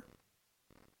future.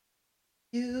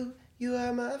 You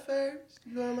are my first,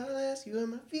 you are my last, you are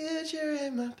my future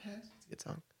and my past. It's a good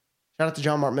song. Shout out to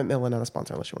John Martin McMillan, not a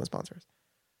sponsor unless you want to sponsor us.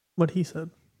 What he said.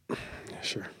 Yeah,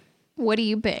 sure. What do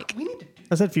you pick? We need to do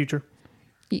I said future.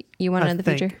 You want to I know the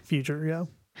think future? Future. Yeah.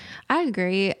 I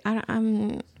agree.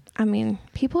 I mean,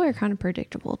 people are kind of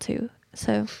predictable too.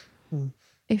 So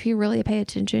if you really pay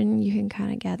attention, you can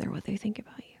kind of gather what they think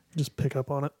about you. Just pick up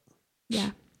on it.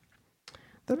 Yeah.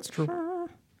 That's true.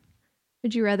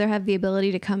 Would you rather have the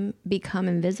ability to become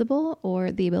invisible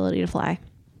or the ability to fly?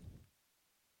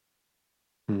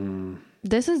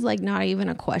 This is like not even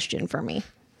a question for me.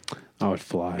 I would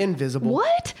fly. invisible.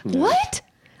 What? What?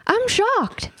 I'm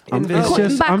shocked. I'm, Invisible. it's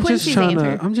just, By I'm just Quincy's trying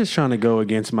answer. to. I'm just trying to go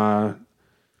against my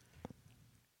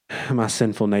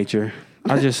sinful nature.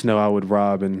 I just know I would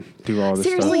rob and do all this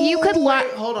Seriously, stuff. you could lie.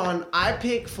 Wait, hold on. I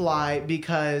pick fly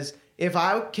because if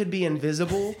I could be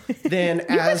invisible, then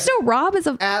You could still rob as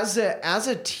a. as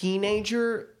a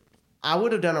teenager, I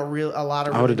would have done a lot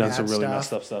of. I would really have done some bad really stuff.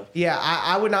 messed up stuff. Yeah,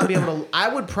 I would not be able to. I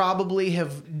would probably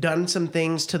have done some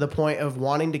things to the point of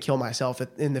wanting to kill myself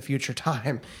in the future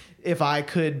time if I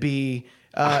could be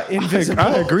invisible.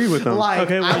 I agree with them. Like,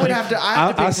 Okay, I well, would have to. I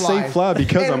have to I pick say fly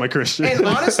because I'm a Christian. And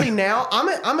honestly, now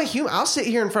I'm a human. I'll sit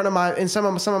here in front of some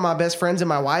of my best friends and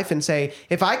my wife and say,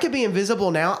 if I could be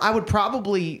invisible now, I would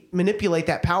probably manipulate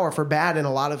that power for bad in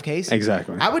a lot of cases.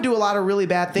 Exactly. I would do a lot of really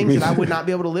bad things that I would not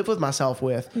be able to live with myself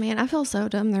with. Man, I feel so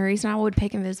dumb. The reason I would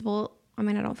pick invisible, I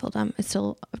mean, I don't feel dumb. It's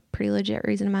still a pretty legit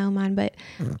reason in my own mind, but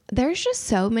there's just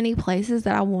so many places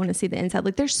that I want to see the inside.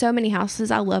 Like, there's so many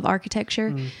houses. I love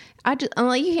architecture. I'm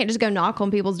like, you can't just go knock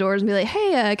on people's doors and be like,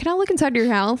 hey, can I look inside your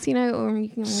house? You know, or you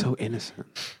can. So innocent.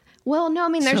 Well, no, I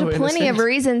mean, there's So plenty innocent. of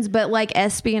reasons, but like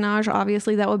espionage,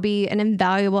 obviously, that would be an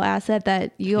invaluable asset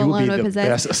that you would alone be would the possess.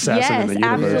 best assassin in the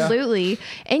universe. Absolutely.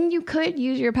 And you could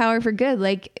use your power for good.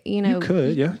 Like, you know, You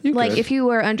could, yeah. You like could. if you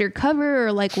were undercover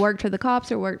or like worked for the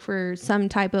cops or worked for some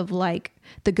type of like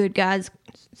the good guys,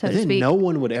 so to then speak. no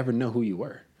one would ever know who you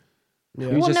were.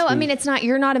 Well, no, I mean, it's not,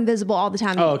 you're not invisible all the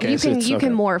time. Oh, okay, You so can, it's- you can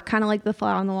okay. morph, kind of like the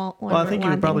fly on the wall. Well, I think you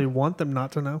line would probably thing. want them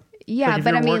not to know. Yeah, Like, if but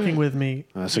you're I mean, working with me,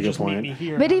 That's a good just meet point. me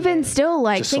here. but even still,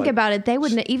 like, Just think like- about it. They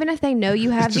would, even if they know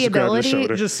you have the Just grab your ability,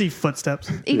 shoulder. just see footsteps.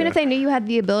 even Yeah. if they knew you had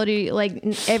the ability, like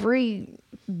every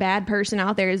bad person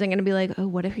out there isn't going to be like, oh,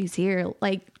 what if he's here?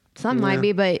 Like some might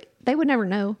be, but they would never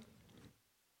know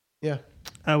Yeah,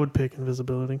 I would pick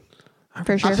invisibility.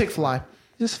 for sure. I'll pick fly.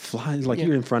 Just fly. Like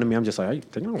you're in front of me. I'm just like,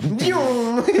 hey,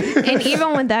 And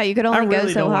even with that, you could I only really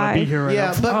go so don't want to be high. here right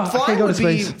Yeah, now. but I flying can't go would to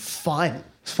be space. fun.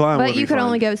 flying. But would you be could fun.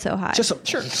 only go so high. Just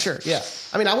Sure, yeah.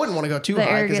 I mean, I wouldn't want to go too the high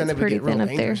air because then gets it would pretty get real thin up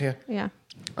there. dangerous. Yeah. Yeah.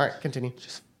 All right, continue.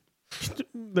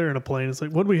 They're in a plane. It's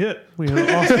like, what did we hit? We hit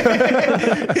an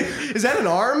Austin. Is that an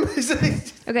arm? Is that-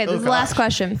 Okay, this Oh, is the last gosh.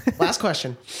 question. Last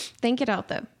question. Think it out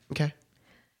though. Okay.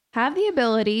 Have the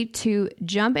ability to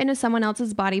jump into someone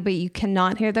else's body, but you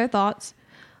cannot hear their thoughts,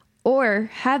 or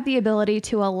have the ability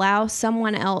to allow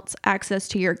someone else access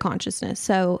to your consciousness.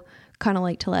 So kind of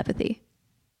like telepathy.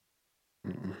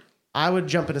 I would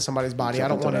jump into somebody's body. I Jump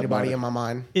don't into want that anybody body. in my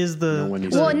mind. Is the, No one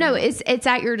needs the- Well, no, it's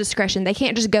at your discretion. They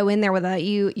can't just go in there without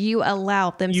you. You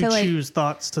allow them. you so like, choose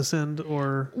thoughts to send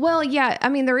or well, yeah. I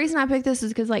mean, the reason I picked this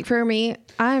is because, like, for me,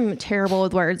 I'm terrible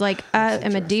with words. Like, I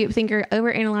am a deep thinker,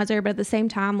 overanalyzer, but at the same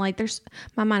time, like,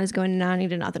 my mind is going 90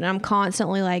 to nothing. And I'm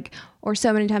constantly like, or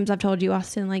so many times I've told you,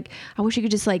 Austin, like, I wish you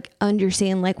could just like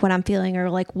understand like what I'm feeling or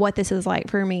like what this is like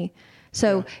for me.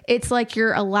 So it's like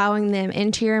you're allowing them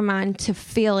into your mind to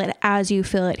feel it as you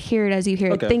feel it, hear it as you hear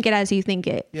it, Okay. think it as you think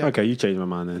it. Yeah. Okay, you changed my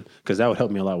mind then, because that would help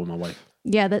me a lot with my wife.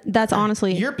 Yeah, that's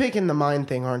honestly You're picking the mind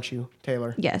thing, aren't you,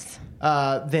 Taylor? yes.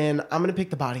 Then I'm going to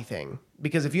pick the body thing.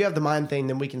 Because if you have the mind thing,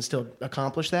 then we can still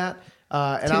accomplish that.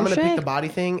 And I'm going to Touche. pick the body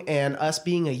thing. And us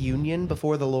being a union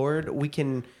before the Lord, we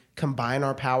can combine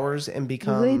our powers and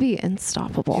become... We'd be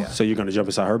unstoppable. So you're gonna jump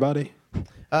inside her body?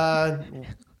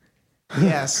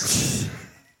 Yes.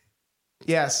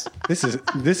 Yes. This is.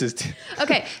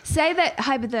 Okay, say that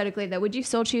hypothetically though, would you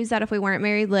still choose that if we weren't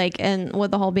married, like, and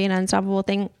with the whole being unstoppable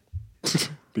thing?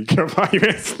 Be careful how you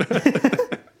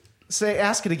answer.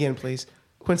 Ask it again, please.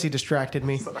 Quincy distracted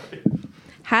me.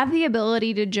 Have the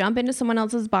ability to jump into someone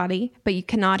else's body, but you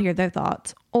cannot hear their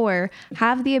thoughts, or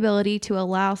have the ability to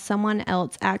allow someone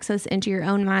else access into your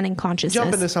own mind and consciousness.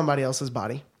 Jump into somebody else's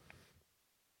body.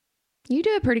 You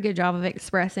do a pretty good job of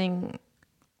expressing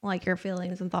like your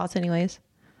feelings and thoughts, anyways.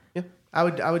 Yeah. I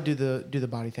would do the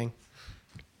body thing.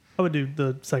 I would do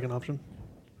the second option.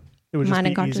 It would just Mind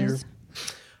and be easier.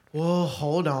 consciousness. Well,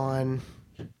 hold on.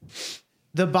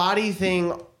 The body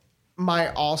thing might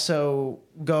also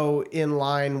go in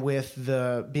line with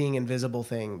the being invisible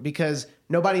thing because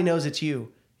nobody knows it's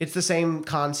you. It's the same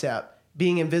concept.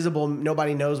 Being invisible,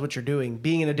 nobody knows what you're doing.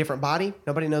 Being in a different body,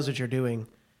 nobody knows what you're doing.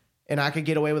 And I could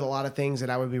get away with a lot of things that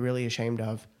I would be really ashamed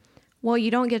of. Well,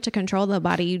 you don't get to control the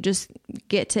body. You just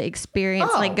get to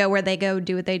experience, Oh. like go where they go,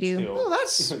 do what they do. Well,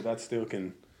 that's... that still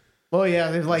can. Well,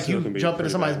 yeah, if like Still you can be jump into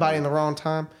pretty somebody's bad. body in the wrong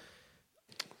time.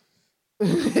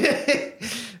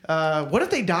 What if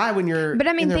they die when you're But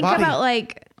I mean, in their think body? about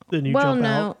like, Then you well, jump no,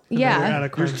 out. and then you're yeah. at a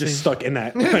crime You're just scene. stuck in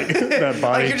that that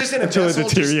body Like you're just in a until it vessel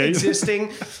just deteriorates.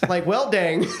 existing. Like, well,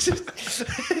 dang.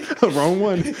 Wrong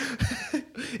one.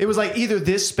 It was like either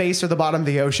this space or the bottom of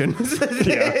the ocean.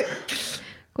 Yeah.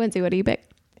 Quincy, what do you pick?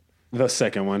 The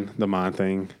second one, the mind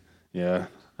thing. Yeah,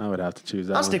 I would have to choose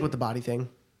that. I'll one. stick with the body thing.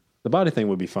 The body thing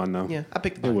would be fun though. Yeah, I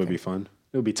picked the It body would thing. be fun.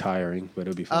 It would be tiring, but it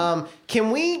would be fun.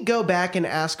 Can we go back and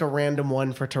ask a random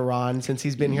one for Tehran since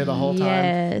he's been here the whole time?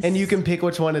 Yes. And you can pick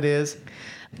which one it is.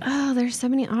 Oh, there's so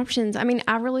many options. I mean,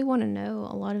 I really want to know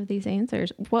a lot of these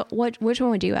answers. Which one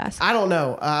would you ask? I don't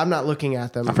know. I'm not looking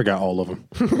at them. I forgot all of them.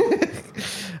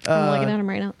 I'm looking at them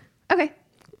right now. Okay.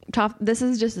 This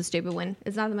is just a stupid one.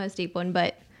 It's not the most deep one,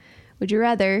 but would you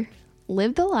rather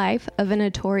live the life of a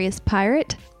notorious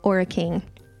pirate or a king?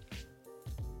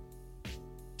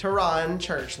 Tehran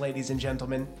Church, ladies and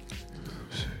gentlemen.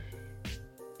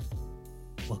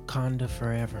 Wakanda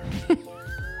forever.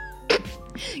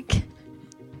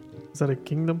 Is that a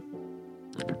kingdom?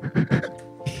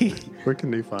 Where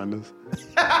can they find us?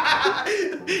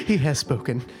 He has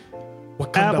spoken.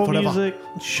 Wakanda Apple forever. Music.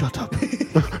 Shut up.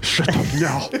 Shut up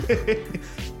now.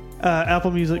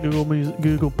 Apple Music,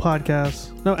 Google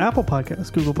Podcasts. No, Apple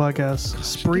Podcasts, Google Podcasts,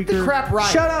 Spreaker. Get the crap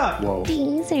right. Shut up. Whoa.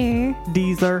 Deezer.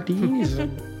 Deezer.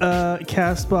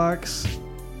 Castbox.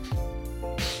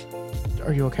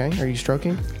 Are you okay? Are you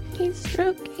stroking? He's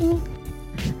stroking.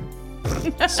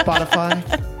 Spotify.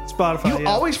 Spotify. You yeah.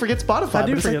 always forget Spotify. I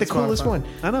do but it's like forget the coolest Spotify. one.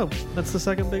 I know. That's the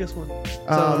second biggest one.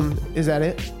 So, Is that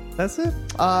it? that's it.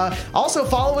 Also,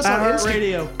 follow us on Instagram.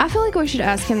 Radio. I feel like we should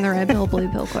ask him the red pill, blue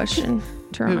pill question.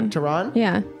 Tehran. Tehran?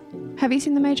 Yeah. Have you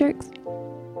seen The Matrix?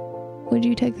 Would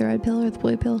you take the red pill or the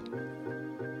blue pill?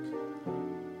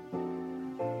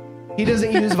 He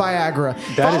doesn't use Viagra.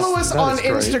 Follow us on great.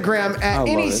 Instagram at I love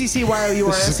it.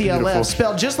 NECCYOURSELF, This is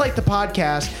spelled just like the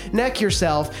podcast. Neck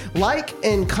yourself. Like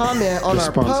and comment on We're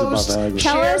our sponsored by posts. Viagra.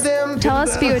 Share them. Tell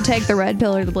us if you would take the red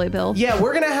pill or the blue pill. Yeah,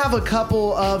 we're going to have a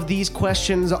couple of these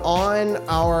questions on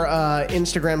our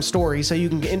Instagram story, so you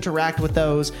can interact with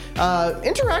those.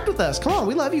 Interact with us. Come on,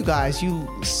 we love you guys. You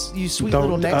sweet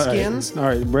little neck skins. All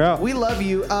right, we're out. We love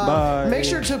you. Bye. Make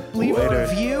sure to leave Later. a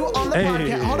review on the Hey.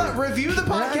 podcast. Hold up, review the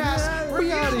podcast. We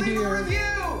Review, outta leave a here. review.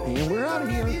 And we're out of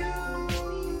here. Review.